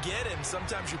going to get him,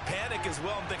 sometimes you panic as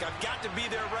well and think, I've got to be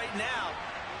there right now.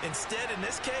 Instead, in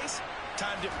this case,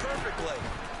 timed it perfectly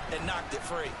and knocked it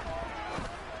free.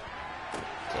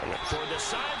 For the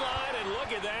sideline, and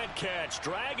look at that catch.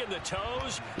 Dragging the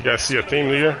toes. You guys see a theme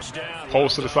here?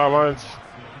 Post to the sidelines.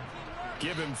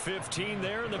 Give him 15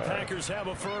 there, and the Packers have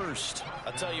a first.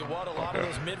 I'll tell you what, a lot of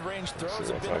those mid-range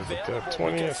throws have been available.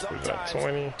 20, let's put that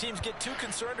 20. Teams get too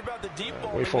concerned about the deep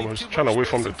ball. Wait for him. Trying to wait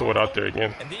for him to throw it out there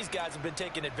again. And these guys have been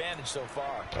taking advantage so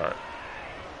far. All right.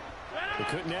 They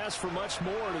couldn't ask for much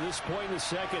more to this point in the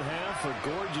second half. A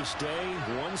gorgeous day,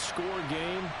 one-score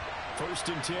game.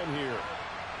 1st and 10 here.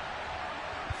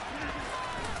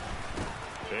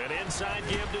 An inside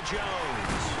give to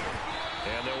Jones.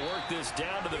 And they'll work this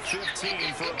down to the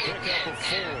 15 for a pickup of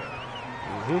 4.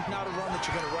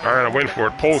 All right, I'm waiting for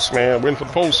it. Post, man. Waiting for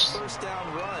the post.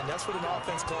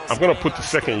 I'm going to put the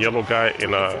second yellow guy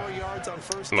in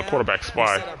the quarterback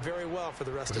spy.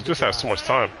 Because he just has so much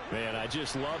time. Man, I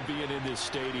just love being in this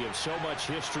stadium. So much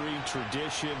history,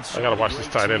 tradition. I got to watch this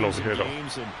tight end over here, though.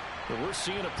 And we're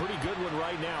seeing a pretty good one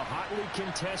right now. Hotly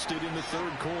contested in the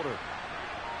third quarter.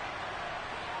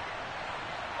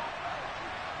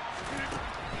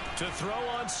 To throw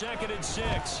on 2nd and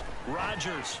 6.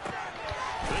 Rodgers.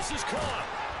 This is caught.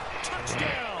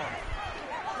 Touchdown.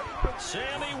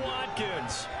 Sammy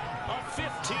Watkins. A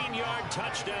 15-yard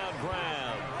touchdown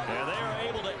grab. And they're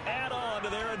able to add on to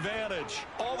their advantage.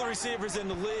 All the receivers in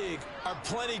the league are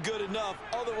plenty good enough.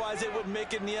 Otherwise, they wouldn't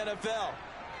make it in the NFL.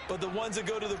 But the ones that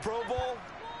go to the Pro Bowl,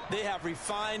 they have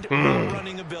refined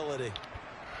running ability.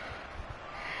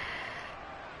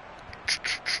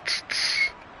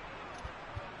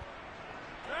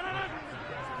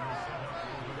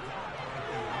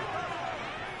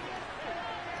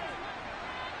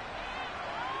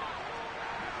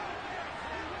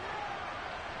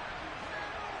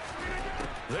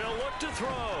 They'll look to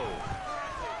throw.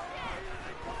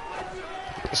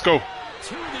 Let's go.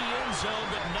 To the end zone,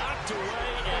 but knocked away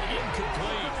and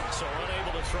incomplete. So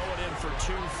unable to throw it in for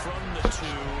 2 from the 2.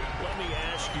 Let me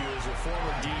ask you, as a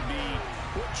former DB,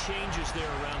 what changes there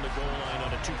around the goal line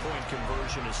on a 2-point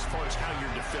conversion as far as how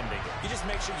you're defending? You just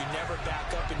make sure you never back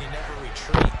up and you never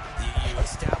retreat. You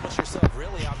establish yourself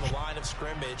really on the line of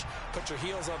scrimmage, put your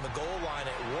heels on the goal line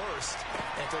at worst,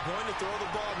 and if they're going to throw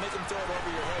the ball, make them throw it over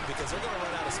your head because they're going to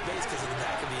run out of space because of the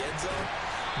back of the end zone.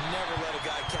 Never let a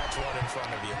guy catch one in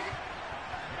front of you.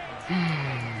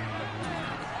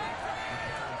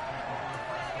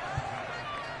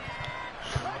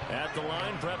 At the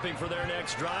line, prepping for their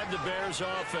next drive, the Bears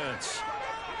offense.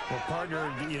 Well,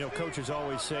 partner, you know, coaches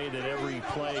always say that every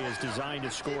play is designed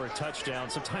to score a touchdown.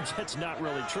 Sometimes that's not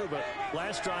really true, but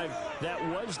last drive, that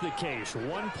was the case.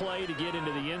 One play to get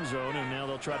into the end zone, and now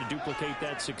they'll try to duplicate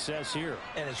that success here.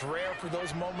 And it's rare for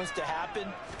those moments to happen.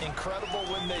 Incredible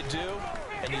when they do.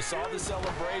 And you saw the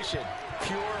celebration.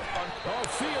 Pure.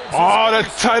 Oh, that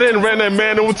tight end ran that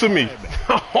man over to me.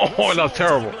 Oh, that's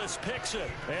terrible.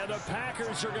 And the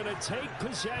Packers are going to take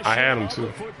possession. I had him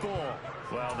too.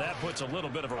 Well, that puts a little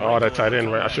bit of a Oh, that tight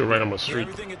end, right? I should have ran him a street.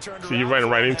 See, you ran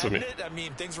right into me. I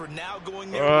mean, things were now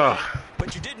going their way,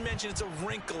 but you did mention it's a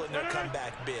wrinkle in their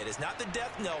comeback bid. It's not the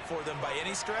death knell for them by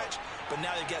any stretch, but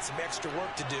now they've got some extra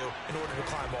work to do in order to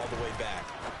climb all the way back.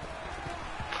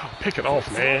 Pick it off,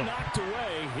 man.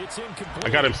 I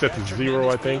got him set to 0,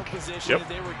 I think. Yep.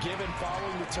 They were given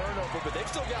following the turnover, but they've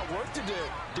still got work to do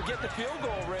to get the field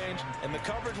goal range, and the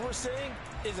coverage we're seeing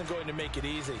isn't going to make it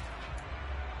easy.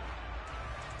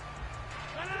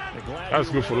 That's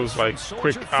good for those like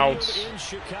quick outs. In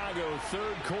Chicago,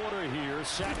 3rd quarter here,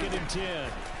 2nd and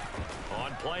 10.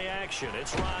 On play action,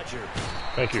 it's Rodgers.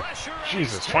 Thank you.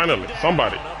 Jesus, finally,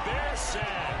 somebody. That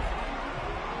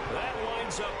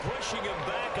winds up pushing him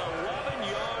back 11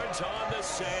 yards on the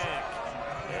sack.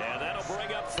 And that'll bring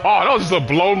up. Oh, that was just a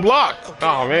blown block.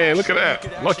 Oh man, look at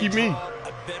that. Lucky me.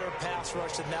 Better pass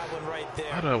rush than that one right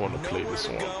there. How do I want to play this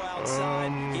one?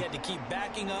 He had to keep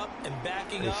backing up and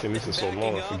backing up. This is so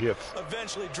long, I forget.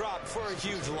 Eventually dropped for a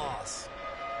huge loss.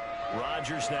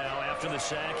 Rodgers now, after the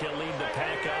sack, he'll lead the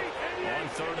pack up on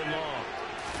 3rd and long.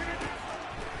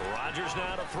 Rodgers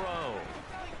now to throw.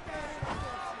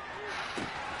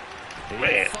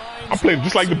 Man, I'm playing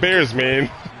just like the Bears, man.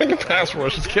 The pass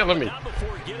rush is killing me. Not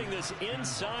before getting this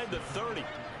inside the 30.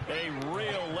 A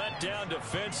real letdown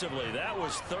defensively. That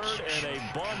was 3rd and a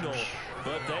bundle,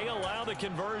 but they allow the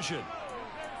conversion.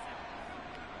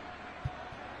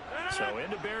 So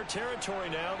into Bear territory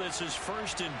now. This is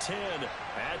 1st and 10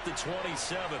 at the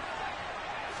 27.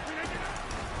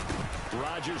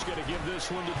 Rodgers going to give this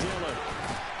one to Dillon.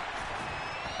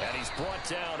 And he's brought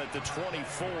down at the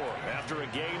 24 after a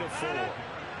gain of 4.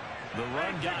 The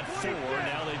run got 4.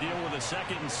 Now they deal with a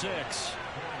 2nd and 6.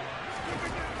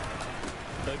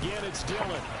 Again, it's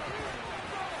Dillon.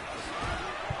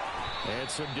 And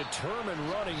some determined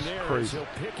running there as he'll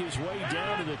pick his way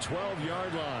down to the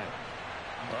 12-yard line.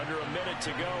 Under a minute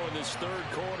to go in this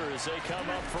 3rd quarter as they come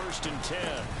up 1st and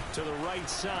 10. To the right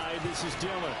side, this is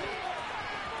Dillon.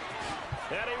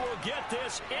 And he will get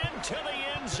this into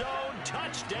the end zone.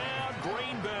 Touchdown,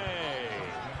 Green Bay.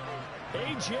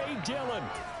 A.J. Dillon,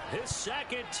 his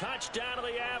 2nd touchdown of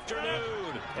the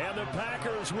afternoon. And the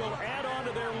Packers will add on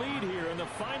to their lead here in the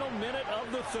final minute of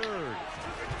the 3rd.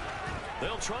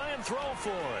 They'll try and throw for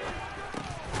it.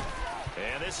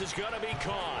 And this is going to be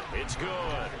caught. It's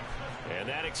good. And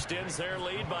that extends their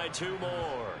lead by 2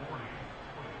 more.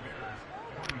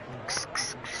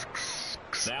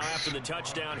 Now after the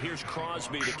touchdown, here's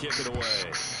Crosby to kick it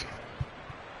away.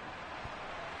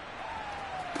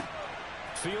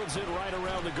 Fields it right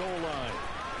around the goal line.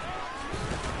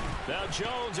 Now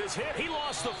Jones is hit. He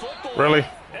lost the football. Really?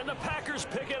 And the Packers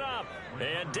pick it up.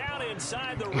 And down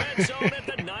inside the red zone at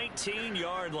the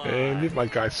 19-yard line. Man, leave my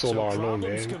guy Solar alone,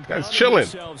 man. Guy's chilling.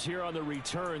 Here on the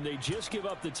return, they just give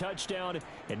up the touchdown,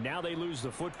 and now they lose the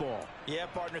football. Yeah,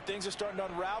 partner, things are starting to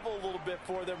unravel a little bit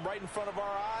for them right in front of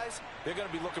our eyes. They're going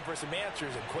to be looking for some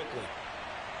answers and quickly.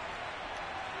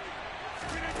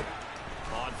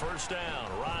 On 1st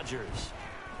down, Rodgers.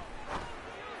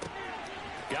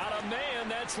 Got a man,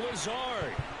 that's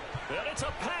Lazard. And it's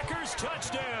a Packers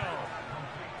touchdown.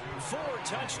 4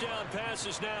 touchdown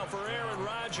passes now for Aaron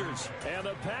Rodgers. And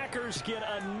the Packers get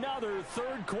another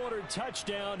third-quarter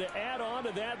touchdown to add on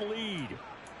to that lead.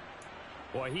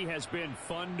 Boy, he has been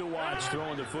fun to watch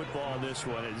throwing the football in this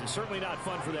one. It's certainly not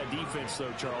fun for that defense,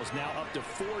 though, Charles. Now up to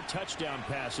 4 touchdown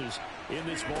passes in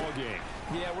this ball game.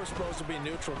 Yeah, we're supposed to be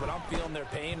neutral, but I'm feeling their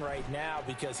pain right now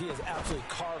because he has absolutely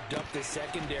carved up this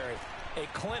secondary. A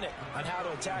clinic on how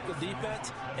to attack the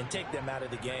defense and take them out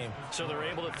of the game. So they're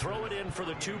able to throw it in for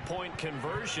the 2-point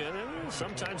conversion.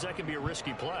 Sometimes that can be a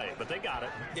risky play, but they got it.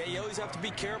 Yeah, you always have to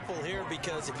be careful here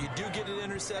because if you do get it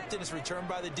intercepted, it's returned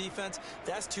by the defense.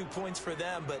 That's 2 points for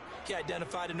them, but he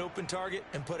identified an open target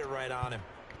and put it right on him.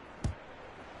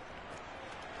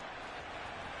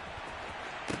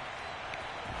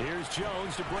 Here's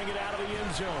Jones to bring it out of the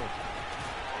end zone.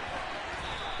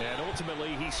 And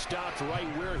ultimately, he stopped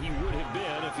right where he would have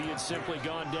been if he had simply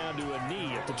gone down to a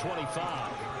knee at the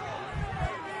 25.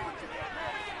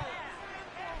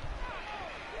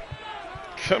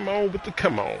 Come on with the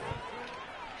come on.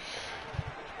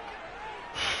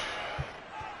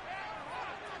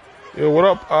 Yo, what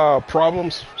up?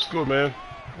 Problems? It's good, man.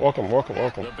 Welcome, welcome,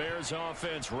 welcome. The Bears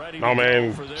offense ready No, to man,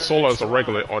 go for their Sola's next a drive.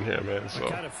 regular on here, man. So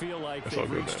I kind of feel like it's all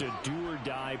they've good, reached man. a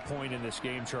do-or-die point in this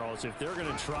game, Charles. If they're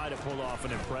going to try to pull off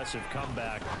an impressive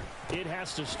comeback, it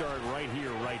has to start right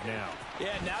here, right now.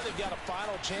 Yeah, now they've got a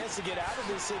final chance to get out of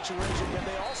this situation, but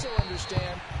they also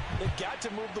understand they've got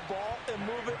to move the ball and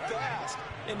move it fast.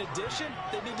 In addition,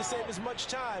 they need to save as much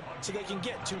time so they can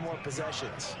get 2 more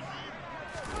possessions.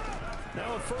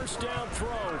 Now a first down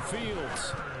throw,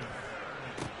 Fields.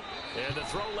 And the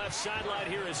throw left sideline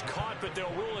here is caught, but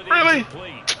they'll rule it Really?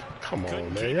 incomplete. Come Couldn't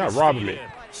on, man. keep Y'all his robbing feet me. in.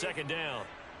 Second down.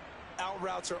 Out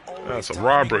routes are always That's a timing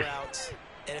robbery. routes,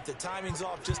 and if the timing's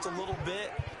off just a little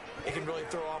bit, it can really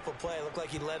throw off a play. It looked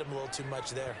like he led him a little too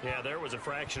much there. Yeah, there was a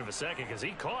fraction of a second because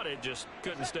he caught it, just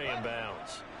couldn't stay in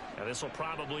bounds. Now this will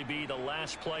probably be the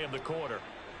last play of the quarter.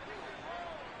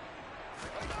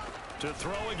 To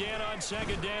throw again on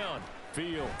second down.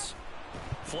 Fields.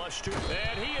 Flush to,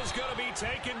 and he is going to be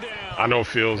taken down. I know it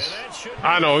feels. And that should be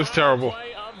I know the it's final terrible.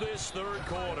 play of this third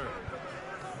quarter.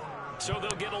 So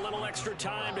they'll get a little extra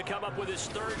time to come up with his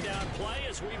third down play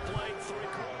as we play 3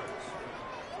 quarters.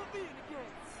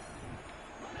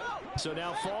 So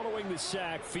now following the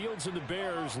sack, Fields and the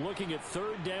Bears looking at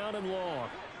third down and long.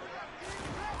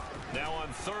 Now on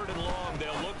 3rd and long,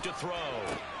 they'll look to throw.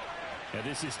 And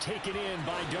this is taken in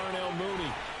by Darnell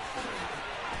Mooney.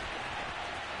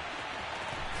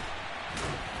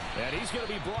 And he's going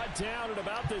to be brought down at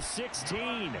about the 16.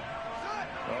 A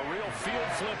real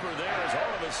field flipper there as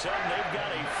all of a sudden they've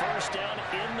got a first down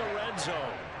in the red zone.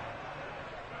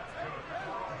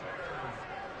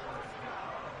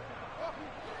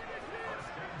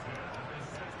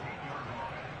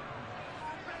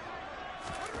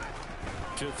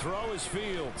 To throw is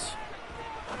Fields.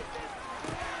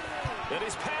 And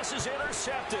his pass is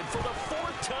intercepted for the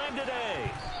 4th time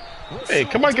today. Hey,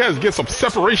 come on, guys, get some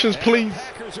separations, please.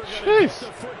 Packers are going to get Jeez. the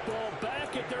football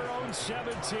back at their own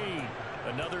 17.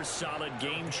 Another solid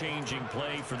game-changing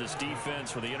play for this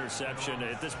defense for the interception.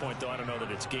 At this point, though, I don't know that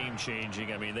it's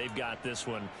game-changing. I mean, they've got this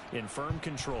one in firm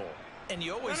control. And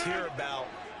you always hear about,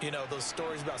 you know, those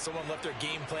stories about someone left their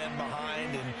game plan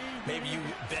behind and maybe you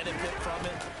benefit from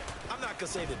it. I'm not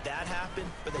going to say that that happened,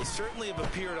 but they certainly have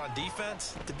appeared on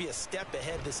defense to be a step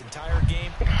ahead this entire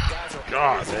game. Guys are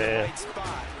always in the right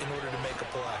spot in order to make a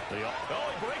play.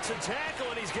 Oh, he breaks a tackle,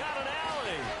 and he's got an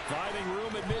alley. Finding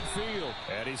room at midfield.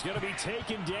 And he's going to be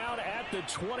taken down at the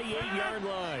 28-yard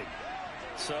line.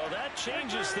 So that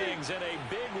changes things in a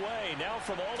big way. Now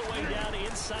from all the way down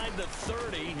inside the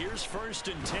 30, here's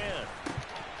 1st and 10.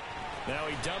 Now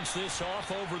he dumps this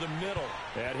off over the middle.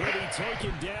 And he'll be taken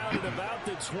down at about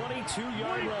the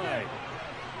 22-yard line.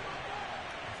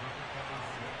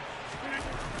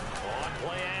 On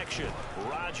play action,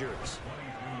 Rodgers.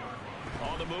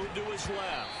 On the move to his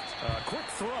left. Quick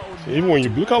throw. Even when you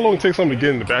look how long it takes them to get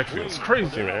in the backfield, it's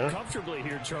crazy, man. Comfortably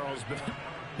here, Charles, but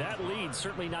that lead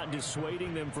certainly not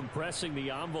dissuading them from pressing the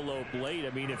envelope late.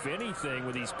 I mean, if anything,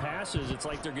 with these passes, it's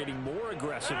like they're getting more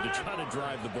aggressive to try to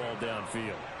drive the ball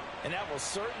downfield. And that will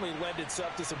certainly lend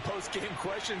itself to some post-game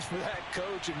questions for that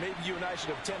coach, and maybe you and I should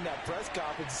attend that press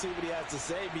conference and see what he has to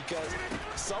say, because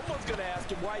someone's going to ask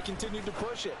him why he continued to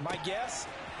push it. My guess,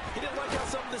 he didn't like how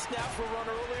some of the snaps were run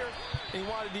earlier, and he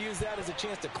wanted to use that as a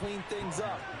chance to clean things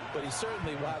up, but he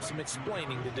certainly will have some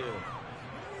explaining to do.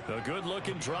 A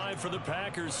good-looking drive for the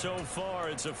Packers so far.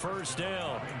 It's a first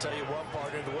down. I'll tell you what,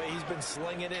 partner, the way he's been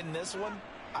slinging it in this one,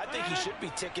 I think he should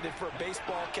be ticketed for a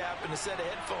baseball cap and a set of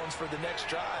headphones for the next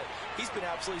drive. He's been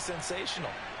absolutely sensational.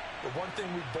 The one thing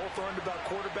we've both learned about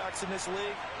quarterbacks in this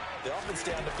league, They often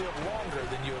stay on the field longer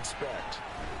than you expect.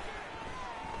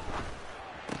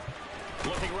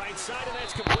 Looking right side, and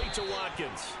that's complete to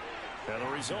Watkins. And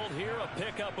the result here, a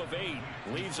pickup of 8.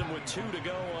 Leaves him with 2 to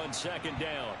go on second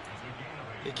down.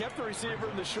 He kept the receiver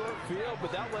in the short field,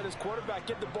 but that let his quarterback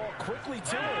get the ball quickly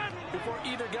to him before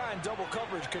either guy in double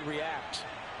coverage could react.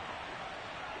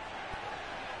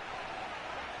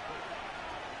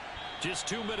 Just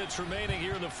 2 minutes remaining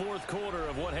here in the fourth quarter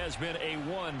of what has been a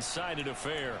one-sided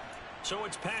affair. So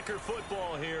it's Packer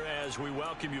football here as we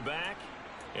welcome you back.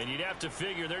 And you'd have to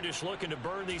figure they're just looking to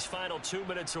burn these final 2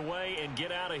 minutes away and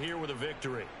get out of here with a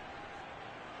victory.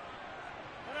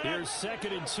 Here's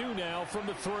 2nd and 2 now from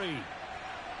the 3.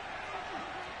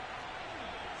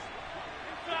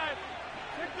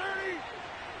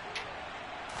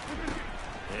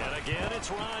 And again,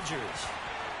 it's Rodgers.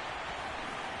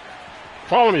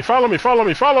 Follow me, follow me, follow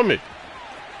me, follow me.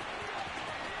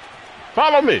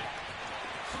 Follow me.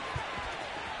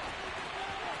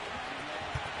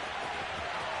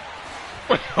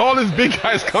 Where all these big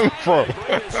guys coming from?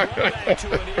 Bring this one back to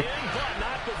an end, but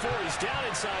not before he's down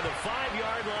inside the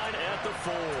 5-yard line at the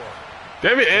 4.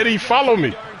 Damn it, Eddie, follow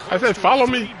me. I said follow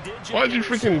me. Why did you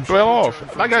freaking bail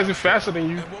off? That guy's just faster than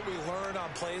you. And what we learn on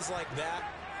plays like that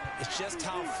is just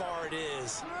how far it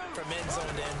is from end zone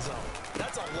to end zone.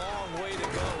 That's a long way to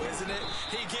go, isn't it?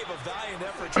 He gave a valiant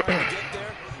effort trying to get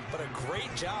there, but a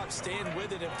great job staying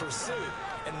with it in pursuit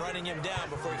and running him down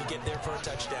before he could get there for a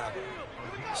touchdown.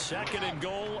 2nd and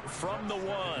goal from the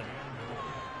 1.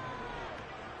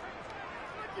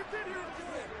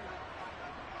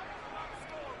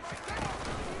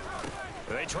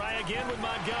 They try again with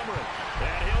Montgomery.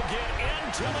 And he'll get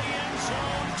into the end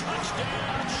zone.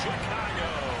 Touchdown,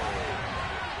 Chicago.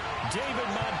 David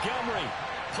Montgomery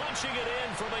punching it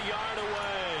in from a yard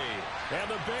away. And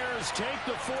the Bears take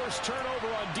the forced turnover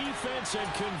on defense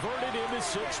and convert it into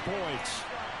 6 points.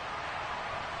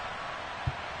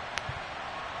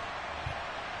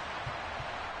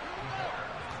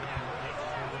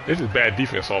 This is bad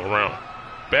defense all around.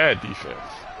 Bad defense.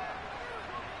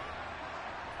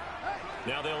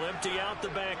 Now they'll empty out the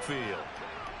backfield.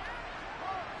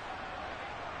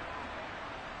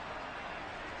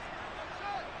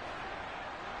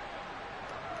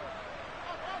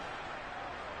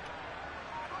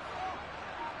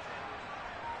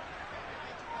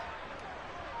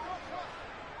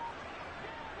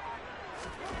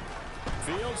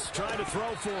 Fields trying to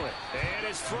throw for it. And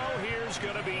his throw here is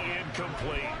going to be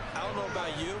incomplete. I don't know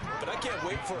about you, but I can't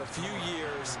wait for a few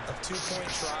years of 2-point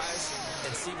tries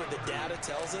and see what the data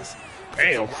tells us.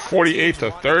 Damn, 48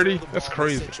 to 30? That's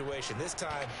crazy. Situation. This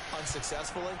time,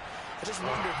 unsuccessfully. I just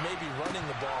wonder if maybe running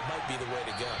the ball might be the way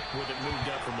to go. With it moved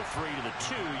up from the 3 to the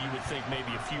 2, you would think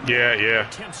maybe a few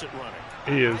attempts at running.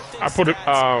 He is. I put it,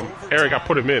 Eric, I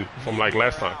put him in from like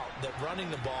last time. That running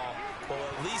the ball will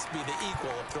at least be the equal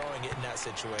of throwing it in that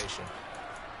situation.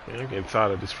 Yeah, I'm getting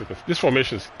tired of this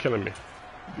formation is killing me.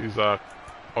 These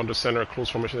under center close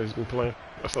formation that he's been playing.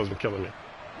 That stuff's been killing me.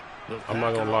 I'm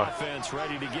not gonna lie. Offense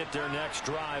ready to get their next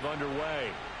drive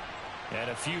underway. And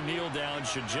a few kneel downs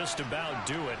should just about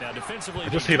do it. Now defensively, I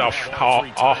just hate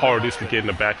how hard it is to get in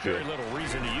the backfield. Very little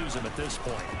reason to use them at this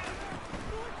point.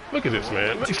 Look at this,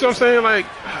 man. You see what I'm saying? Like,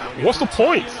 what's the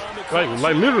point?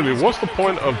 Like literally, what's the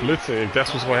point of blitzing if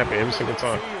that's what's gonna happen every single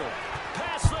time?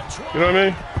 You know what I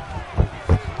mean?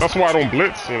 That's why I don't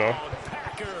blitz, you know.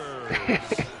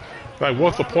 Like,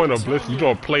 what's the point of blitzing? You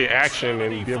don't play action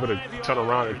and be able to turn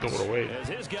around and throw it away. As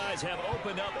his guys have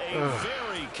opened up a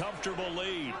very comfortable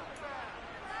lead.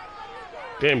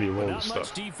 Damn, you rolling Not stuff.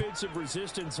 much defensive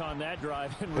resistance on that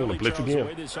drive. And I'm gonna really blitz charms again.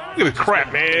 away this Look at the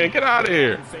crap, man. Get out of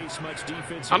here.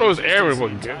 I know it's Aaron,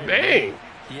 but dang.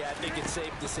 Yeah, I think it's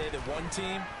safe to say that one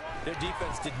team, their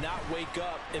defense did not wake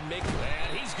up and make.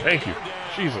 And he's gonna Thank you. go down.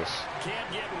 Jesus.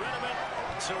 Can't get rid of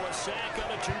it. So a sack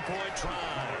on a 2-point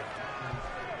try.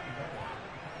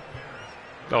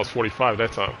 That was 45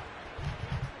 that time.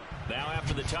 Now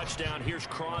after the touchdown, here's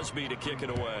Crosby to kick it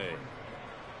away.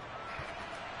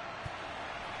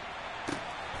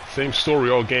 Same story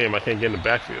all game. I can't get in the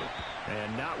backfield.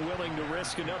 And not willing to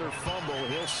risk another fumble.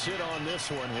 He'll sit on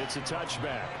this one. It's a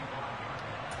touchback.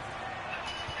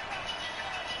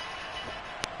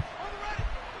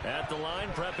 At the line,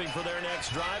 prepping for their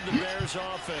next drive, the Bears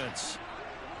offense.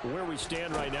 Where we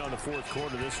stand right now in the fourth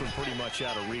quarter, this one pretty much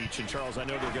out of reach. And, Charles, I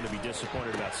know they're going to be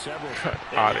disappointed about several. Cut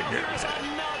out of here. Here's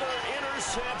another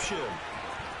interception.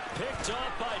 Picked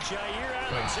up by Jair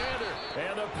Alexander.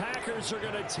 And the Packers are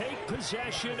going to take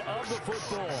possession of the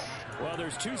football. Well,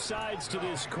 there's two sides to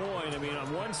this coin. I mean,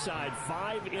 on one side,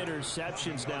 5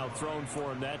 interceptions now thrown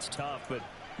for him. That's tough. But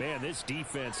Man, this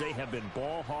defense, they have been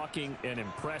ball hawking and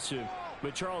impressive.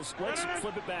 But, Charles, let's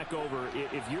flip it back over.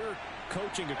 If you're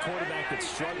coaching a quarterback that's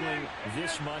struggling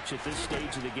this much at this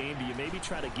stage of the game, do you maybe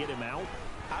try to get him out?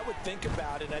 I would think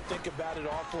about it, and I think about it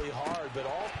awfully hard. But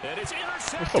and it's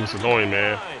intercepted. This stuff's annoying,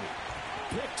 man.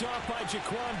 Picked off by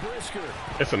Jaquan Brisker.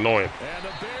 It's annoying. And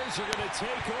the Bears are going to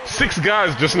take over. 6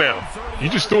 guys just now. You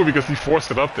just threw it because he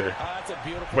forced it up there. That's a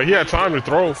beautiful But he had time to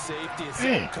throw. Safety is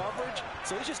Dang. coverage,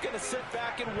 so he's just going to sit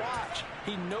back and watch.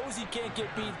 He knows he can't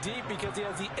get beat deep because he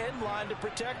has the end line to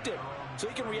protect him. So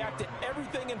he can react to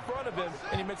everything in front of him,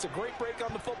 and he makes a great break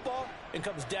on the football and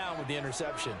comes down with the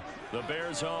interception. The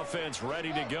Bears offense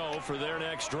ready to go for their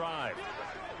next drive.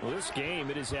 Well, this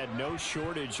game, it has had no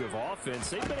shortage of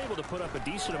offense. They've been able to put up a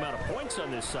decent amount of points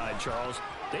on this side, Charles.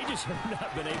 They just have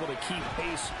not been able to keep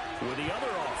pace with the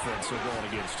other offense they're going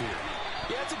against here.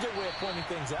 Yeah, that's a good way of pointing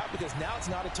things out because now it's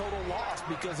not a total loss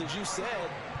because, as you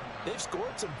said, they've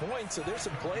scored some points, so there's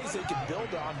some plays they can build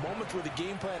on, moments where the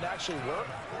game plan actually worked.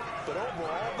 But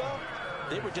overall, though,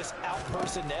 they were just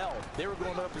out-personnel. They were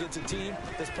going up against a team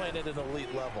that's playing at an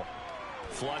elite level.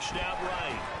 Flushed out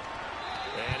right.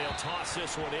 And he'll toss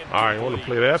this one in. All right, I want to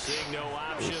play that. No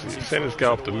options, Send this guy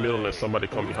up the middle and let somebody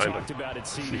come behind him.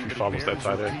 See if he follows that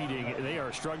tight end. They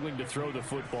are struggling to throw the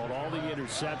football. All the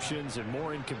interceptions and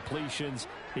more incompletions.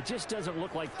 It just doesn't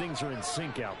look like things are in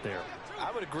sync out there.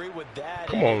 I would agree with that.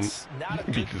 Come on, It's not a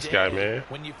beat good this day guy, man.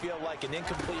 when you feel like an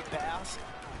incomplete pass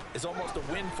is almost a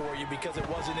win for you because it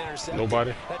wasn't intercepted.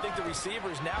 Nobody. I think the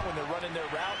receivers now, when they're running their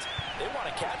routes, they want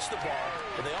to catch the ball,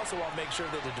 but they also want to make sure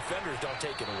that the defenders don't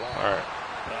take it away. All right.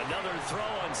 Another throw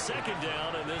on second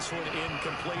down, and this one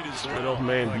incomplete as well. Straight up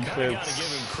man I got to defense. give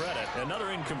him credit.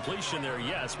 Another incompletion there,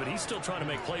 yes, but he's still trying to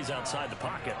make plays outside the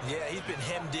pocket. Yeah, he's been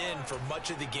hemmed in for much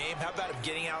of the game. How about him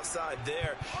getting outside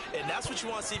there? And that's what you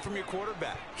want to see from your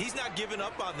quarterback. He's not giving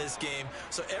up on this game,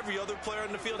 so every other player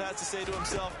on the field has to say to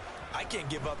himself, I can't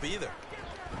give up either.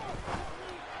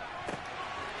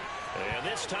 And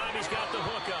this time he's got the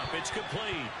hook up. It's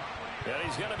complete. And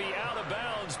he's going to be out of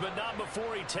bounds, but not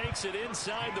before he takes it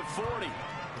inside the 40.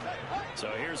 So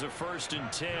here's a 1st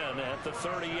and 10 at the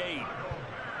 38.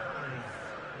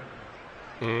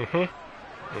 All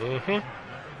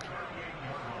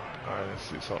right, let's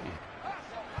see something.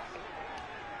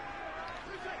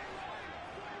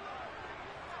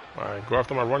 All right, go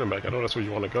after my running back. I know that's where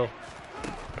you want to go.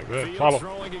 Okay, good. Fields Follow.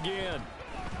 throwing again.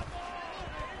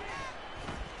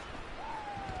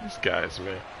 These guys,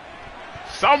 man.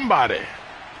 Somebody.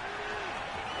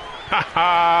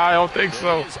 I don't think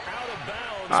so. It is out of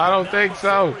bounds, I don't but think not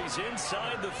so. before He's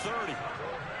inside the 30.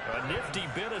 A nifty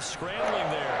bit of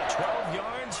scrambling there. 12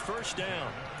 yards, 1st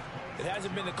down. It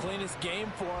hasn't been the cleanest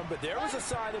game for him, but there was a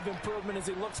sign of improvement as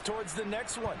he looks towards the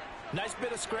next one. Nice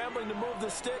bit of scrambling to move the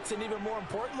sticks, and even more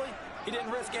importantly, he didn't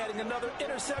risk adding another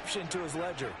interception to his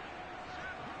ledger.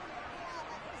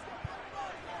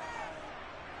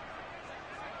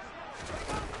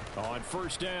 On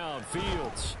 1st down,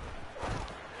 Fields.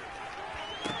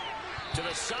 To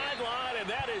the sideline, and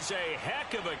that is a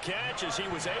heck of a catch as he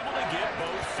was able to get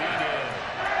both feet in.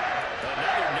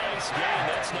 Another nice gain.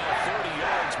 That's now 30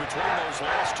 yards between those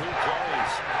last 2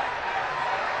 plays.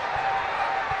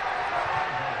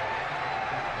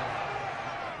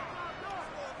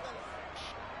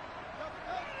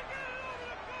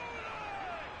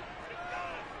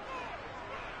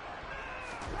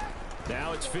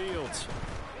 Now it's Fields.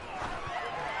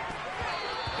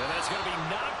 And that's going to be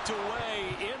knocked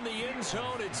away in the end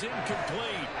zone. It's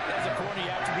incomplete. As a corner,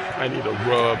 you have to be able to I need a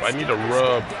rub. I need a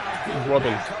rub. He's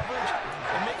rubbing. coverage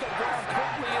and make up ground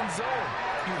quickly in zone.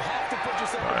 You have to put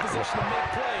yourself in position to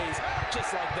make plays, just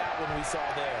like that one we saw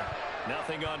there.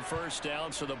 Nothing on 1st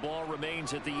down, so the ball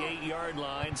remains at the 8-yard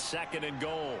line. 2nd and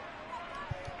goal.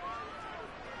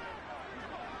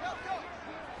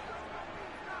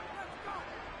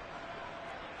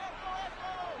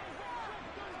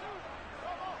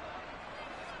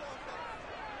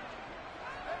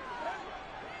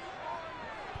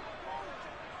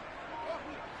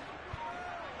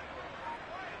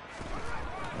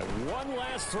 One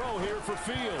last throw here for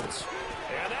Fields.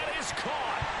 And that is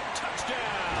caught.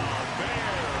 Touchdown,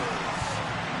 Bears.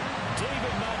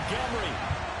 David Montgomery.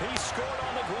 He scored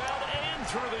on the ground and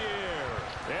through the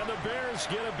air. And the Bears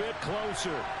get a bit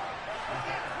closer.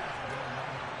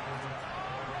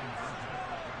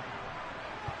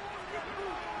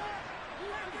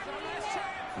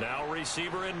 Now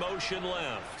receiver in motion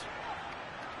left.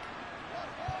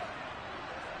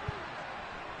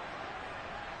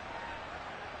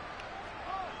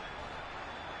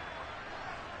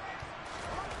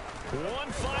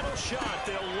 One final shot.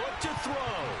 They'll look to throw.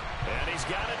 And he's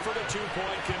got it for the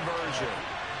 2-point conversion.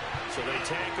 So they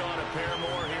tack on a pair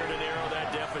more here to narrow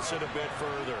that deficit a bit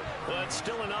further. Well, it's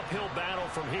still an uphill battle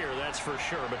from here, that's for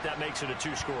sure, but that makes it a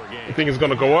two-score game. You think it's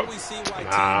going to go up?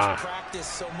 Nah.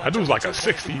 I do was like a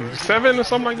 67 or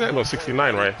something like that. No,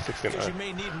 69, right?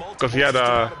 69. Because he had,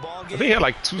 I think he had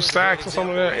like 2 sacks or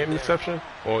something like that, and interception.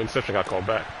 Or interception got called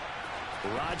back.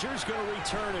 Rodgers going to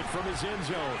return it from his end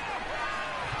zone.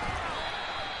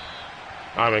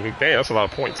 I mean, damn, that's a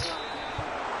lot of points.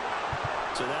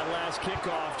 So that last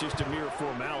kickoff, just a mere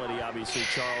formality, obviously,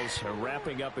 Charles,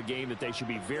 wrapping up a game that they should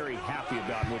be very happy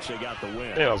about in which they got the win.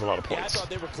 Yeah, that was a lot of points. Yeah, I thought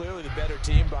they were clearly the better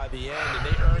team by the end, and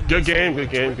they earned good game, good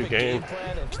game, good game.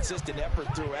 Plan and consistent effort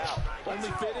throughout.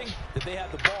 Only fitting that they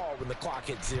had the ball when the clock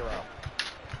hit 0.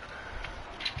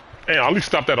 Hey, I at least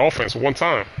stopped that offense one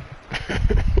time.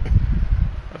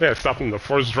 I think I stopped in the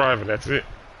first drive, and that's it.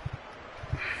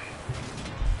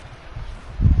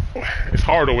 It's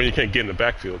harder when you can't get in the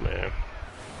backfield, man.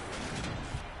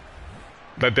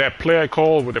 That play I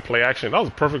called with the play action, that was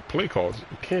a perfect play call.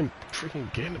 You can't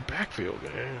freaking get in the backfield,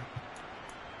 man.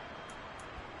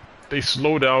 They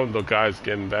slow down the guys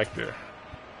getting back there.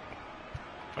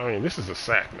 I mean, this is a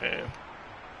sack, man.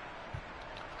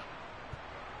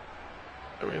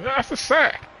 I mean, that's a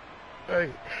sack.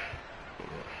 Like,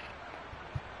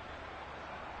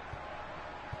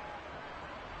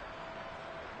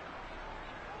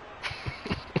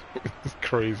 it's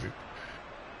crazy.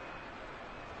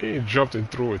 He jumped and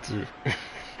threw it too.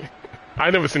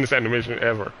 I never seen this animation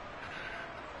ever.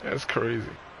 That's crazy.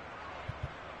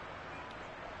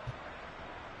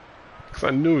 Cause I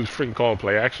knew he was freaking calling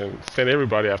play action. Send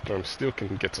everybody after him. Still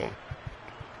can get to him.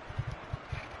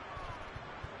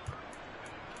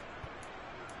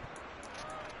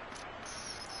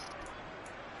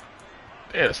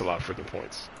 Yeah, that's a lot of freaking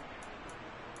points.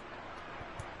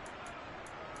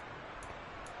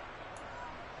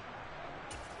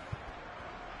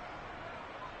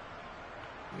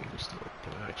 Just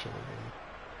play action again.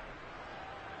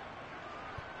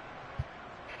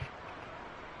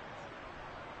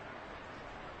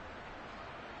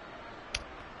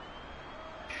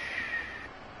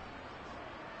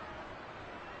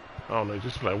 I don't know,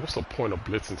 just like, what's the point of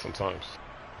blitzing sometimes?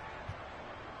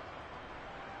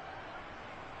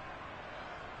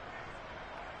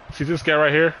 See this guy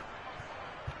right here?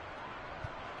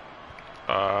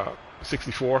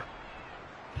 64.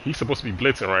 He's supposed to be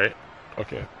blitzing, right?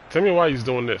 Okay. Tell me why he's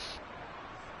doing this.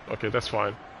 Okay, that's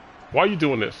fine. Why are you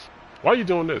doing this? Why are you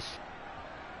doing this?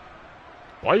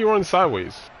 Why are you running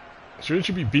sideways? Shouldn't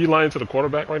you be beeline to the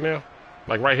quarterback right now?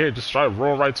 Like right here, just try to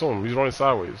roll right to him. He's running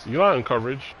sideways. You're not in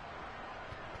coverage.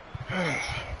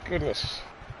 Goodness.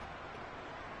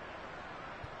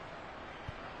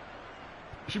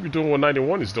 You should be doing what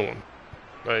 91 is doing.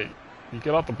 Like, you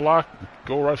get out the block,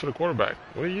 go right for the quarterback.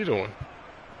 What are you doing?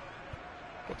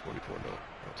 What's 44 doing? 1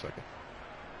 second.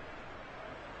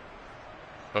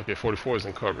 Okay, 44 is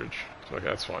in coverage. So, okay,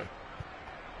 that's fine.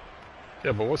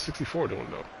 Yeah, but what's 64 doing,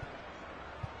 though?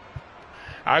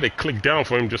 I had to click down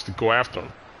for him just to go after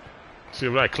him. See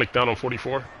if I click down on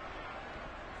 44?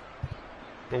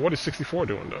 But what is 64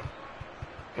 doing,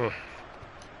 though?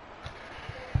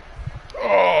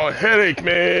 Oh, headache,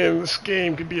 man. This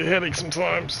game can be a headache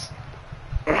sometimes.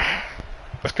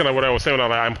 That's kind of what I was saying.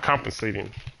 I'm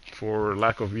compensating for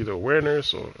lack of either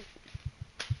awareness or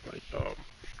like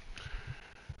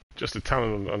just the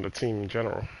talent on the team in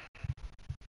general.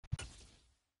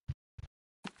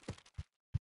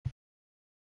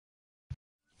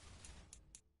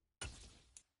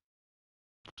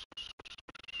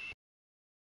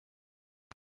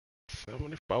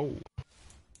 $74.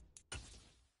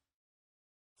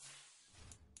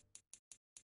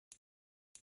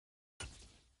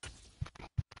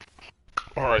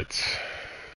 All right.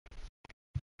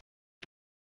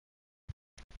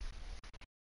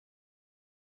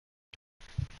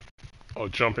 Oh,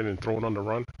 jumping and throwing on the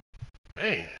run.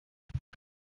 Man.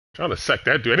 Trying to sack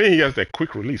that dude. I think he has that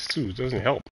quick release too. It doesn't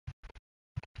help.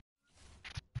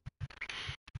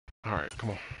 All right,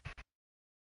 come on.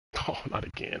 Oh, not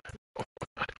again. Oh,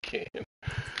 not again.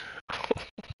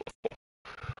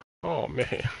 Oh,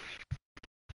 man.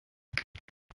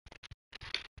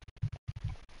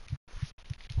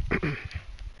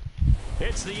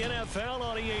 It's the NFL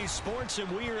on EA Sports, and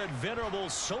we are at venerable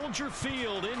Soldier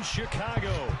Field in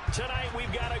Chicago. Tonight,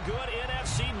 we've got a good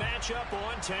NFC matchup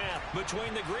on tap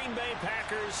between the Green Bay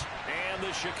Packers and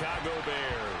the Chicago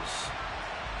Bears.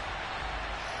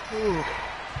 Ooh.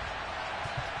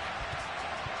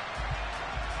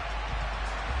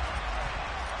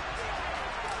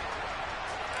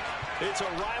 It's a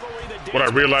rivalry that what I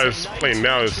realize playing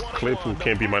now is Claypool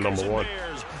can't be my number one.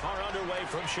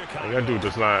 from Chicago. That dude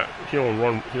does not. He don't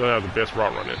run. He don't have the best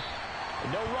route running.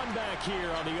 No run back here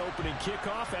on the opening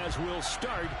kickoff as we'll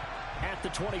start at the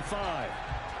 25. I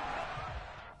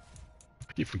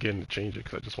keep forgetting to change it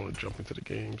because I just want to jump into the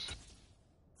games.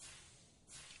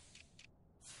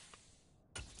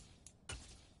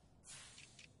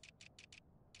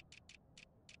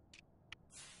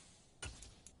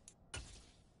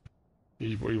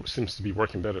 He seems to be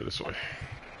working better this way.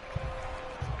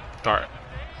 All right.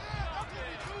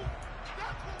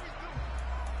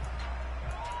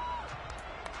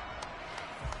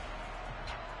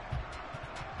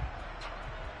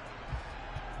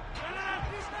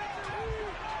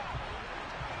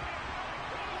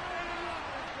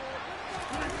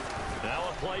 Now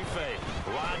a play fake.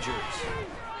 Rodgers.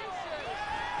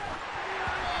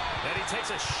 And he takes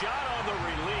a shot on the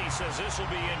release as this will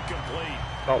be incomplete.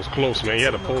 That was close, man. He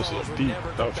had to post it deep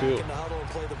downfield. In the huddle and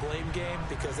play the blame game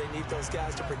because they need those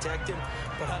guys to protect him.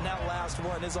 But on that last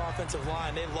one, his offensive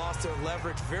line, they lost their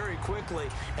leverage very quickly,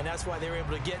 and that's why they were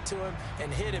able to get to him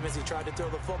and hit him as he tried to throw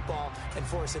the football and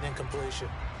force an incompletion.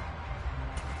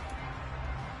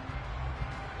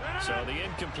 So the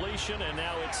incompletion, and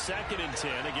now it's 2nd and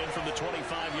 10, again from the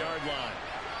 25-yard line.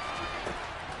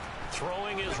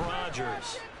 Throwing is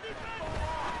Rodgers.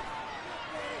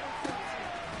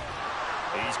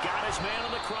 He's got his man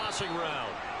on the crossing route.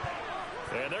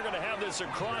 And they're going to have this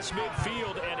across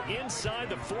midfield and inside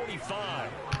the 45.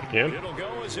 Again? It'll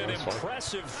go as an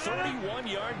impressive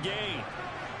 31-yard gain.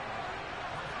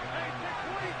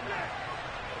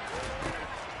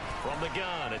 From the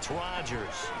gun, it's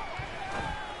Rodgers.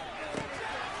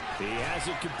 He has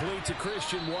it complete to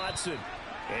Christian Watson.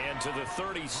 And to the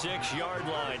 36-yard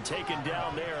line, taken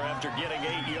down there after getting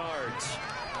 8 yards.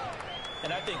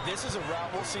 And I think this is a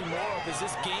route we'll see more of as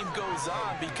this game goes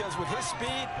on, because with his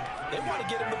speed, they want to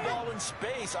get him the ball in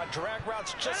space on drag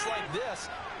routes just like this.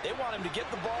 They want him to get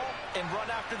the ball and run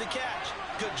after the catch.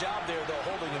 Good job there, though,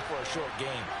 holding him for a short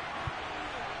gain.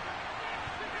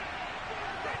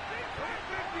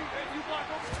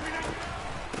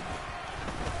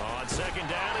 On 2nd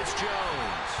down, it's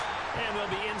Jones. And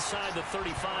they'll be inside the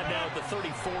 35 now at the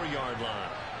 34-yard line.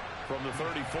 From the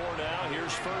 34 now,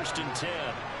 here's 1st and 10.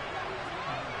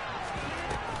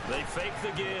 They fake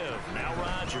the give. Now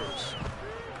Rodgers.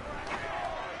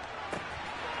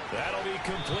 That'll be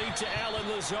complete to Allen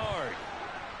Lazard.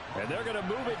 And they're going to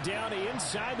move it down to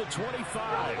inside the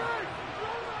 25.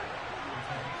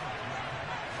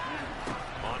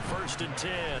 On 1st and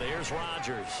 10, here's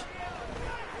Rodgers.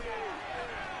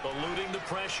 Eluding the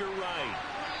pressure right.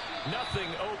 Nothing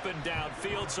open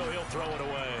downfield, so he'll throw it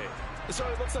away. So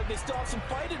it looks like they still have some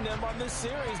fight in them on this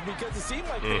series because it seemed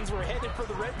like things were headed for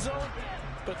the red zone.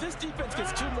 But this defense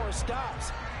gets 2 more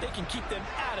stops. They can keep them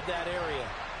out of that area.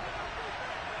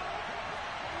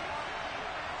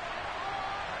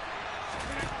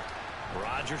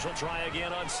 Rodgers will try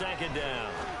again on 2nd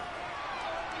down.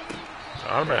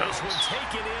 Out of bounds. This one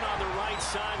taken in on the right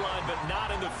sideline, but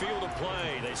not in the field of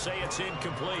play. They say it's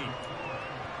incomplete.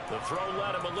 The throw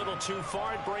led him a little too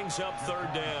far. It brings up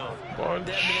 3rd down. They haven't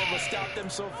been able to stop them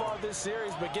so far this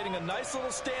series, but getting a nice little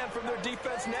stand from their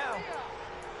defense now.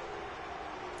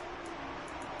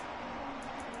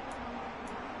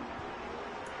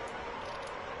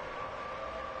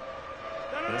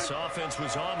 This offense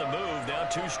was on the move. Now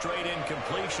 2 straight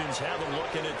incompletions have them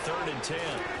looking at 3rd and 10.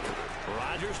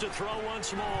 Rodgers to throw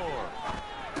once more.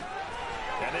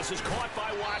 And this is caught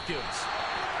by Watkins.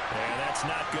 And that's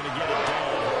not going to get it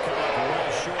done. He'll come up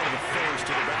well short of the first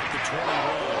to the back to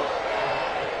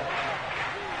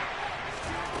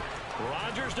 21.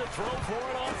 Rodgers to throw for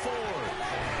it on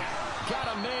 4th.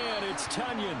 Got a man. It's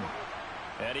Tunyon.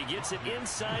 And he gets it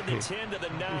inside the 10 to the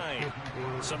 9.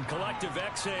 Some collective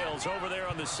exhales over there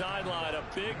on the sideline. A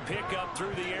big pickup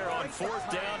through the air on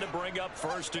 4th down to bring up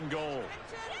 1st and goal.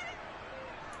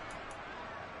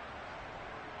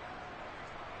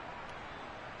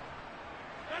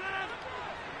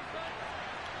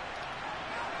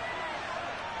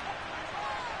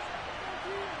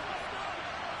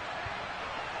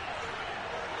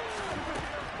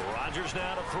 Rodgers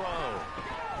now to throw.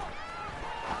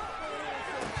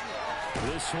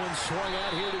 This one swung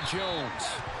out here to Jones.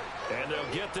 And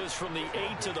they'll get this from the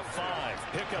 8 to the 5.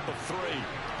 Pick up a 3.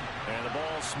 And the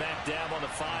ball smacked down on the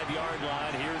 5-yard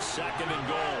line. Here's 2nd and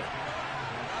goal.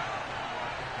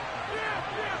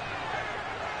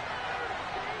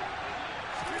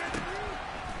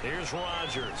 Here's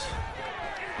Rodgers.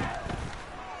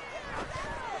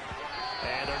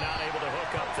 And they're not able to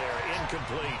hook up there.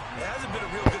 Incomplete. It hasn't been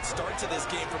a real good start to this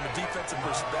game from a defensive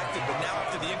perspective, but now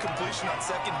after the incompletion on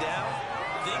 2nd down,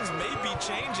 things may be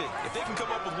changing. If they can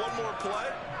come up with one more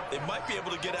play, they might be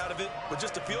able to get out of it with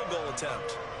just a field goal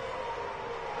attempt.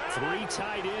 3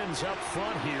 tight ends up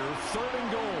front here, 3rd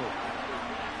and goal.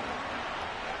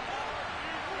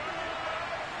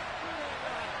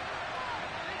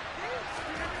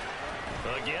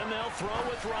 Again, they'll throw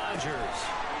with Rodgers.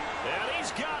 And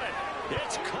he's got it.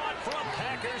 It's caught for a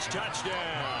Packers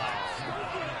touchdown.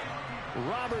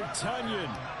 Robert Tonyan,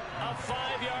 a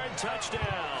 5-yard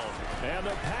touchdown. And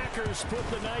the Packers put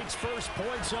the Knights' first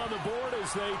points on the board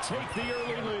as they take the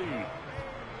early lead.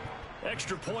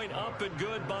 Extra point up and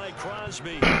good by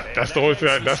Crosby. That's the only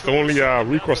thing. That's the only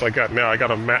recourse I got now. I got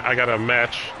a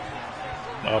match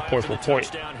point for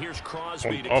point on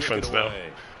offense now.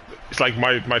 It's like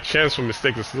my chance for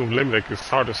mistake is still limited. It's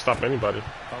hard to stop anybody.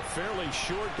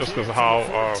 Just because of how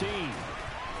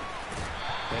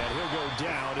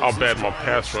bad my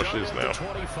pass rush is now. I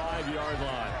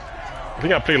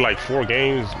think I played like 4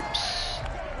 games,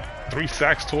 3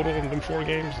 sacks total in them 4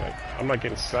 games. Like I'm not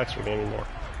getting sacks with it anymore.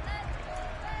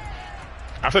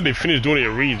 After they finish doing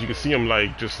their reads, you can see them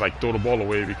like just like throw the ball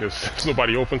away because there's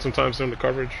nobody open sometimes in the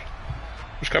coverage,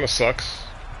 which kind of sucks.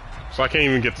 So I can't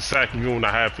even get the sack even when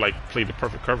I have like played the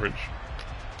perfect coverage.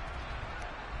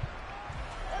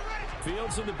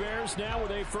 Fields and the Bears now with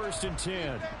a 1st and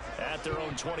 10 at their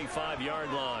own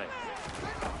 25-yard line.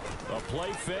 A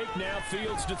play fake, now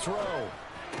Fields to throw.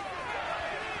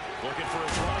 Looking for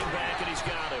his running back, and he's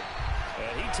got him.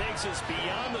 And he takes us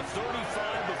beyond the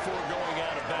 35 before going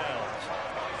out of bounds.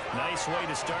 Nice way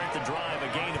to start the drive, a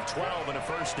gain of 12 and a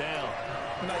 1st down.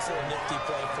 Nice little nifty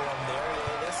play for him there.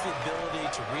 That's the ability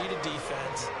to read a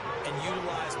defense and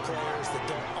utilize players that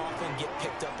don't often get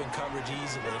picked up in coverage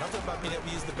easily. And I'm talking about being able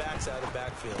to use the backside of the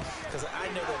backfield. Because I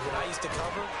know that when I used to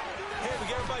cover, hey, we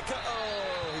got everybody cut.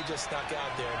 Oh, he just snuck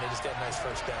out there, and they just got a nice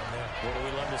 1st down there. What do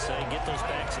we love to say? Get those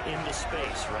backs into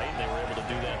space, right? And they were able to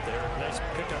do that there. Nice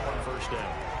pickup on 1st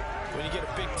down. When you get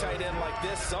a big tight end like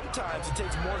this, sometimes it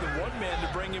takes more than one man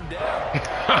to bring him down.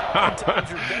 Sometimes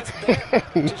your best bet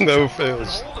just no jump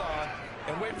fails. Hold on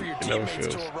and wait for your teammates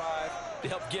to arrive to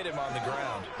help get him on the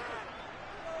ground.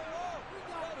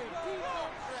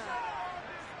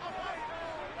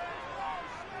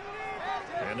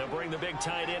 And they'll bring the big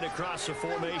tight end across the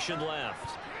formation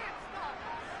left.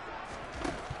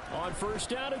 On 1st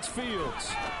down, it's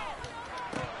Fields.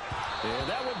 And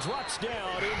that one drops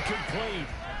down, incomplete.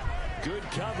 Good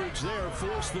coverage there,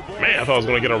 forced the ball. Man, I thought I was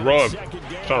going to get a rub.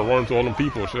 Trying to run into all them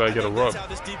people. Should I get a rub? That's how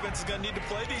this defense is going to need to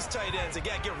play these tight ends. They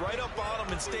got to get right up on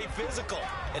them and stay physical.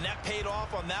 And that paid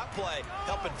off on that play,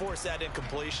 helping force that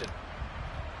incompletion.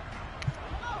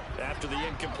 After the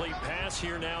incomplete pass,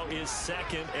 here now is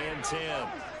 2nd and 10.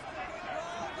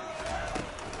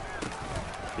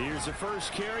 Here's the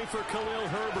first carry for Khalil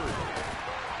Herbert.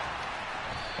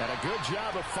 And a good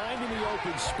job of finding the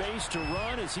open space to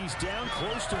run as he's down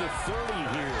close to the 30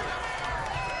 here.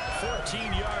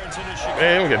 14 yards in a Chicago.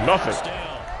 Man, don't get nothing.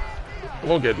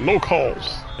 Don't get no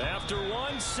calls. After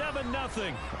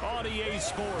 7-0 on EA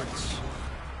Sports.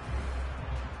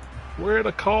 Where are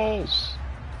the calls?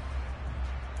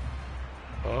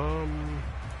 I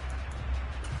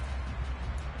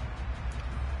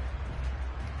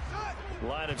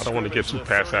don't want to get too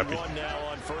pass happy.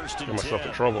 Get myself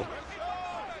in trouble.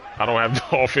 I don't have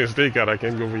the offense they got. I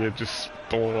can't go over here just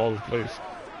throwing all the plays.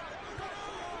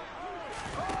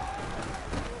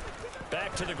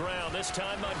 Back to the ground. This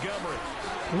time Montgomery.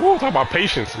 Woo, talk about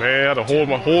patience, man. I had to hold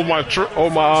my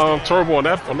turbo on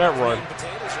that run.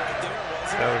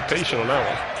 Yeah, patient on that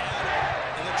one.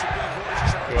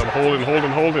 I'm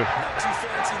holding.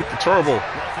 Get the turbo.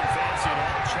 Nothing fancy at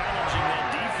all. Challenging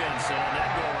that defense, and on that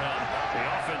go-around, the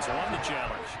offense won the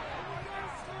challenge.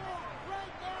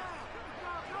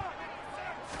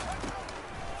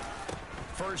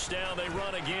 First down, they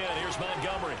run again. Here's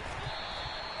Montgomery.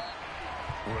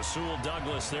 Rasul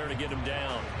Douglas there to get him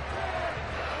down.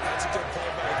 That's a good play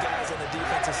by the guys on the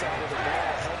defensive side of the ball.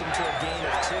 Held him to a gain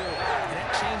of 2. And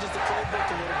that changes the playbook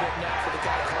a little bit now for the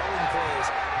guy calling plays.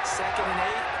 2nd and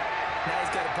 8. Now he's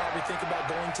got to probably think about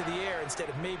going to the air instead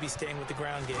of maybe staying with the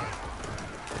ground game.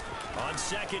 On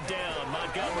 2nd down,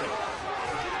 Montgomery.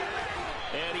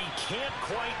 And he can't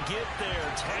quite get there.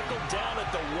 Tackled down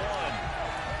at the 1.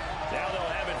 Now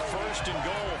they'll have it 1st and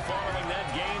goal following that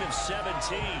gain of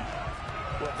 17.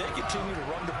 Well, if they continue to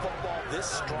run the football this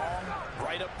strong,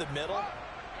 right up the middle,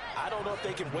 I don't know if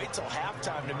they can wait till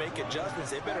halftime to make adjustments.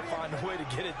 They better find a way to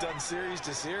get it done series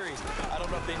to series. I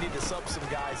don't know if they need to sub some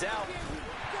guys out.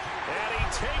 And he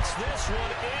takes this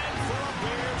one in for a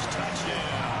Bears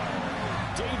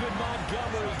touchdown. David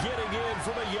Montgomery getting in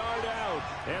from a yard out.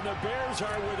 And the Bears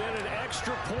are within an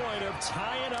extra point of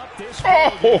tying up this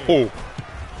game.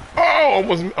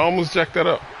 Oh, almost jacked that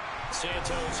up.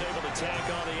 Santos able to tack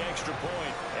on the extra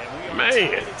point, and we are Man.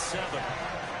 tied at 7.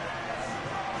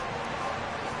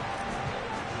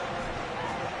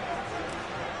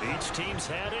 Each team's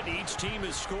had it. Each team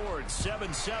has scored.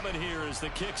 7-7 here as the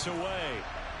kick's away.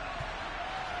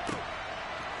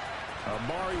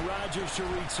 Amari Rodgers to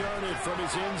return it from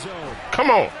his end zone. Come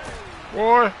on,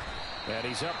 boy. And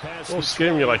he's up past Don't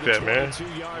scare me like that, man.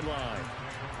 22-yard line.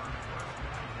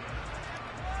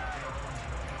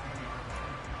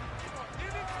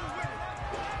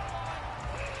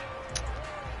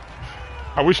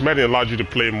 I wish Madden allowed you to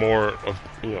play more of,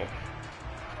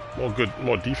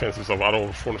 more defenses of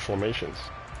auto formations.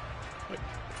 Like,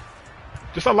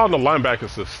 just allow the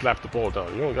linebackers to slap the ball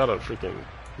down. You don't gotta freaking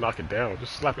knock it down.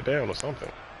 Just slap it down or something.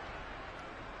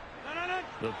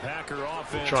 The Packer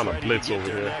offense trying to ready blitz to get over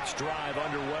their here. next drive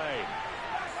underway.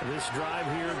 This drive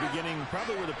here beginning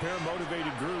probably with a pair of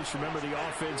motivated groups. Remember, the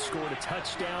offense scored a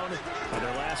touchdown on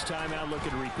their last time out.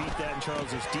 Looking to repeat that in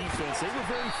Charles's defense. They were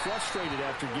very frustrated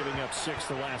after giving up 6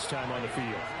 the last time on the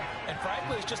field. And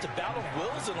frankly, it's just a battle of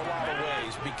wills in a lot of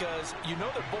ways because you know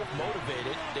they're both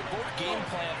motivated. They both game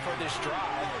plan for this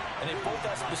drive, and they both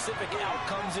have specific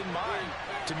outcomes in mind.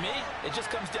 To me, it just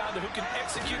comes down to who can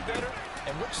execute better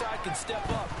and which side can step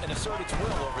up and assert its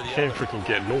will over the Can't other. freaking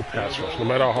get no pass rush, no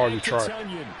matter how hard you try.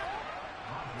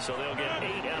 So they'll get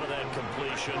 8 out of that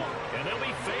completion, and they'll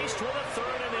be faced with a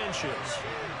 3rd and inches.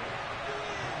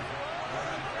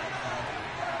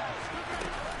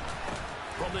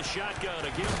 From the shotgun,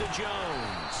 a give to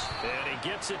Jones. And he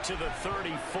gets it to the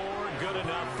 34, good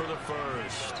enough for the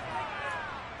first.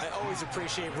 I always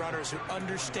appreciate runners who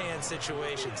understand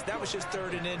situations. That was just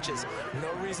 3rd and inches.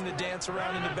 No reason to dance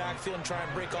around in the backfield and try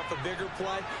and break off a bigger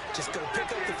play. Just go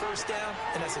pick up the first down,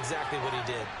 and that's exactly what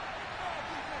he did.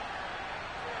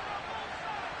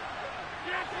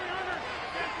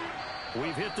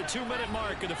 We've hit the 2-minute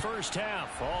mark in the first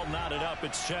half. All knotted up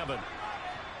at 7.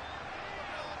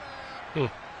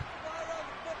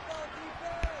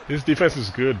 This defense is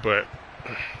good, but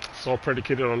it's all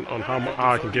predicated on how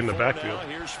I can get in the backfield. Now,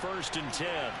 here's 1st and 10.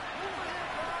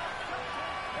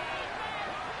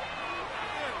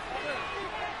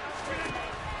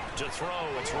 To throw,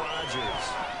 it's Rodgers.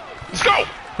 Let's go!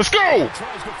 Let's go!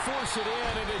 Tries to force it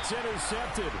in, and it's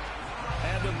intercepted.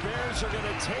 And the Bears are going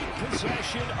to take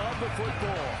possession of the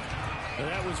football. And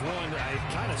that was one I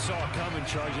kind of saw coming,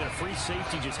 Charles. You had a free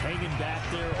safety just hanging back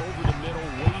there over the middle,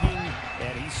 waiting.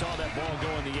 And he saw that ball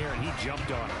go in the air, and he jumped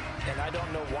on it. And I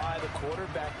don't know why the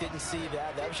quarterback didn't see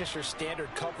that. That was just your standard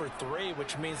cover 3,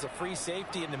 which means the free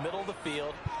safety in the middle of the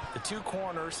field, the 2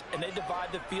 corners, and they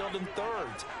divide the field in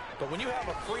thirds. But when you have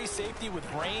a free safety with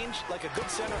range, like a good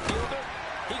center fielder,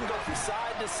 he can go from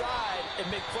side to side and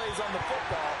make plays on the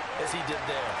football as he did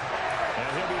there. And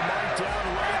he'll be marked down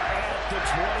right at the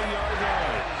 20-yard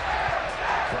line.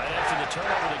 Right after the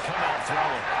turnover, they come out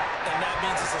throwing. And that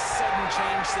means it's a sudden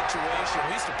change situation.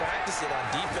 We used to practice it on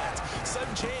defense.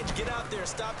 Sudden change, get out there,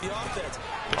 stop the offense.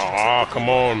 Aw, come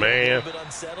on, man. A little bit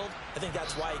unsettled. I think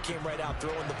that's why he came right out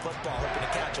throwing the football, hoping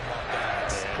to catch him off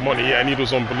balance. Come on, yeah, I need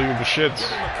those unbelievable shits.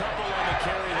 Give him a couple on the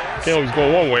carry there. Can't always go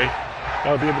one way.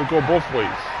 Gotta be able to go both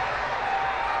ways.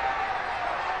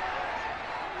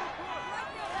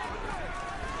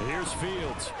 Here's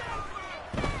Fields.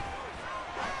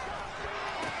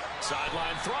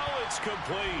 Sideline throw, it's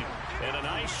complete. And a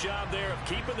nice job there of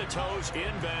keeping the toes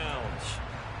inbounds.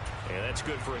 And that's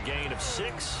good for a gain of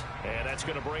 6. And that's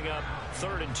going to bring up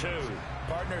 3rd and 2.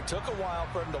 Partner, it took a while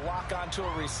for him to lock onto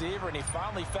a receiver, and he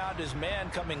finally found his man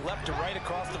coming left to right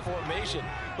across the formation.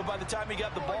 But by the time he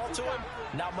got the ball to him,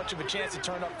 not much of a chance to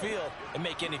turn upfield and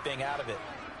make anything out of it.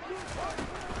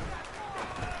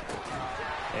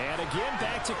 And again,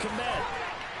 back to Komet.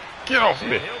 Get off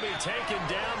me. He'll be taken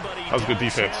down, but he That was good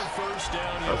does defense. have first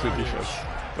down That was good yardage. defense.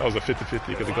 That was a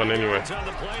 50-50. Could have gone anywhere. On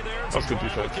the play there, That was good the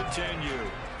drive will defense. continue.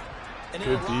 And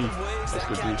Good in a lot D. of ways, That's that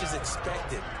good catch D. is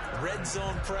expected. Red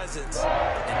zone presence,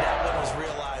 and that one was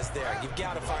realized there. You've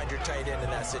got to find your tight end in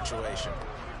that situation.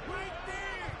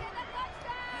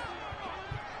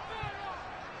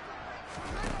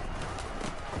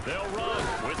 They'll run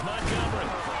with Montgomery.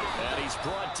 And he's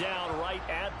brought down right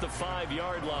at the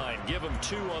 5-yard line. Give him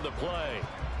 2 on the play.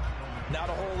 Not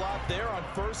a whole lot there on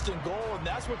 1st and goal, and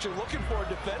that's what you're looking for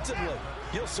defensively.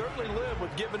 You'll certainly live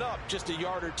with giving up just a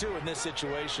yard or 2 in this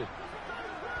situation.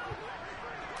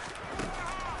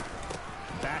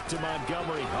 Back to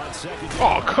Montgomery on 2nd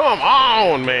Oh, down. come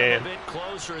on, A man. bit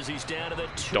closer as he's down to the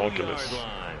Donkeyless. 2-yard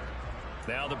line.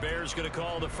 Now the Bears going to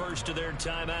call the first of their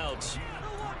timeouts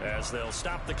as they'll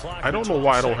stop the clock. I don't know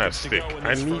why I don't have stick.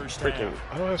 I need freaking.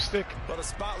 I don't have stick. Well, the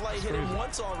spotlight hit him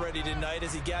once already tonight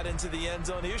as he got into the end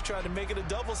zone. He was trying to make it a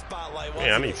double spotlight.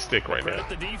 Yeah, I need stick right now.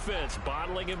 The defense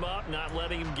bottling him up, not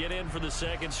letting him get in for the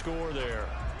second score there.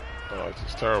 Oh, it's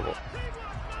just terrible.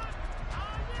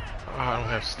 Oh, I don't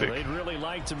have stick. They'd really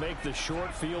like to make the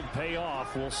short field pay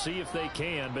off. We'll see if they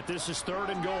can, but this is 3rd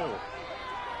and goal.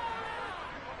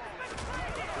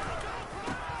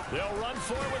 They'll run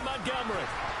for it with Montgomery.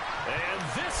 And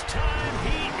this time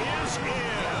he is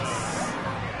in.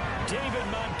 David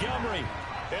Montgomery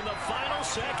in the final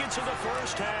seconds of the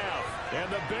first half. And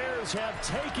the Bears have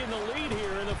taken the lead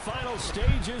here in the final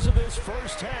stages of this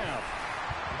first half.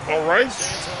 All right.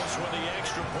 Santos with the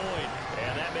extra point,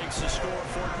 and that makes the score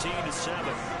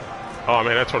 14-7. Oh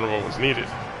man, that turnover was needed.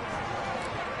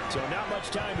 So not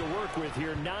much time to work with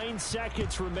here. 9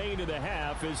 seconds remain in the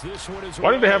half as this one is.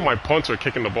 Why did they have my punter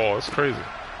kicking the ball? It's crazy.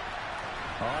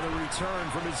 On the return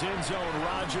from his end zone,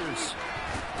 Rodgers.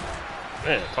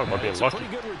 Man, talk about being It's lucky. a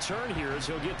pretty good return here as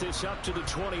he'll get this up to the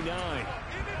 29.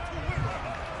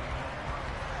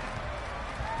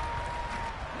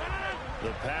 The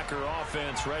Packer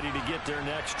offense ready to get their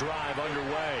next drive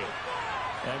underway.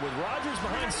 And with Rodgers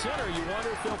behind center, you wonder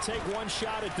if they'll take one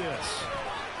shot at this.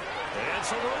 And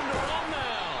it's a room to run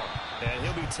now. And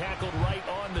he'll be tackled right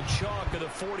on the chalk of the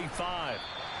 45.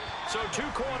 So 2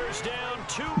 quarters down,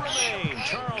 2 remain.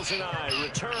 Charles and I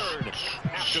return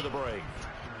after the break.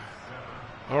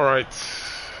 All right.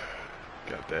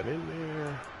 Got that in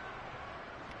there.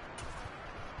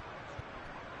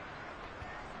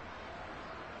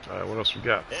 All right, what else we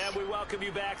got? And we welcome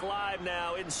you back live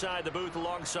now inside the booth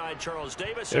alongside Charles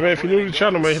Davis. Hey man, if you're new to the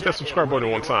channel, man, hit that subscribe button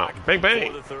one time. Bang,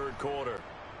 bang. For the 3rd quarter.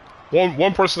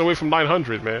 One person away from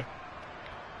 900, man.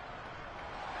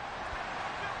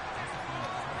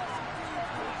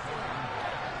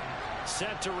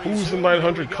 Set to Who's the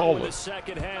 900 caller? In the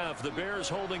second half, the Bears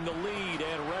holding the lead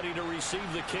and ready to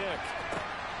receive the kick.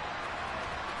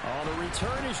 On the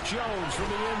return is Jones from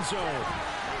the end zone.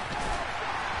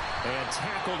 And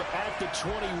tackled at the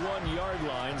 21-yard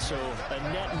line, so a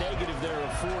net negative there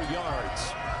of 4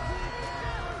 yards.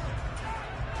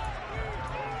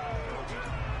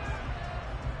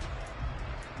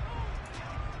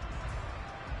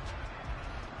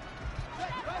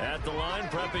 At the line,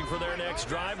 prepping for their next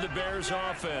drive, the Bears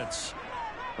offense.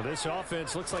 Well, this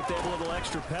offense looks like they have a little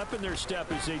extra pep in their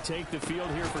step as they take the field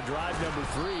here for drive number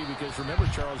 3. Because remember,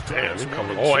 Charles, damn, they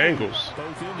coming all angles.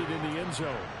 Both ended in the end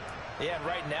zone. Yeah, and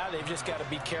right now they've just got to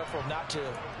be careful not to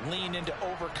lean into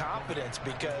overconfidence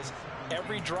because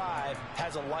every drive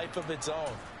has a life of its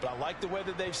own. But I like the way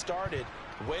that they've started,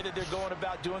 the way that they're going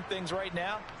about doing things right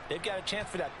now. They've got a chance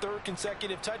for that 3rd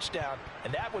consecutive touchdown,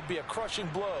 and that would be a crushing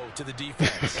blow to the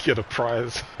defense. Get a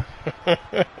prize.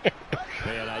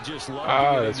 Man, I just love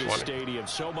being in this funny. stadium.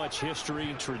 So much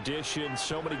history, tradition,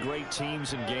 so many great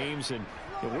teams and games, and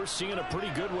we're seeing a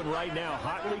pretty good one right now.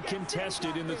 Hotly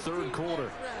contested in the 3rd quarter.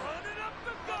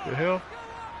 The hell?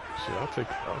 Shit,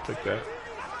 I'll take that.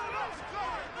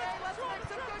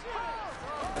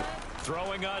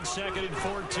 Throwing on 2nd and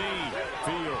 14.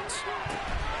 Fields.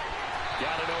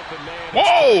 Got an open man.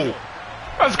 Whoa!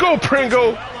 Let's go,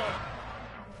 Pringle!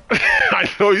 I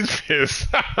know he's pissed.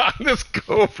 Let's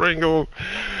go, Pringle.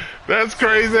 That's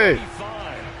crazy.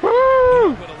 Woo!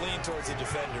 I'm going to lean towards the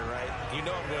defender, right? You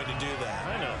know I'm going to do that.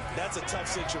 I know. That's a tough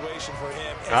situation for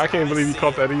him. I can't believe he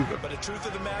caught that either. But the truth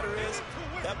of the matter is,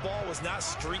 that ball was not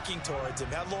streaking towards him.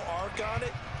 Had a little arc on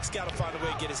it. He's got to find a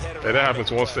way to get his head around. And that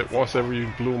happens once every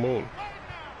blue moon.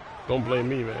 Don't blame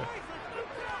me, man.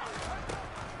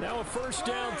 Now a 1st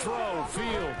down throw.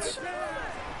 Fields.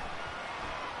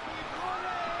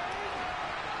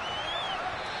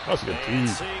 That's a good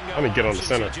tease. I need to get on the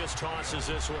center. Just tosses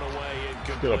this one away.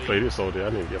 Gonna play this all day.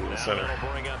 I need to get on the center. That'll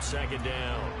bring up 2nd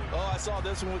down. Oh, I saw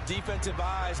this one with defensive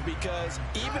eyes because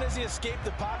even as he escaped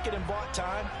the pocket and bought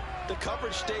time, the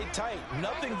coverage stayed tight.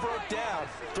 Nothing broke down.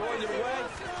 Throwing it away,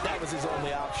 that was his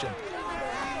only option.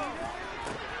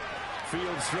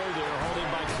 Fields throw there,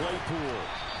 holding by Claypool.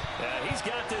 He's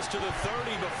got this to the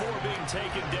 30 before being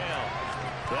taken down.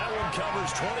 That one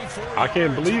covers 24 I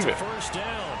can't yards. believe It's a it. 1st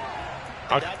down.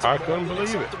 I couldn't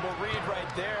believe it. Acceptable read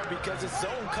right there because it's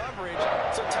zone coverage,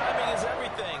 so timing is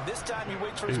everything. This time he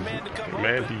waits for his man to come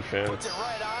Man open, defense. puts it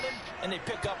right on him, and they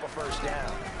pick up a 1st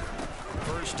down.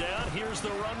 1st down. Here's the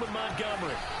run with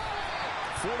Montgomery.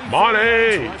 44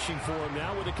 yards rushing for him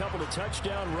now with a couple of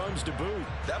touchdown runs to boot.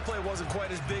 That play wasn't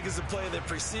quite as big as the play that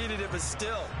preceded it, but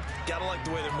still, gotta like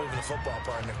the way they're moving the football,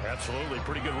 partner. Absolutely.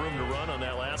 Pretty good room to run on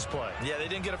that last play. Yeah, they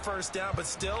didn't get a first down, but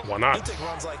still, why not? you'll take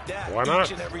runs like that Why not?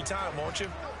 each and every time, won't you?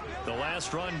 The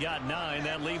last run got 9.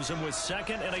 That leaves him with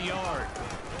 2nd and a yard.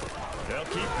 They'll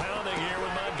keep pounding here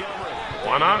with Montgomery.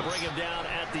 Why not? Bring him down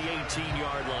at the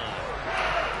 18-yard line.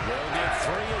 They'll get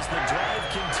 3 as the drive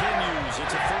continues.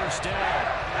 It's a first down.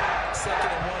 2nd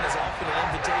and 1 is often an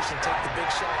invitation. Take the big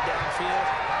shot downfield.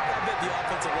 I bet the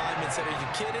offensive lineman said, are you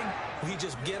kidding? We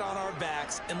just get on our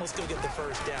backs and let's go get the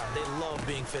first down. They love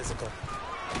being physical.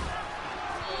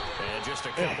 And just a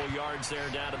couple yards there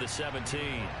down to the 17.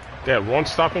 That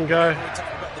run-stopping guy,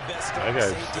 That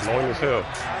guy's annoying as hell.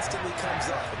 Constantly comes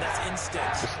up, and that's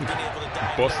instinct. Just Being able to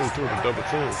busting through the double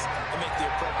team. and make the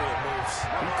appropriate moves.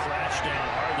 He crashed down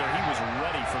hard there. He was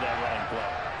ready for that running play.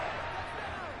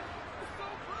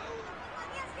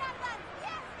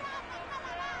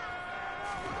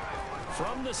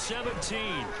 From the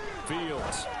 17,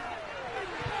 Fields.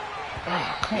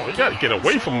 Oh, come on, you gotta get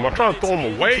away from him. I'm trying to throw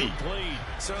him away.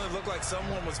 Certainly looked like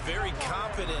someone was very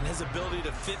confident in his ability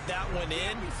to fit that one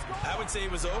in. I would say he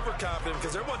was overconfident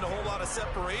because there wasn't a whole lot of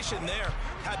separation there.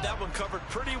 Had that one covered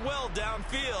pretty well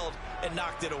downfield and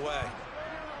knocked it away.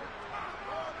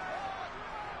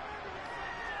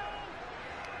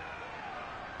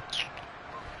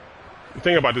 The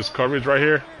thing about this coverage right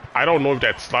here, I don't know if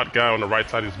that slot guy on the right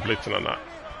side is blitzing or not.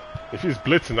 If he's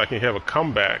blitzing, I can have a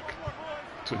comeback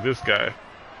to this guy,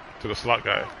 to the slot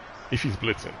guy, if he's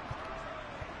blitzing.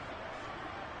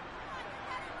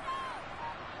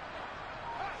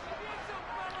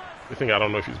 The thing, I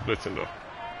don't know if he's blitzing though.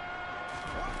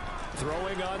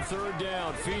 Throwing on 3rd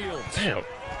down, Fields. Damn,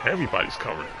 everybody's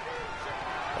covered.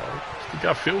 He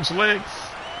got Fields' legs.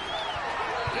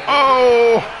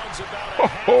 Oh!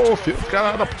 Oh, Fields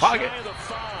got out of the pocket.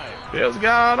 Fields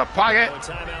got out of the pocket.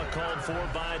 Timeout called for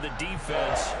by the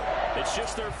defense. It's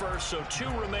just their first, so 2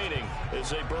 remaining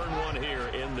as they burn 1 here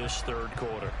in this 3rd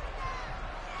quarter.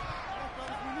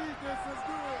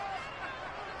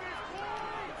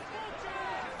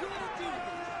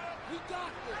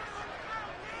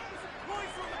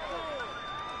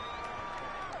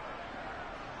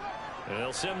 And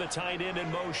they'll send the tight end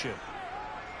in motion.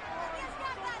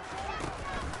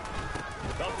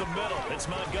 Up the middle, it's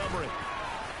Montgomery.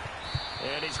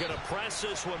 And he's going to press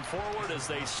this one forward as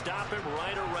they stop him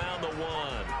right around the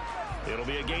 1. It'll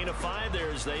be a gain of 5 there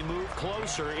as they move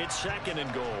closer. It's 2nd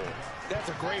and goal. That's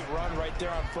a great run right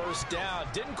there on 1st down.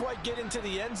 Didn't quite get into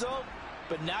the end zone,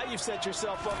 but now you've set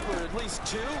yourself up for at least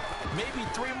 2, maybe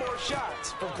 3 more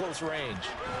shots from close range.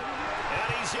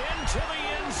 And he's into the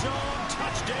end zone.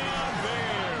 Touchdown,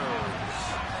 Bears.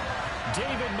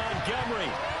 David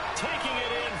Montgomery taking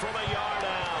it in from a yard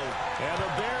out. And the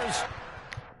Bears...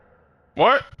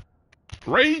 What?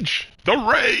 Rage? The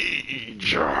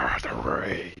rage! The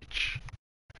rage.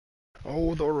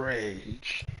 Oh, the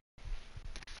rage.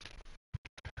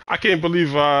 I can't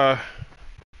believe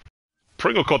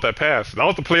Pringle caught that pass. That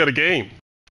was the play of the game.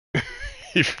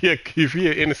 if he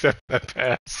had intercepted that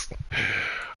pass,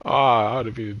 I would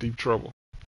have been in deep trouble.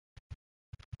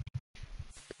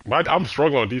 I'm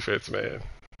struggling on defense, man.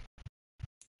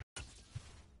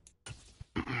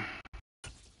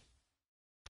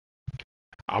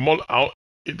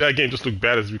 That game just looked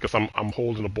bad is because I'm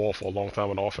holding the ball for a long time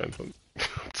on offense. I'm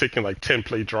taking like 10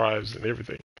 play drives and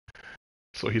everything.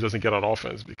 So he doesn't get on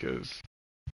offense because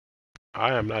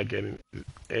I am not getting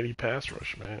any pass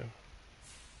rush, man.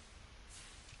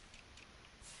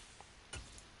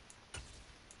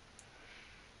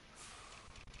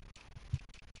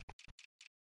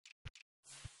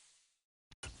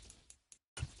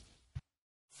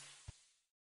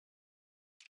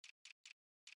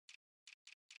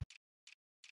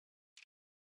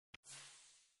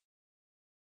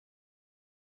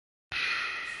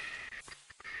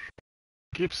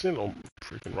 Gibson or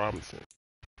freaking Robinson?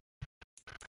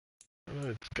 I know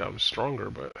it's got stronger,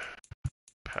 but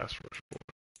pass rush.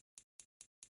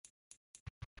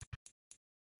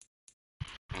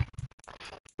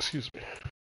 Excuse me.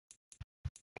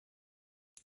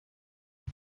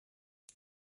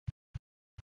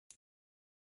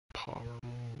 Power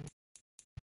move.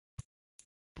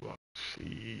 Block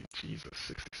C. Jesus,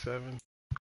 67.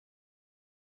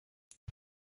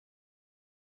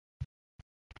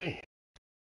 Damn.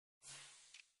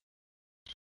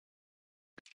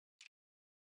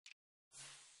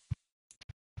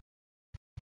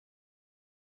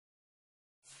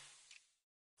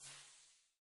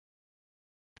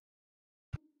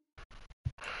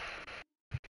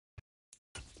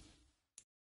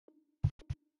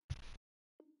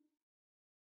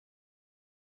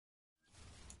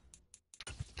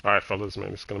 All right, fellas,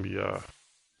 man, it's gonna be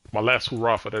my last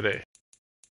hurrah for the day.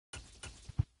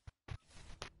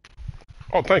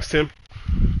 Oh, thanks, Tim.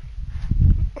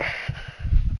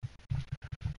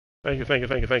 Thank you, thank you,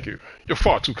 thank you, thank you. You're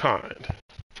far too kind.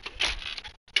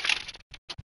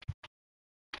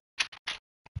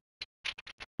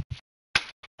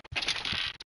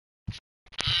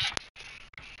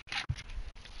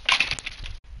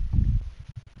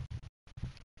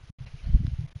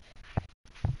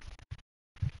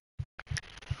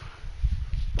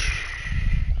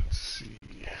 Let's see.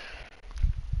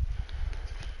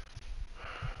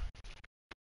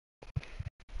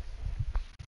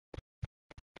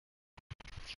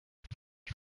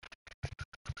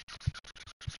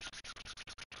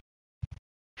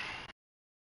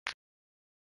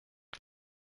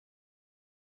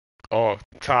 Oh,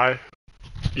 Ty,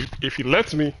 if he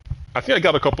lets me, I think I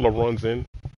got a couple of runs in,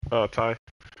 Ty.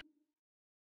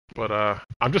 But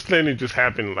I'm just letting it just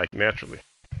happen like naturally.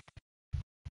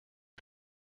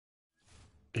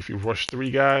 If you rush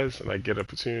 3 guys and I get an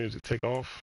opportunity to take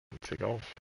off, I take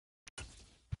off.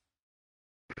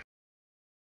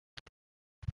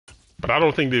 But I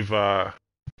don't think they've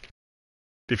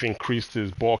increased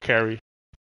his ball carry,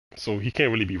 so he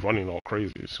can't really be running all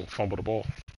crazy. He's gonna fumble the ball.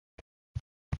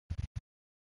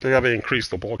 They gotta increase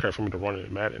the ball carry for me to run it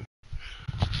in Madden.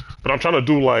 But I'm trying to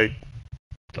do like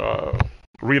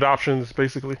read options,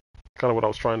 basically. Kind of what I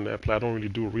was trying to play. I don't really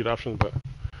do read options, but I'm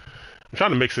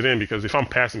trying to mix it in because if I'm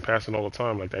passing all the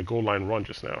time, like that goal line run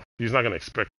just now, he's not gonna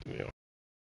expect, he's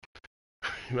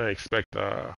not expect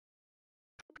a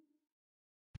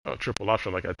triple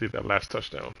option like I did that last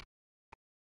touchdown.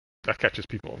 That catches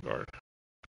people off guard.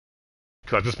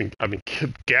 Because I've been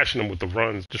gashing them with the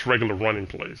runs, just regular running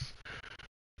plays.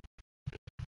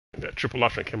 And that triple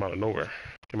option came out of nowhere,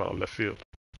 came out of left field.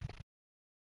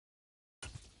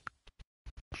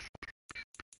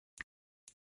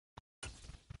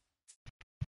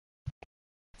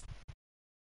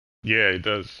 Yeah, it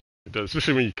does. It does,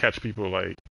 especially when you catch people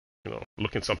like,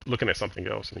 looking at something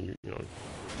else, and The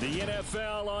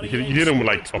NFL on you hit them with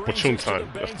like opportune time.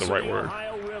 That's the right word.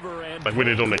 Like when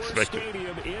they don't expect it.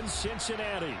 In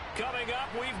Cincinnati. Coming up,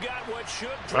 we've got what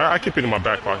should I keep it in my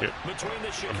back pocket. I'm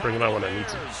bringing out when I need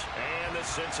to. And the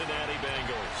Cincinnati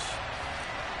Bengals.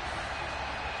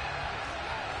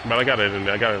 But I got it in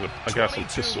there. I got some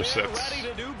pistol sets. Ready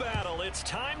to do battle. It's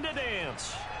time to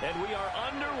dance. And we are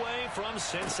underway from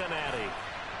Cincinnati.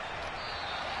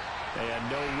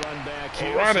 And no run back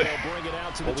here, so they'll bring it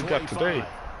out to the 25. What we got today?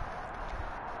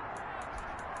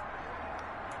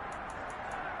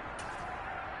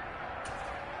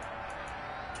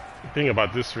 The thing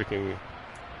about this freaking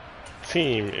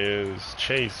team is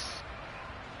Chase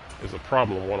is a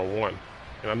problem one-on-one.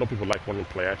 And I know people like wanting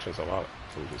to play actions a lot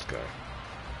from this guy.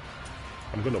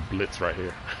 I'm gonna blitz right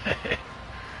here.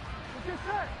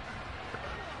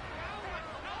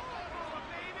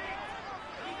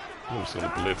 I'm just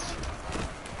gonna blitz.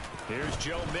 Here's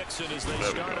Joe Mixon as they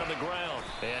start on the ground.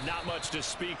 And not much to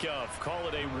speak of. Call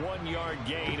it a 1-yard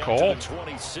gain up to the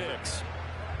 26.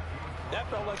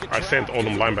 I sent all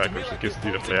them linebackers in case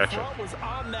they did a play action. Was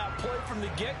on that play from the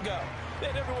get-go. They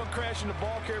had everyone crashing the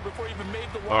ball carrier before he even made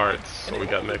the line. All right, so we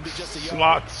got next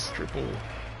slots, triple.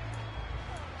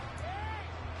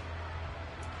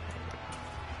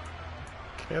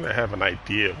 Kind of have an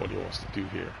idea of what he wants to do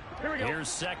here. Here's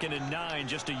 2nd and 9,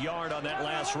 just a yard on that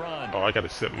last run. Oh, I got to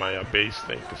set my base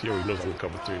thing because he already knows I'm going to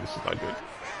cover 3. This is not good.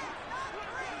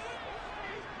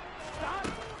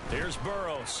 Here's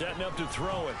Burrow setting up to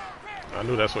throw it. I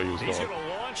knew that's where he was going. He's going to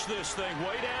launch this thing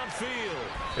way downfield.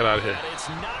 Get out of here. And it's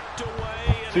knocked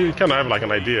away. See, you kind of have like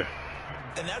an idea.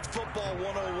 And that's football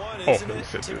 101, Oh, isn't let me it?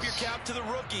 set Tip your this. cap to the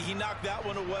rookie. He knocked that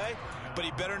one away, but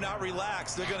he better not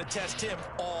relax. They're going to test him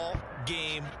all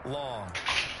game long.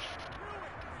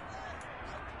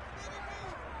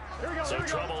 Some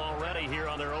trouble already here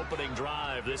on their opening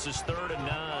drive. This is 3rd and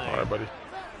 9. All right, buddy.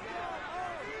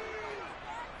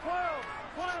 12,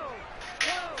 12,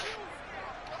 12.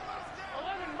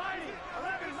 11 mighty.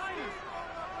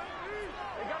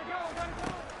 They gotta go.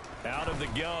 Out of the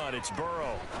gun, it's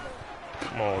Burrow.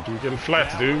 Come on, dude. Getting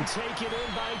flats, dude. Taken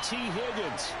in by T.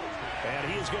 Higgins.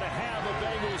 And he is going to have a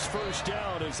Bengals first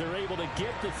down as they're able to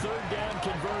get the 3rd down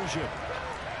conversion.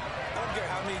 I don't care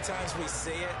how many times we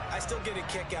see it. I still get a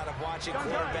kick out of watching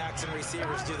quarterbacks and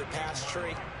receivers do the pass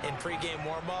tree in pregame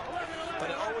warm-up. But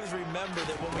I always remember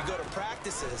that when we go to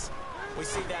practices, we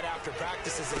see that after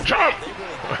practices. Jump! Free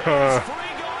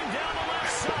going down the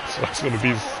left side. So that's going to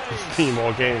be his team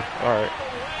all game. All right. Way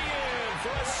in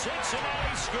for a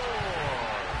Cincinnati score.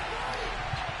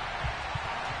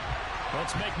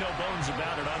 Let's make no bones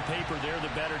about it. On paper, they're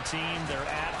the better team. They're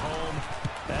at home.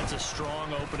 That's a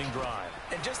strong opening drive.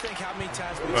 And just think how many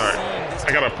times we've All right,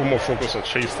 I gotta put more focus on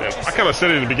Chase then. I kind of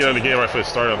said it at the beginning of the game right before it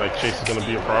started, like Chase is gonna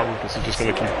be a problem because he's just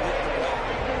gonna keep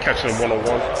catching him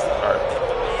one-on-one. All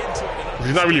right,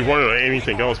 he's not really running on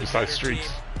anything else besides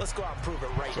streaks. Let's go out and prove it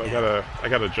right So now. I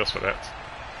gotta adjust for that.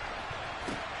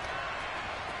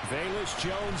 Velus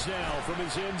Jones now from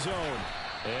his end zone.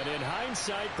 And in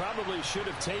hindsight, probably should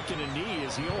have taken a knee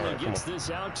as he only gets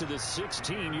this out to the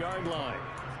 16-yard line.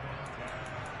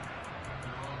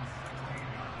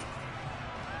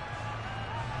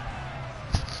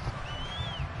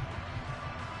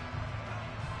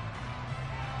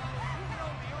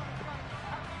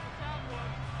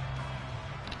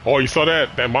 Oh, you saw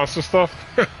that monster stuff?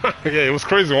 Yeah, it was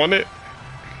crazy, wasn't it?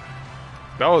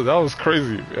 That was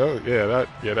crazy. Yeah,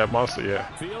 that monster. Yeah.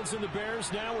 Fields and the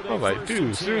Bears now with I was like,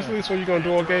 dude, seriously, that's what you gonna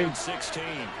do all game? 16.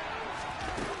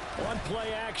 On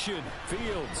play action,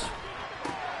 Fields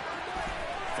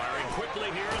firing quickly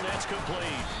here, and that's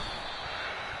complete.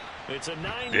 It's a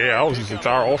 9. Yeah, that was his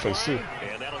entire offense too.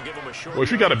 And that'll give him a short. Well,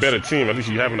 if you got a better team, at least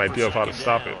you have an idea of how to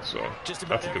stop it. So Just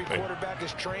about that's a every good thing. quarterback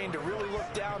is trained to really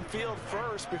look downfield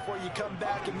first before you come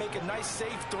back and make a nice,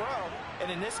 safe throw.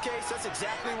 And in this case, that's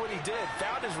exactly what he did.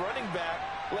 Found his running back,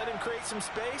 let him create some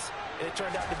space, and it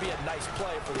turned out to be a nice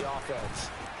play for the offense.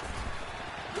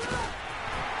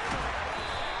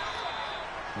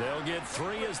 They'll get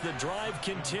 3 as the drive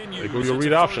continues. There go your It's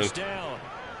read a option. first down.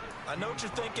 I know what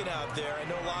you're thinking out there. I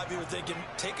know a lot of you are thinking,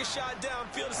 take a shot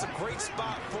downfield. It's a great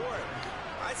spot for it.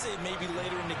 I'd say maybe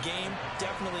later in the game,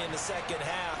 definitely in the second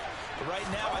half. But right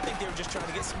now, I think they were just trying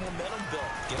to get some momentum built.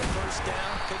 Get a first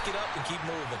down, pick it up, and keep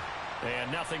moving.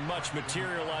 And nothing much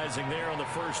materializing there on the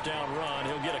first down run.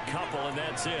 He'll get a couple, and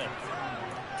that's it.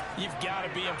 You've got to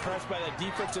be impressed by that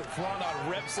defensive front on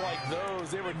reps like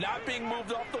those. They were not being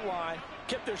moved off the line,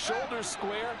 kept their shoulders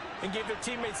square, and gave their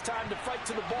teammates time to fight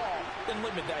to the ball and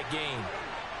limit that gain.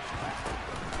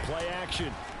 Play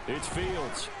action. It's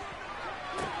Fields.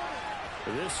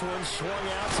 This one swung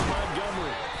out to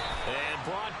Montgomery. And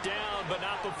brought down, but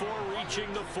not before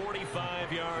reaching the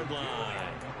 45-yard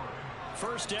line.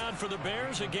 First down for the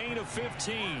Bears, a gain of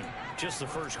 15. Just the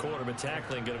first quarter, but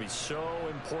tackling going to be so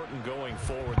important going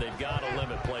forward. They've got to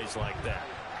limit plays like that.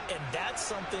 And that's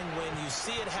something when you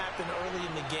see it happen early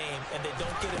in the game and they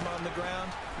don't get him on the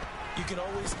ground, you can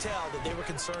always tell that they were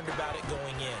concerned about it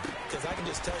going in. Because I can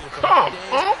just tell you from my days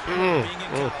being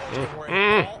in college and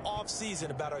worrying all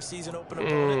off-season about our season opener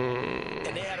opponent,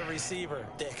 and they had a receiver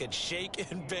that could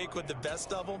shake and bake with the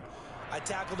best of them. I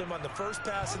tackled him on the first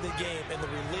pass of the game, and the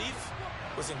relief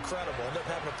was incredible. Ended up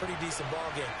having a pretty decent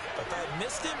ball game. But if I had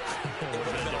missed him, it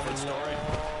would have been a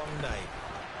long night.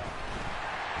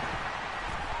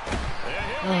 And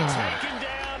he'll be taken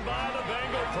down by the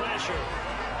Bengal pressure.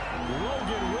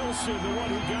 Logan Wilson, the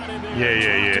one who got in there.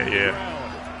 Yeah.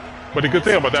 But the good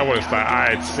thing about that one is that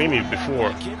I had seen it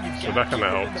before, so that kind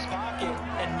of helps.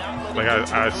 Like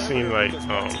I seen like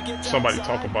somebody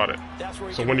talk about it.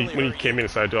 So when he came in and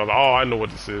started doing, oh, I know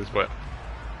what this is, but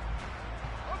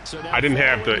I didn't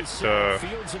have the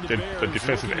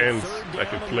defensive ends that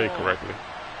could play correctly.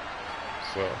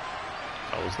 So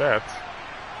that was that.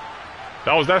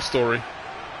 That was that story.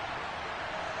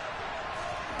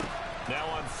 Now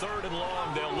on 3rd and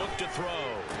long, they'll look to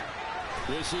throw.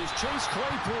 This is Chase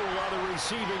Claypool on the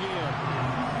receiving end.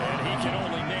 And he can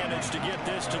only manage to get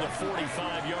this to the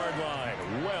 45-yard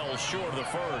line. Well short of the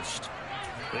first.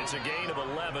 It's a gain of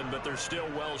 11, but they're still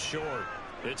well short.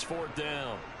 It's 4th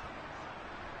down.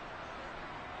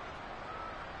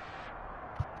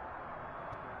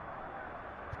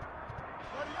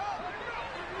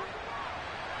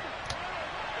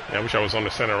 Yeah, I wish I was on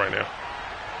the center right now.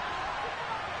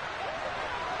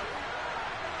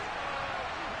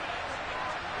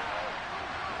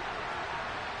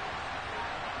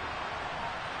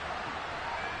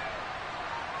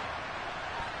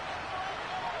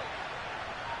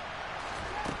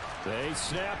 They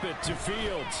snap it to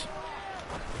Fields.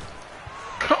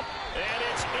 Come. And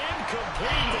it's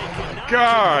incomplete.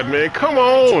 God, man, come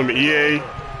on, EA.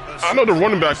 I know the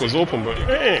running back was open, but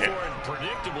man,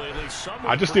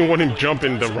 I just didn't want him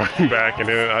jumping the running back and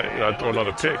then I throw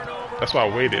another pick. That's why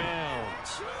I waited.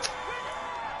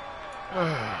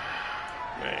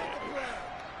 Man.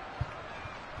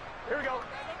 Here we go.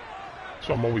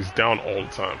 So I'm always down all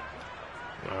the time.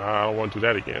 I don't want to do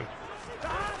that again.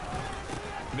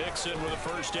 Mixon with a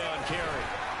first down carry.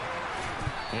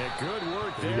 Yeah, good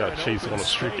work there. You got Chase on a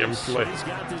streak every play. He's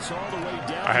got this all the way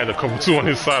down. I had a couple two on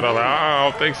his side. I was like, I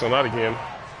don't think so, not again.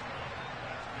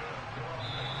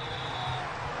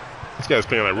 guy's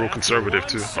playing like real conservative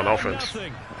too on offense.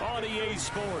 On EA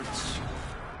Sports.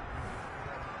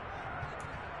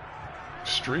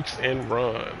 Streaks and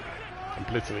run. I'm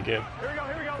blitzing again. Here we go,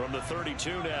 here we go. From the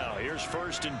 32 now. Here's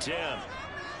 1st and 10.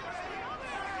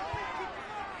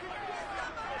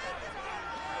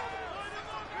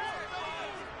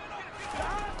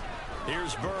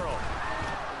 Here's Burrow.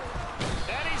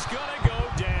 And he's going to go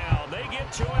down. They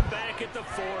get to him back at the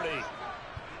 40.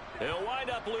 He'll wind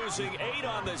up losing 8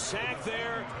 on the sack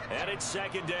there, and it's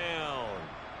 2nd down.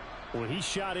 Well, he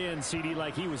shot in, CD,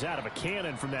 like he was out of a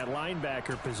cannon from that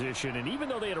linebacker position. And even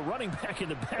though they had a running back in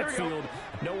the backfield,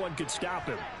 no one could stop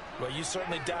him. Well, you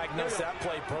certainly diagnosed that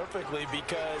play perfectly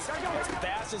because as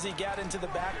fast as he got into the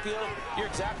backfield, you're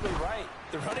exactly right.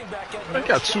 The running back had I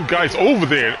got 2 guys over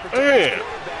there. Man.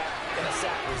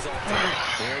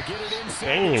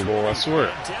 Dang, boy, I swear.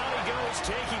 Down he goes,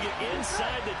 taking it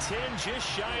inside the 10, just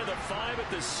shy of the 5 at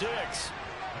the 6.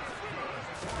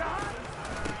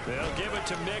 They'll give it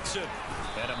to Mixon.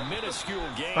 And a minuscule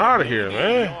gain. Out of here,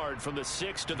 man. Yard from the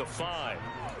 6 to the 5.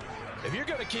 If you're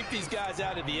going to keep these guys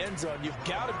out of the end zone, you've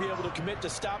got to be able to commit to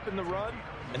stopping the run.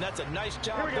 And that's a nice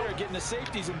job there, getting the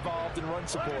safeties involved in run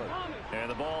support. And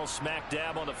the ball smack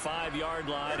dab on the 5-yard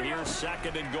line. Here's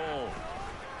 2nd and goal.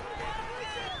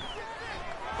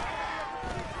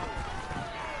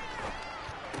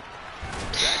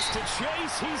 That's to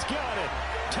Chase. He's got it.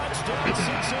 Touchdown,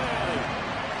 Cincinnati.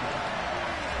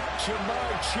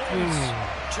 Jamar Chase.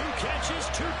 2 catches,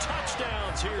 2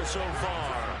 touchdowns here so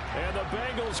far. And the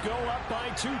Bengals go up by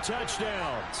 2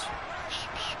 touchdowns.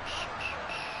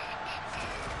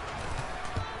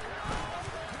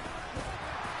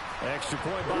 Extra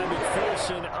point by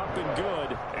McPherson, up and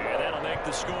good. And that'll make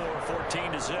the score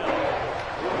 14-0.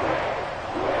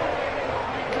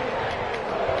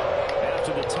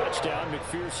 After the touchdown,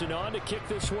 McPherson on to kick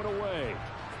this one away.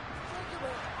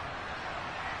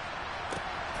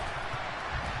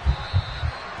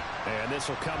 And this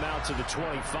will come out to the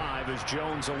 25 as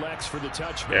Jones elects for the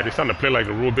touchback. Yeah, they're starting to play like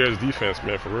the Rule Bears defense,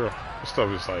 man, for real. This stuff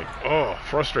is like, oh,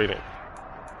 frustrating.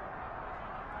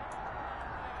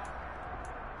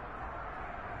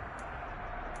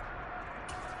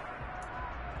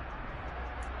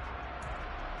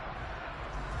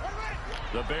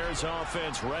 The Bears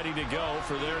offense ready to go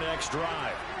for their next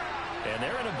drive. And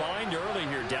they're in a bind early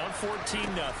here, down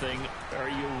 14-0. Are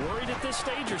you worried at this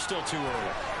stage or still too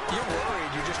early? You're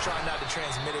worried. You're just trying not to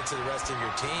transmit it to the rest of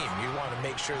your team. You want to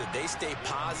make sure that they stay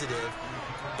positive.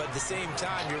 But at the same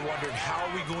time, you're wondering, how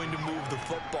are we going to move the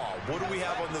football? What do we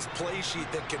have on this play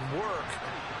sheet that can work?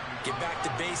 Get back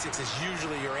to basics is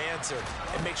usually your answer.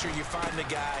 And make sure you find the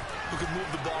guy who can move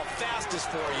the ball fastest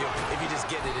for you if you just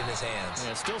get it in his hands.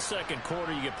 Yeah, still 2nd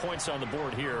quarter. You get points on the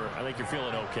board here. I think you're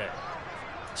feeling okay.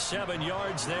 7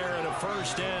 yards there and a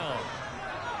 1st down.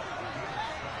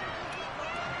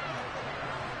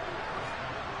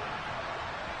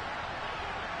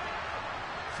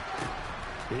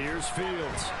 Here's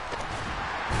Fields.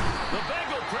 The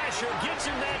Bengal pressure gets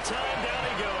him that time. Down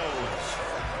he goes.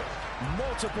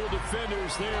 Multiple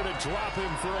defenders there to drop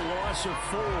him for a loss of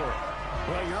 4.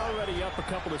 Well, you're already up a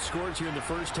couple of scores here in the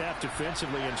first half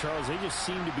defensively, and Charles, they just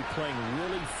seem to be playing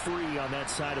really free on that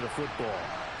side of the football.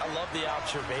 I love the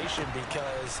observation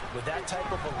because with that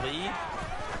type of a lead,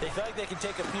 they feel like they can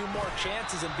take a few more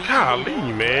chances and be golly,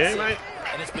 man. Like,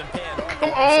 and it's been paying off.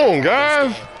 come on,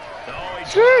 guys.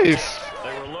 Jeez.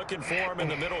 They were looking for him in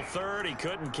the middle third. He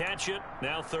couldn't catch it.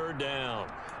 Now 3rd down.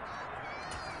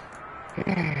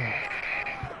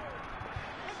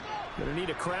 Going to need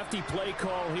a crafty play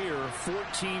call here.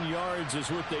 14 yards is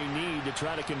what they need to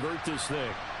try to convert this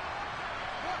thing.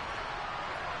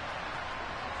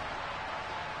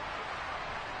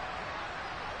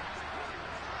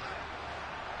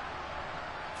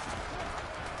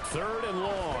 Third and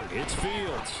long. It's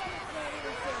Fields.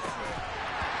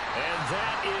 And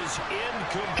that is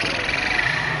incomplete.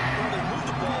 Well, they moved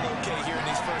the ball okay here in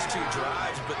these first 2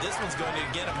 drives, but this one's going to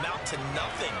again amount to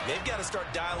nothing. They've got to start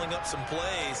dialing up some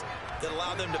plays that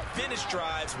allow them to finish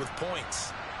drives with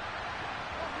points.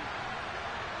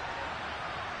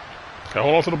 Gotta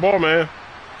hold on to the ball, man.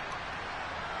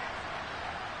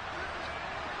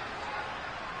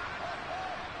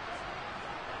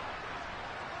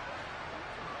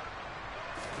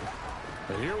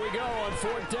 Here we go on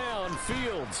 4th down.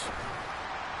 Fields.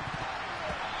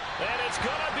 And it's going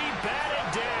to be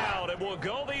batted down. It will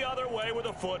go the other way with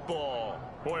a football.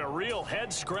 Boy, a real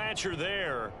head-scratcher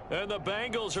there. And the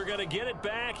Bengals are going to get it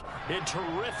back in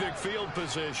terrific field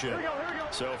position. Here we go, here we go.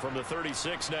 So from the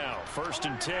 36 now, 1st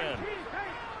and 10.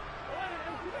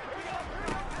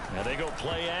 And they go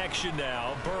play action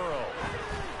now. Burrow.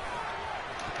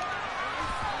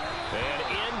 And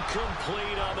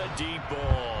incomplete on the deep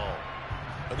ball.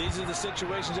 Well, these are the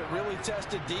situations that really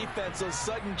test a defense, those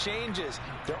sudden changes.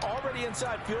 They're already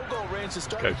inside field goal range to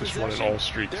start the just possession. running all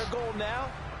streets. Their goal now,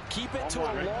 keep it to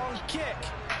a long kick,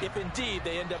 if indeed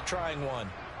they end up trying one.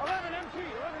 11 MT,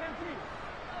 11 MT.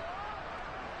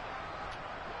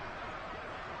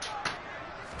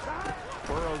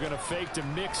 Burrow going to fake to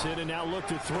mix it and now look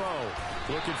to throw.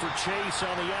 Looking for Chase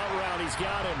on the out route. He's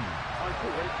got him.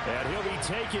 And he'll be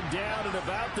taken down at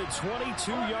about the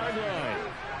 22-yard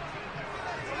line.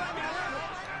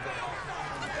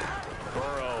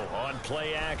 Burrow on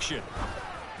play action.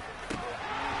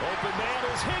 Open man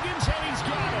is Higgins, and he's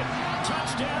got it.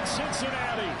 Touchdown,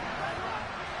 Cincinnati.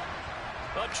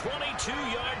 A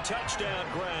 22-yard touchdown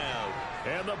ground.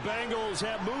 And the Bengals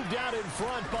have moved out in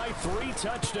front by 3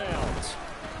 touchdowns.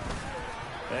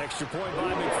 Extra point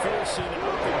by McPherson,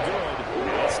 up and good.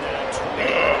 It's now 20.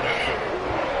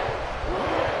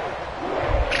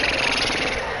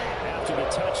 After the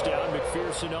touchdown,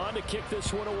 McPherson on to kick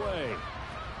this one away.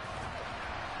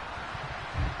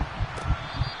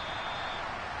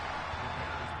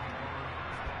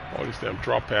 All these damn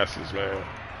drop passes, man.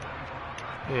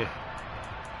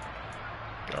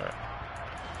 All right.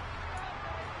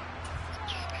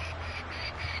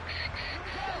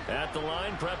 At the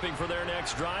line, prepping for their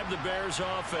next drive, the Bears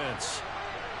offense.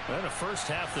 And a first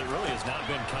half that really has not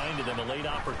been kind to them. A late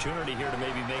opportunity here to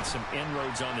maybe make some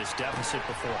inroads on this deficit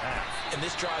before half. And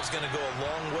this drive's going to go a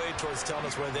long way towards telling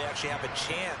us whether they actually have a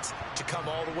chance to come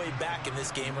all the way back in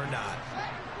this game or not.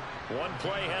 One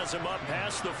play has him up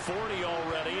past the 40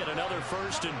 already, and another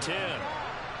 1st and 10.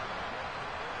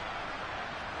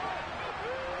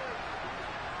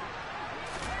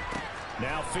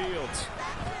 Now Fields.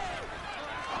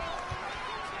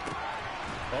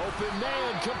 Open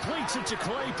man, completes it to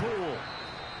Claypool.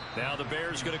 Now the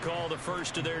Bears going to call the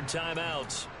first of their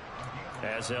timeouts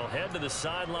as they'll head to the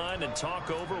sideline and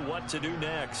talk over what to do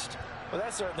next. Well,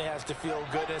 that certainly has to feel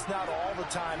good. And it's not all the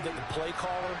time that the play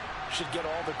caller should get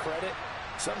all the credit.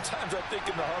 Sometimes I think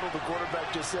in the huddle, the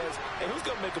quarterback just says, hey, who's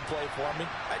going to make a play for me?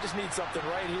 I just need something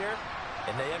right here.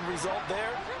 And the end result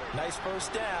there, nice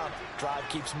first down. Drive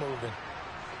keeps moving.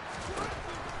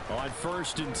 On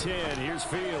 1st and 10, here's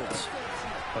Fields.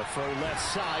 A throw left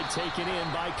side taken in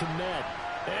by Kmet.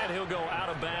 And he'll go out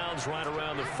of bounds right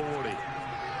around the 40.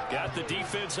 Got the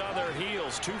defense on their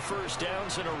heels. 2 first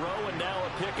downs in a row, and now a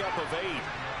pickup of 8.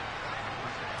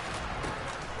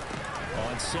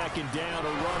 On 2nd down, a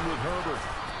run with Herbert.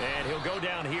 And he'll go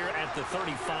down here at the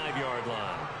 35-yard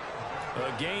line.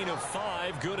 A gain of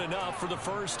 5, good enough for the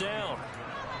first down.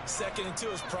 2nd and 2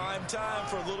 is prime time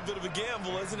for a little bit of a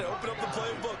gamble, isn't it? Open up the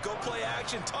playbook, go play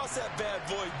action, toss that bad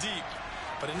boy deep.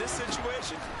 But in this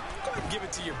situation, go ahead and give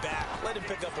it to your back. Let him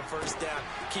pick up a first down.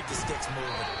 Keep the sticks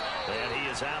moving. And he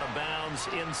is out of bounds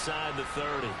inside the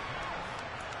 30.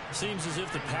 Seems as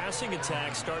if the passing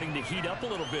attack's starting to heat up a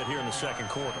little bit here in the 2nd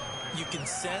quarter. You can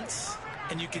sense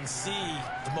and you can see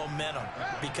the momentum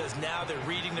because now they're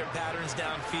reading their patterns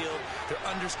downfield,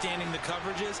 they're understanding the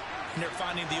coverages, and they're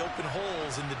finding the open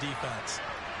holes in the defense.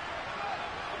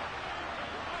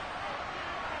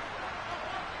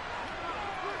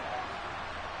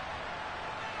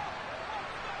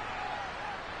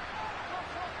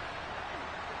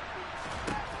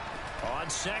 On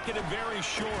 2nd and very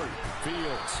short.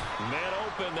 Fields. Man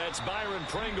open, that's Byron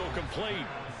Pringle complete.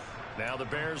 Now the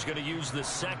Bears going to use the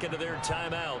 2nd of their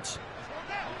timeouts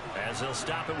as they'll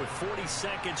stop it with 40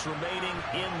 seconds remaining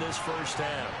in this first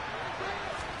half.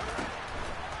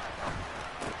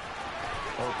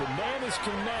 Open man is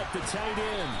Kmet, the tight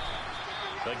end.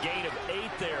 A gain of 8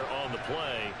 there on the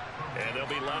play, and they'll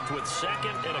be left with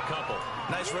 2nd and a couple.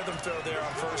 Nice rhythm throw there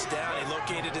on first down. He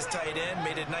located his tight end,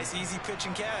 made it a nice easy pitch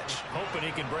and catch. Hoping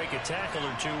he could break a tackle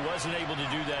or two. Wasn't able to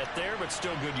do that there, but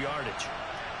still good yardage.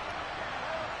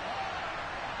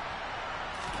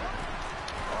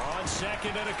 On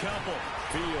 2nd and a couple.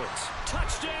 Fields.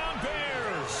 Touchdown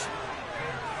Bears!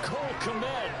 Cole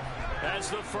Kmet.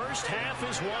 As the first half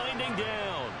is winding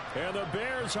down. And the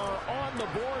Bears are on the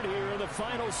board here in the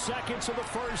final seconds of the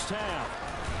first half.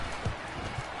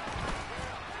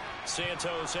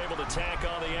 Santos able to tack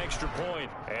on the extra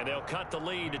point, and they'll cut the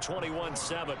lead to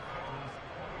 21-7.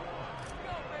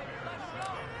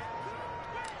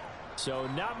 So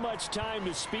not much time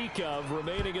to speak of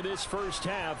remaining in this first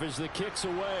half as the kick's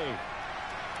away.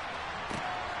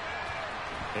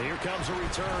 And here comes a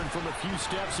return from a few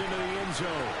steps into the end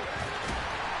zone.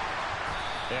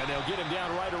 And they'll get him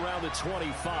down right around the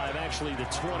 25, actually the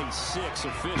 26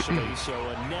 officially, so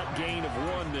a net gain of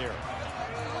 1 there.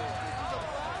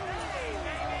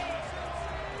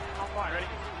 Ready?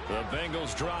 The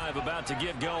Bengals drive about to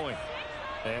get going.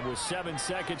 And with 7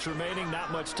 seconds remaining,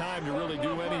 not much time to really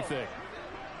do anything.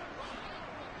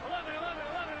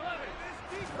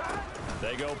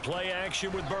 They go play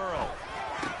action with Burrow.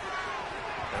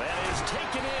 That is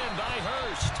taken in by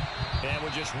Hurst. And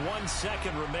with just 1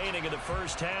 second remaining in the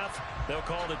first half, they'll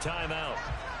call the timeout.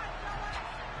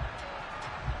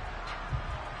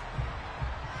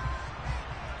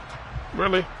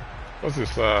 Really? What's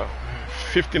this?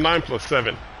 59 plus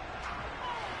 7.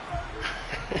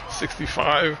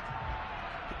 65.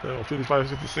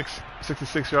 55,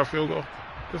 66 yard field goal.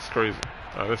 This is crazy.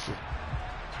 This is.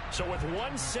 So with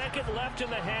 1 second left in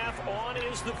the half, on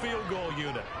is the field goal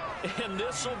unit. And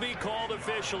this will be called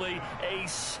officially a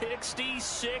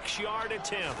 66-yard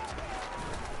attempt.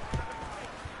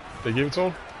 They give it to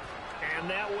him? And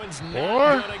that one's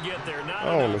not going to get there. Not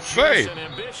I want to enough say. juice, an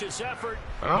ambitious effort.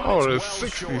 Oh, it's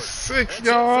 66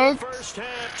 yards. First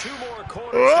half, 2 more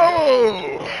quarters.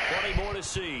 Whoa. 20 more to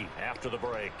see after the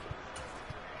break.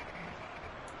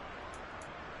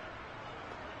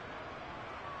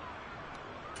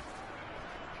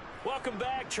 Welcome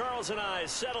back. Charles and I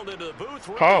settled into the booth.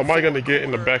 How am I going to get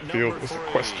in the backfield is the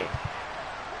question.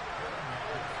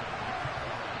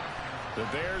 The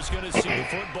Bears going to see the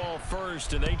football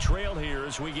first, and they trail here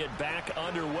as we get back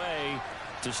underway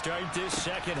to start this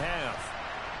second half.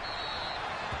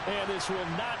 And this will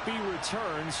not be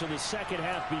returned, so the second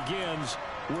half begins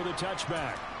with a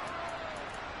touchback.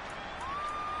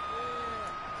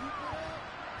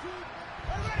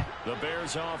 The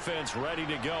Bears offense ready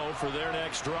to go for their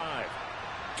next drive.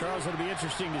 Charles, it'll be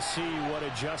interesting to see what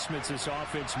adjustments this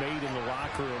offense made in the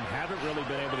locker room. Haven't really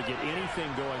been able to get anything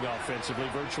going offensively.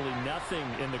 Virtually nothing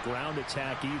in the ground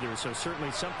attack either. So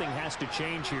certainly something has to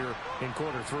change here in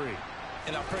quarter 3.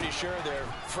 And I'm pretty sure their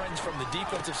friends from the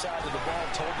defensive side of the ball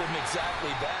told them exactly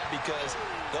that, because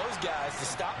those guys, the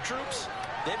stop troops,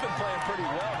 they've been playing pretty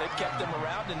well. They've kept them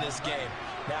around in this game.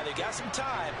 Now they got some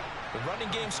time. The running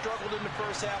game struggled in the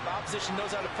first half. Opposition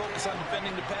knows how to focus on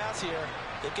defending the pass here.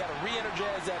 They've got to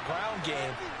re-energize that ground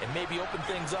game and maybe open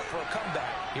things up for a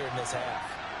comeback here in this half.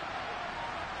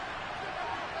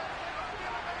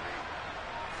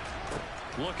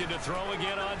 Looking to throw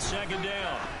again on second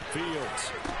down.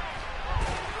 Fields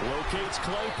locates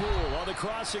Claypool on the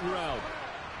crossing route.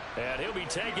 And he'll be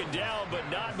taken down, but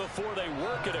not before they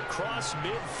work it across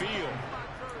midfield.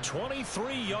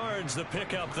 23 yards the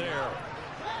pickup there.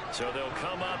 So they'll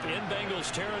come up in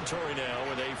Bengals territory now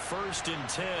with a 1st and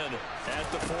 10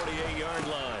 at the 48-yard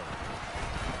line.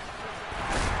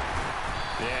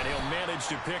 And he'll manage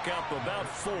to pick up about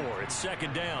 4 at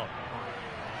second down.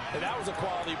 And that was a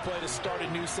quality play to start a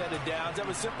new set of downs. That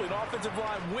was simply an offensive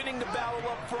line winning the battle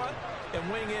up front and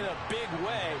winning in a big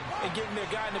way and giving their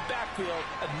guy in the backfield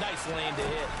a nice lane to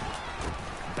hit.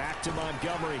 Back to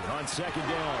Montgomery on second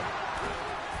down.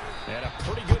 And a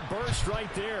pretty good burst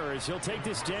right there as he'll take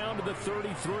this down to the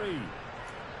 33.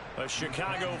 A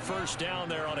Chicago first down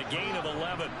there on a gain of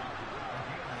 11.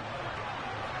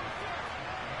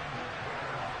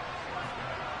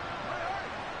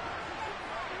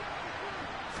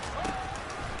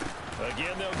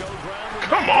 Again, they'll go ground.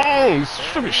 Come on,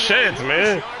 stupid sheds,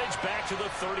 man.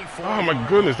 Oh my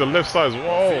goodness, the left side's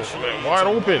wall, man, wide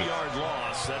open.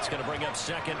 That's going to bring up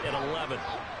 2nd and 11.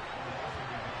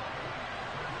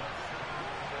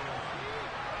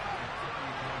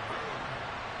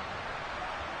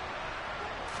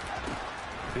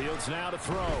 Fields now to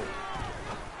throw.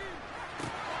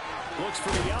 Looks for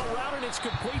the out route, and it's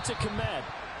complete to Komet.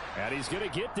 And he's going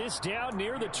to get this down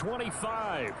near the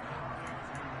 25.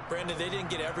 Brandon, they didn't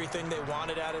get everything they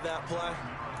wanted out of that play,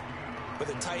 but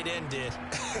the tight end did.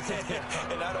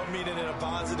 And I don't mean it in a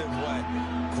positive way.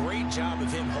 Great job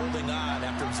of him holding on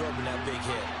after absorbing that big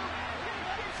hit.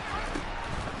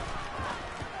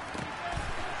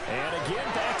 And again,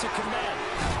 back to Komet.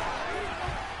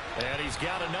 And he's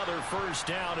got another first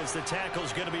down as the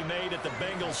tackle's going to be made at the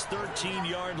Bengals'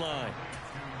 13-yard line.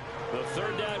 The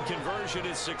 3rd down conversion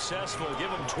is successful. Give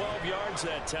him 12 yards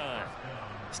that time.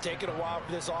 It's taken a while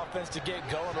for this offense to get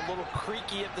going. A little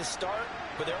creaky at the start,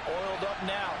 but they're oiled up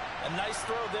now. A nice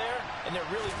throw there, and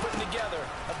they're really putting together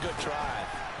a good drive.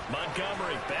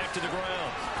 Montgomery back to the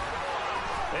ground.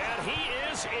 And he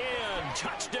is in.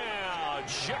 Touchdown,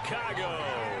 Chicago.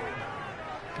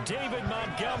 David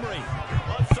Montgomery,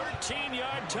 a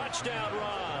 13-yard touchdown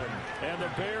run. And the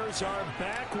Bears are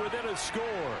back within a score.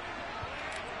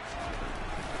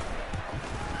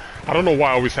 I don't know why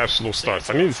I always have slow starts.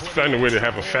 I need to find a way to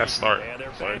have a fast start.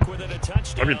 Like,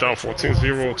 I'll be down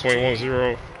 14-0,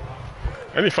 21-0.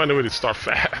 I need to find a way to start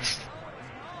fast.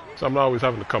 So I'm not always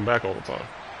having to come back all the time.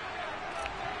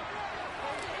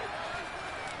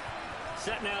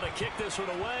 Set now to kick this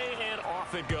one away, and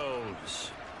off it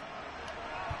goes.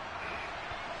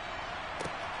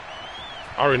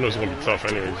 I already know it's going to be tough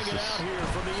anyway. It's just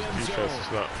defense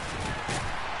is not.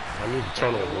 I need to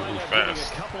turn over really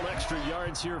fast. A couple extra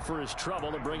yards here for his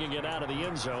trouble and bringing it out of the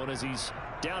end zone as he's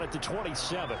down at the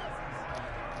 27.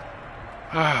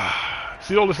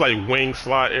 See all this like wing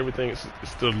slide, everything.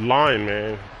 It's the line,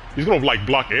 man. He's gonna like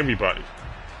block everybody.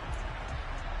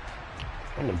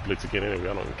 I'm gonna blitz again anyway.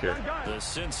 I don't even care. The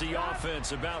Cincy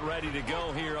offense about ready to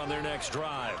go here on their next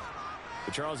drive.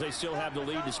 But Charles, they still have the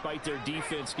lead despite their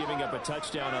defense giving up a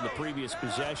touchdown on the previous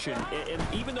possession. And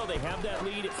even though they have that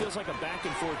lead, it feels like a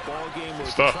back-and-forth ball game where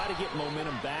they try to get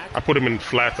momentum back. I put him in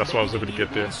flats. That's why I was able to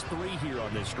get there.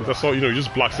 That's all. You know, he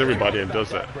just blocks everybody and does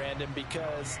that. Brandon,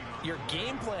 because your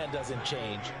game plan doesn't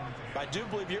change. I do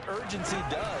believe your urgency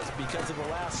does because of the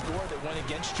last score that went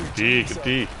against your team. So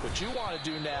what you want to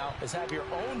do now is have your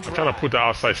own drive. I'm trying to put the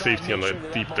outside safety on the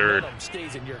deep third.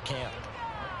 Stays in your camp.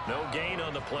 No gain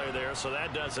on the play there, so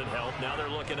that doesn't help. Now they're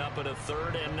looking up at a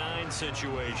 3rd and 9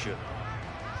 situation.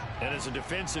 And as a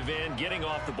defensive end, getting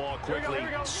off the ball quickly,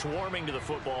 swarming to the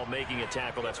football, making a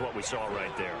tackle, that's what we saw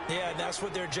right there. Yeah, that's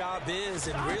what their job is.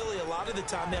 And really, a lot of the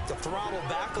time, they have to throttle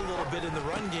back a little bit in the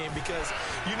run game because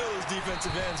you know those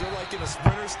defensive ends, they're like in a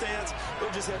sprinter stance.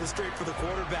 They're just headed straight for the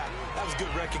quarterback. That was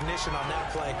good recognition on that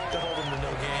play to hold them to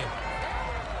no gain.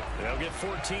 They'll get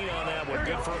 14 on that one.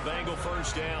 Good for a Bengal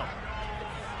first down.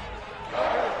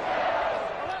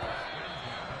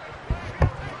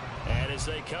 And as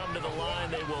they come to the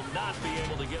line, they will not be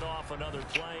able to get off another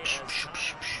play.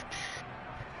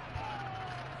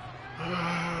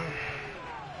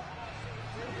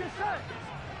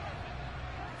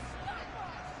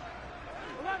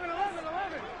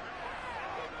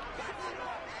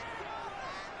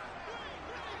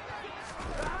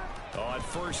 On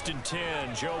 1st and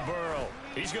 10, Joe Burrow.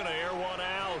 He's going to air one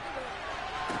out.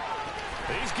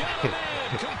 He's got a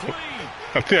man complete.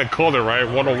 I think I called it right.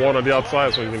 1-on-1 on the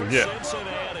outside, so he's going to get.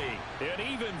 Cincinnati, and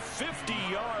even 50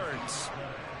 yards.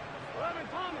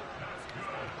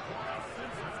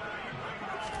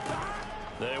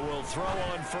 They will throw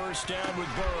on 1st down with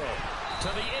Burrow to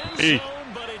the end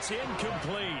zone, but it's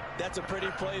incomplete. That's a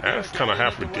pretty play. That's kind of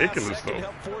half ridiculous, though. You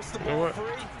know what?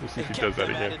 Let's see if he does that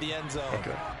again.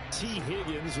 Okay. T.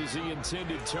 Higgins was the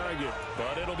intended target,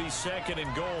 but it'll be 2nd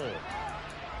and goal.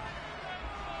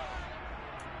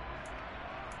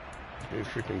 He's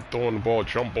freaking throwing the ball,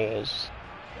 jump balls.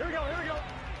 Here we go, here we go.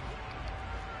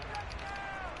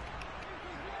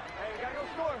 Hey, we gotta go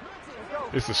score. Let's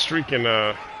go. It's a streak in,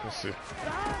 let's see.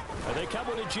 And they come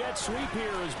with a jet sweep here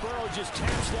as Burrow just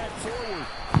taps that forward.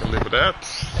 Live with that.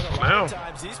 And a lot of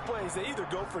times, these plays, they either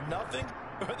go for nothing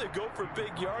or they go for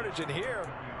big yardage. And here,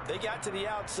 they got to the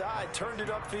outside, turned it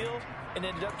upfield, and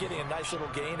ended up getting a nice little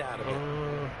gain out of it.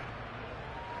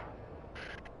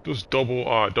 Those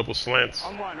double slants.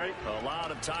 I'm one, right? A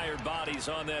lot of tired bodies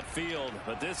on that field,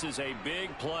 but this is a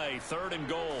big play. 3rd and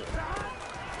goal.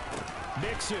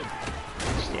 Nixon.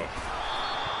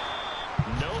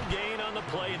 No gain on the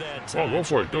play that time. Oh, go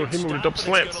for it. Don't hit me with the double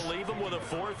slants. It's going to leave him with a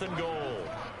 4th and goal.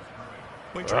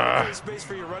 When trying to create space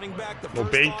for your running back, the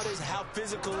first bait. thought is how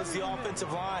physical is the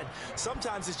offensive line.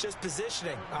 Sometimes it's just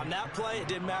positioning. On that play, it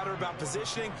didn't matter about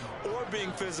positioning or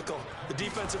being physical. The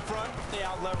defensive front, they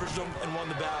out-leveraged them and won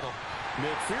the battle.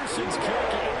 McPherson's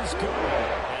kick is good.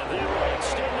 And they will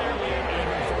extend their lead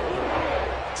even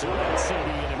further. So that's the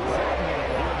important here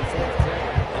in the 4th quarter.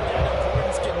 And that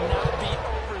importance cannot be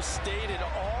overstated.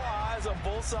 All eyes on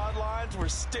both sidelines were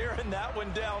staring that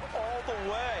one down all the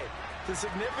way. The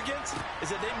significance is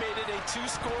that they made it a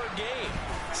 2-score game.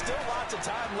 Still lots of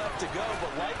time left to go,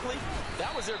 but likely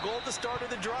that was their goal at the start of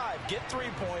the drive. Get 3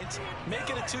 points, make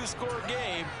it a 2-score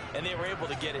game, and they were able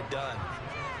to get it done.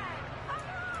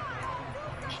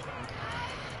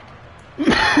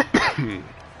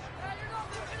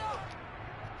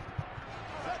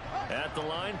 At the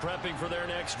line, prepping for their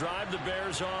next drive, the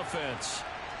Bears offense.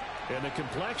 And the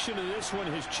complexion of this one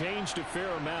has changed a fair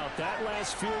amount. That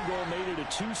last field goal made it a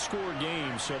 2-score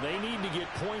game, so they need to get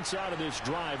points out of this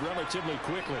drive relatively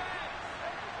quickly.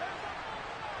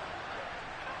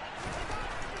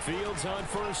 Fields on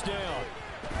 1st down.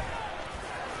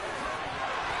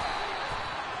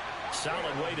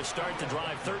 Solid way to start the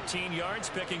drive. 13 yards,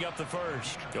 picking up the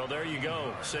first. Well, there you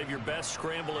go. Save your best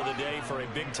scramble of the day for a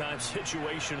big-time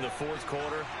situation in the 4th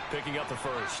quarter, picking up the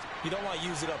first. You don't want to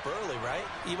use it up early, right?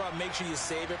 You want to make sure you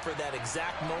save it for that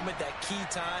exact moment, that key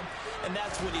time. And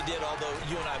that's what he did, although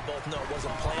you and I both know it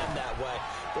wasn't planned that way.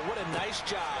 But what a nice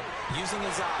job using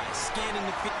his eyes, scanning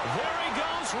the field. There he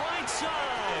goes, right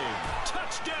side.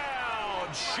 Touchdown,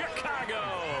 Chicago.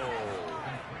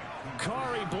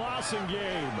 Bakari Blossom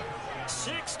game.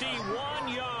 61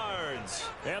 yards.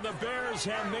 And the Bears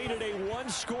have made it a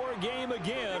one-score game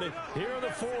again here in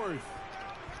the fourth.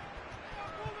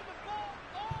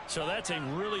 So that's a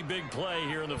really big play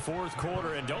here in the fourth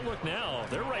quarter. And don't look now.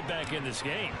 They're right back in this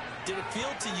game. Did it feel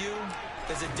to you,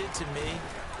 as it did to me,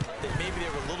 that maybe they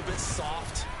were a little bit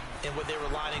soft in what they were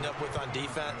lining up with on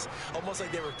defense? Almost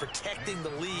like they were protecting the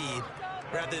lead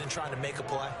rather than trying to make a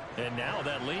play. And now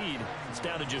that lead is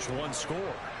down to just one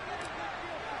score.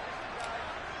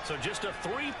 So just a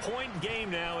 3-point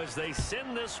game now as they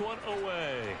send this one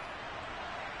away.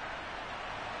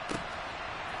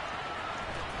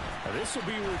 Now this will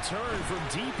be returned from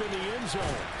deep in the end zone.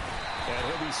 And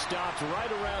he'll be stopped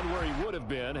right around where he would have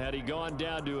been had he gone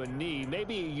down to a knee,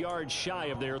 maybe a yard shy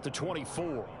of there at the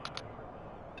 24.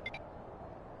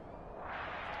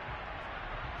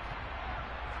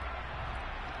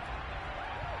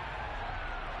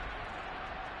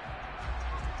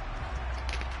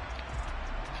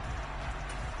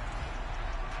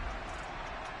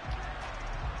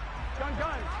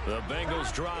 The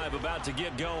Bengals drive about to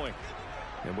get going.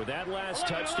 And with that last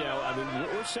touchdown, I mean,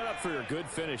 we're set up for a good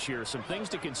finish here. Some things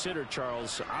to consider,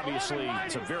 Charles. Obviously,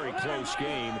 it's a very close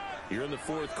game. You're in the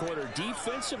fourth quarter.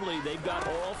 Defensively, they've got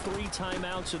all 3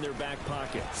 timeouts in their back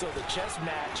pocket. So the chess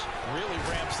match really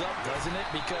ramps up, doesn't it?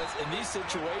 Because in these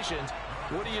situations,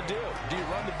 what do? Do you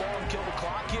run the ball and kill the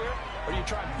clock here? Or do you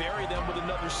try and bury them with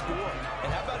another score?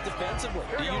 And how about defensively?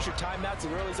 Do you use your timeouts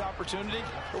at earliest opportunity?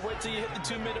 Or wait till you hit the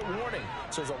 2-minute warning?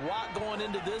 So there's a lot going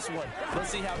into this one. Let's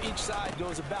see how each side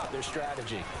goes about their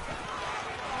strategy.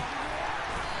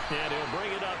 And he'll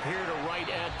bring it up here to right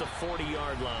at the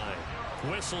 40-yard line.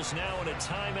 Whistles now in a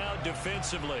timeout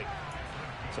defensively.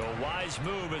 So a wise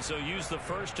move as they'll use the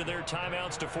first of their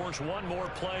timeouts to force one more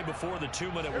play before the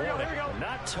 2-minute warning.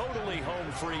 Not totally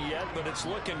home free yet, but it's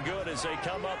looking good as they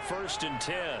come up 1st and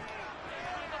 10.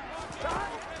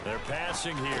 They're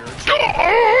passing here.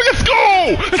 Oh, let's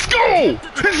go! Let's go!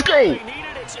 Let's go!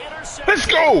 Let's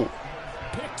go!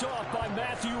 Picked off by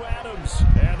Matthew Adams.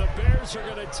 And the Bears are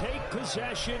going to take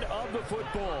possession of the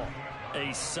football.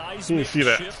 A seismic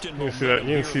shift in momentum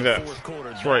here in the fourth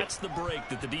quarter. That's the break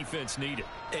that the defense needed.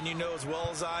 And you know as well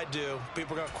as I do,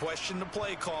 people are going to question the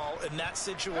play call in that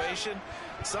situation.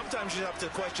 Sometimes you have to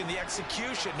question the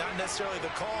execution, not necessarily the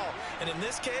call. And in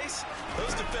this case,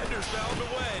 those defenders found a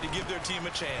way to give their team a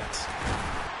chance.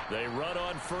 They run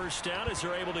on first down as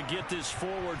they're able to get this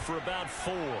forward for about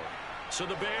 4. So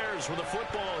the Bears with the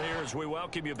football here as we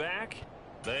welcome you back.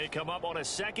 They come up on a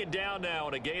 2nd down now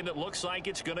in a game that looks like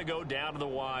it's going to go down to the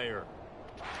wire.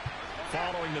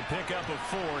 Following the pickup of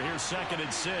 4, here's 2nd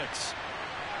and 6.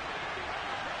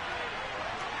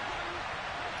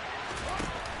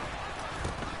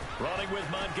 Running with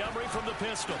Montgomery from the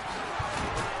pistol.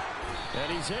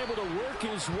 And he's able to work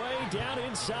his way down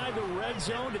inside the red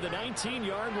zone to the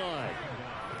 19-yard line.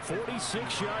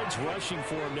 46 yards rushing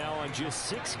for him now on just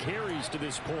 6 carries to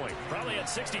this point. Probably had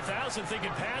 60,000 thinking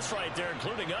pass right there,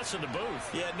 including us in the booth.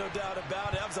 Yeah, no doubt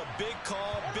about it. That was a big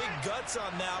call, big guts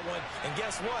on that one. And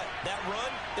guess what? That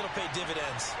run, it'll pay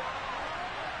dividends.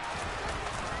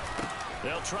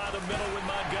 They'll try the middle with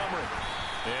Montgomery.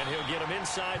 And he'll get him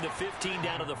inside the 15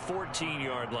 down to the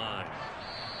 14-yard line.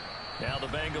 Now the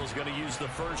Bengals going to use the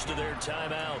first of their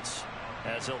timeouts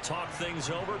as they'll talk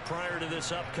things over prior to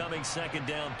this upcoming 2nd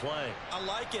down play. I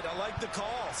like it. I like the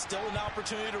call. Still an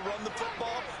opportunity to run the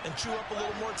football and chew up a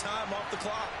little more time off the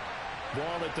clock.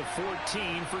 Ball at the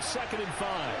 14 for 2nd and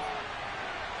 5.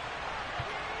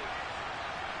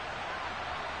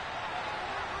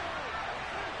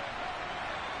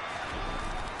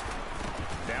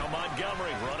 Now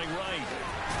Montgomery running right.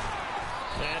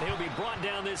 And he'll be brought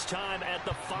down this time at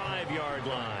the 5-yard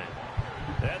line.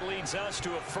 That leads us to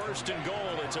a 1st and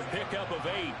goal. It's a pickup of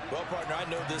 8. Well, partner, I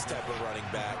know this type of running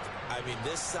back. I mean,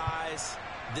 this size,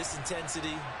 this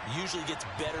intensity usually gets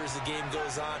better as the game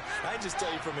goes on. I just tell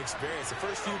you from experience, the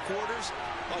first few quarters,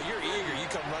 oh, you're eager. You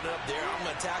come running up there. I'm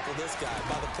going to tackle this guy.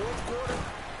 By the 4th quarter,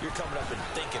 you're coming up and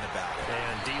thinking about it.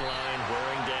 And D-line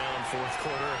wearing down 4th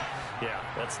quarter. Yeah,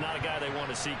 that's not a guy they want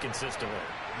to see consistently.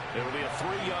 It'll be a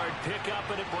 3-yard pickup,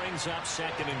 and it brings up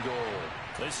 2nd and goal.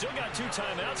 They still got 2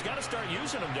 timeouts. Got to start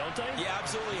using them, don't they? You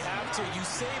absolutely have to. You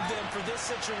save them for this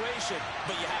situation,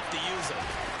 but you have to use them.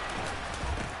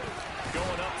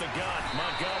 Going up the gut,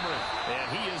 Montgomery.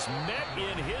 And he is met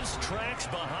in his tracks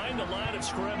behind the line of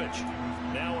scrimmage.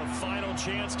 Now a final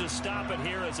chance to stop it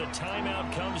here as a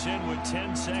timeout comes in with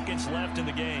 10 seconds left in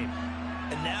the game.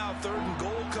 And now 3rd and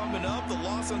goal coming up. The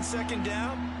loss on 2nd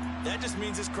down. That just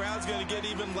means this crowd's going to get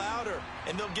even louder.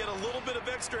 And they'll get a little bit of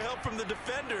extra help from the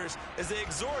defenders as they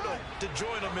exhort them to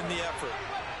join them in the effort.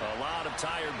 A lot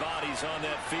tired bodies on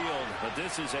that field, but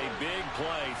this is a big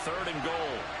play, 3rd and goal.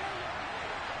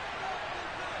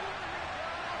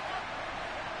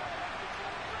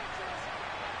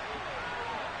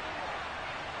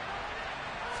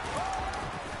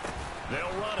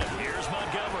 They'll run it. Here's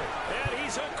Montgomery. And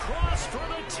he's across for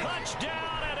the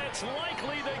touchdown, and it's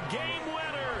likely the game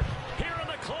winner here in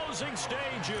the closing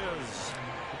stages.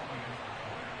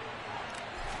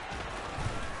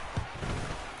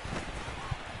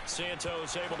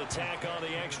 Santos able to tack on the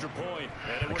extra point.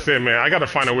 Like I said, man, I got to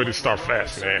find a way to start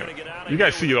fast, man. You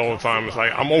guys see it all the time. It's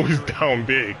like I'm always down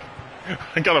big.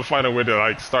 I got to find a way to,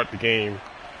 like, start the game.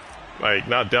 Like,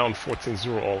 not down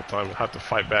 14-0 all the time. I have to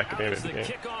fight back at the end of the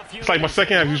game. It's like my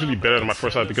second half is usually better than my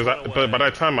first half because but by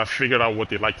that time I figured out what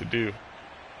they like to do.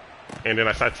 And then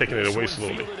I started taking it away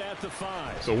slowly.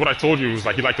 So what I told you was,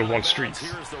 like, he liked to run streaks.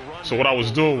 So what I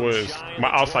was doing was, my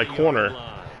outside corner,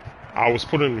 I was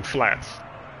putting him in flats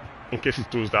in case he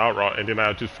throws the out route, and then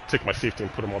I just take my safety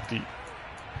and put him up deep.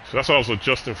 So that's what I was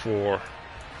adjusting for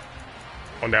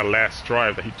on that last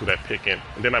drive that he threw that pick in.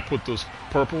 And then I put those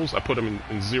purples, I put them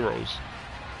in zeros.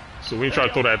 So when you try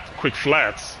to throw that quick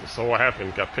flats, so what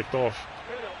happened? Got picked off.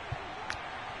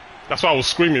 That's why I was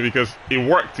screaming, because it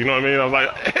worked, you know what I mean? I was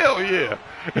like, hell yeah.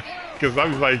 Because I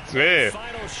was like, man,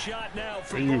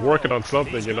 when you're working on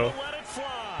something, you know,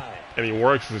 and it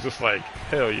works, it's just like,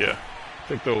 hell yeah.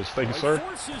 Take those. Thank you, sir.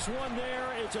 It's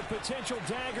a potential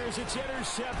dagger as it's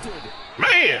intercepted.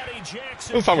 Man,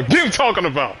 that's what I'm talking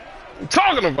about. I'm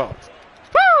talking about.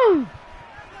 Woo!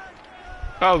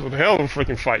 That was a hell of a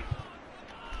freaking fight.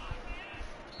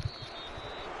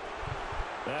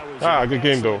 Good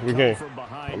game though. Good game.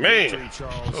 Oh, man,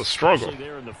 that was a struggle.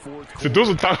 So those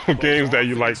are the type of games that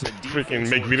you like freaking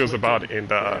make videos about and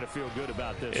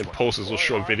post as those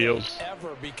short videos.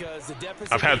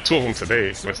 I've had 2 of them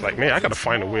today. So it's like, man, I gotta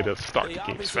find a way to start the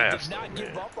games fast.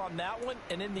 Man.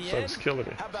 So it's killing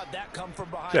me.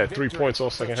 He had 3 points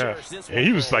all second half, and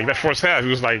he was like, that first half, he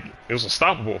was like, it was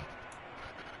unstoppable.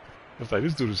 I was like,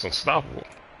 this dude is unstoppable.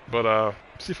 But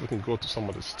see if we can go to some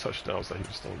of his touchdowns that he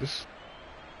was doing.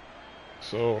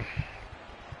 So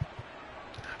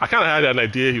I kind of had an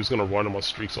idea he was going to run him on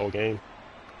streaks all game.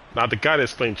 Now the guy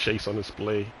that's playing Chase on this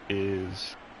play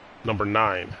is number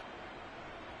 9,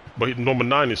 but number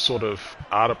 9 is sort of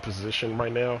out of position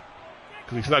right now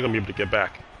because he's not going to be able to get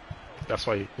back. That's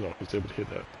why he's able to hit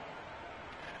that.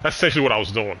 That's essentially what I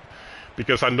was doing,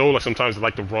 because I know like sometimes they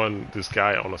like to run this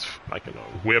guy on a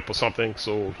whip or something.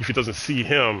 So if he doesn't see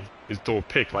him, he's throw a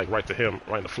pick like right to him,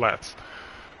 right in the flats.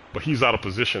 But he's out of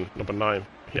position, number 9.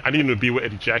 I need him to be where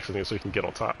Eddie Jackson is so he can get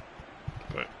on top.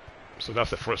 But, so that's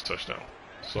the first touchdown.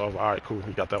 So I was like, all right, cool.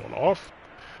 He got that one off.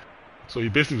 So he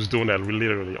basically was doing that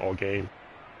literally all game.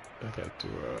 I got to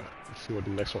let's see what the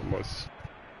next one was.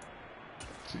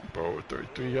 Let's see, bro,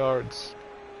 33 yards.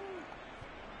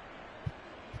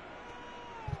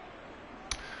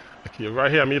 Okay, right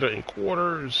here I'm either in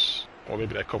quarters or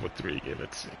maybe that cover 3 again.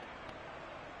 Let's see.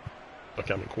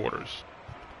 Okay, I'm in quarters.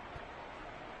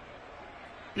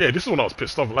 Yeah, this is when I was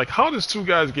pissed off. Like, how does 2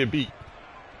 guys get beat?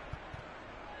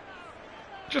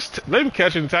 Just let him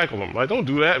catch it and tackle him. Like, don't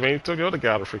do that, man. He took the other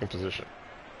guy out of freaking position.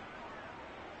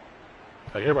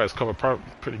 Like, everybody's covered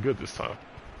pretty good this time.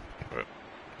 But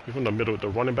even in the middle of the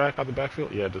running back out the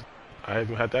backfield, yeah, I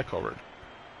haven't had that covered.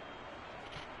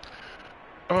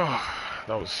 Oh,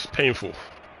 that was painful.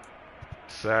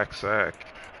 Sack.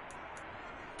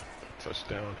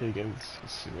 Touchdown, Higgins.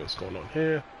 Let's see what's going on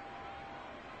here.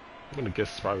 I'm gonna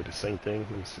guess it's probably the same thing.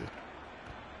 Let me see.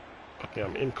 Okay,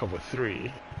 I'm in cover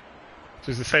 3.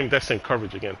 So it's that same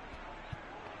coverage again.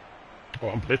 Oh,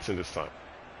 I'm blitzing this time.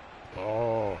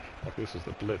 Oh, okay, this is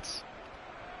the blitz.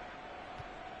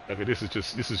 Okay, this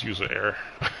is user error.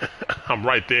 I'm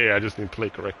right there, I just didn't play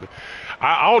correctly.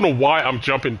 I don't know why I'm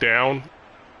jumping down.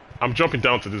 I'm jumping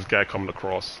down to this guy coming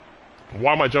across.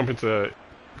 Why am I jumping to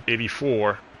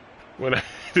 84 when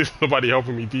there's nobody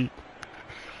helping me deep?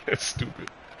 It's stupid.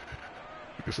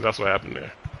 So that's what happened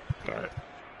there. Alright.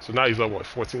 So now he's up, what,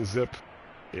 14 zip?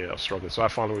 Yeah, I'm struggling. So I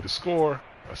found a way to score.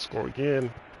 I score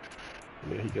again.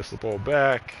 And then he gets the ball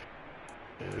back.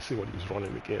 And let's see what he was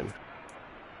running again.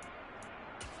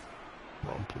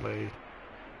 Wrong play.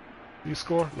 Did he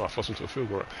score? No, I forced him to a field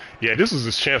goal. Yeah, this was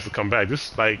his chance to come back.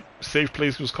 This, like, safe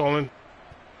place he was calling.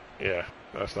 Yeah,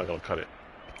 that's not going to cut it.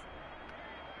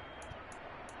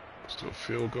 Let's do a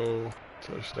field goal.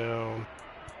 Touchdown.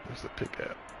 Where's the pick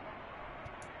at?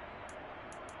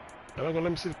 I'm not gonna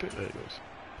let me see the pick. There it goes.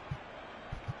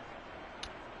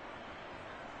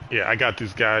 Yeah, I got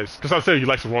these guys. Because I said he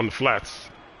likes to run the flats.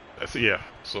 That's it, yeah.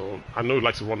 So I know he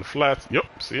likes to run the flats.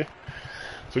 Yep, see?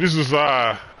 So this is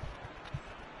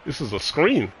This is a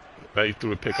screen that he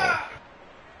threw a pick on.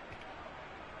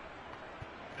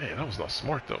 Man, that was not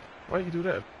smart though. Why did you do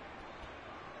that?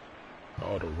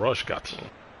 Oh, the rush got to him.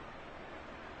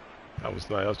 That was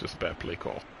nice. That was just a bad play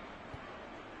call.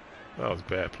 That was a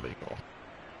bad play call.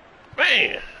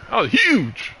 Man, that was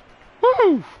huge.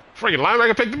 Woo! Freaking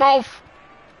linebacker picked him off.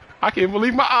 I can't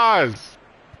believe my eyes.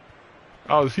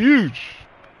 That was huge.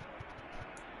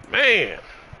 Man.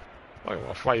 I want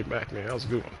to fight back, man. That was a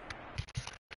good one.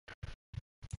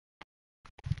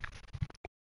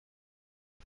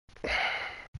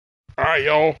 Alright,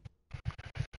 y'all.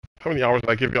 How many hours did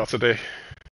I give y'all today?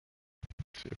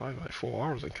 See, probably like 4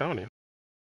 hours and counting.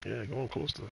 Yeah, going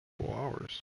close to 4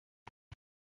 hours.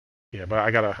 Yeah, but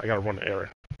I gotta run the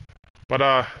errand.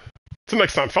 But till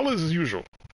next time, fellas, as usual.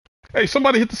 Hey,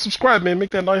 somebody hit the subscribe, man.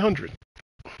 Make that 900.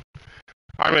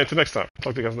 Alright, man. Till next time.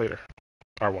 Talk to you guys later.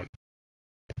 R1.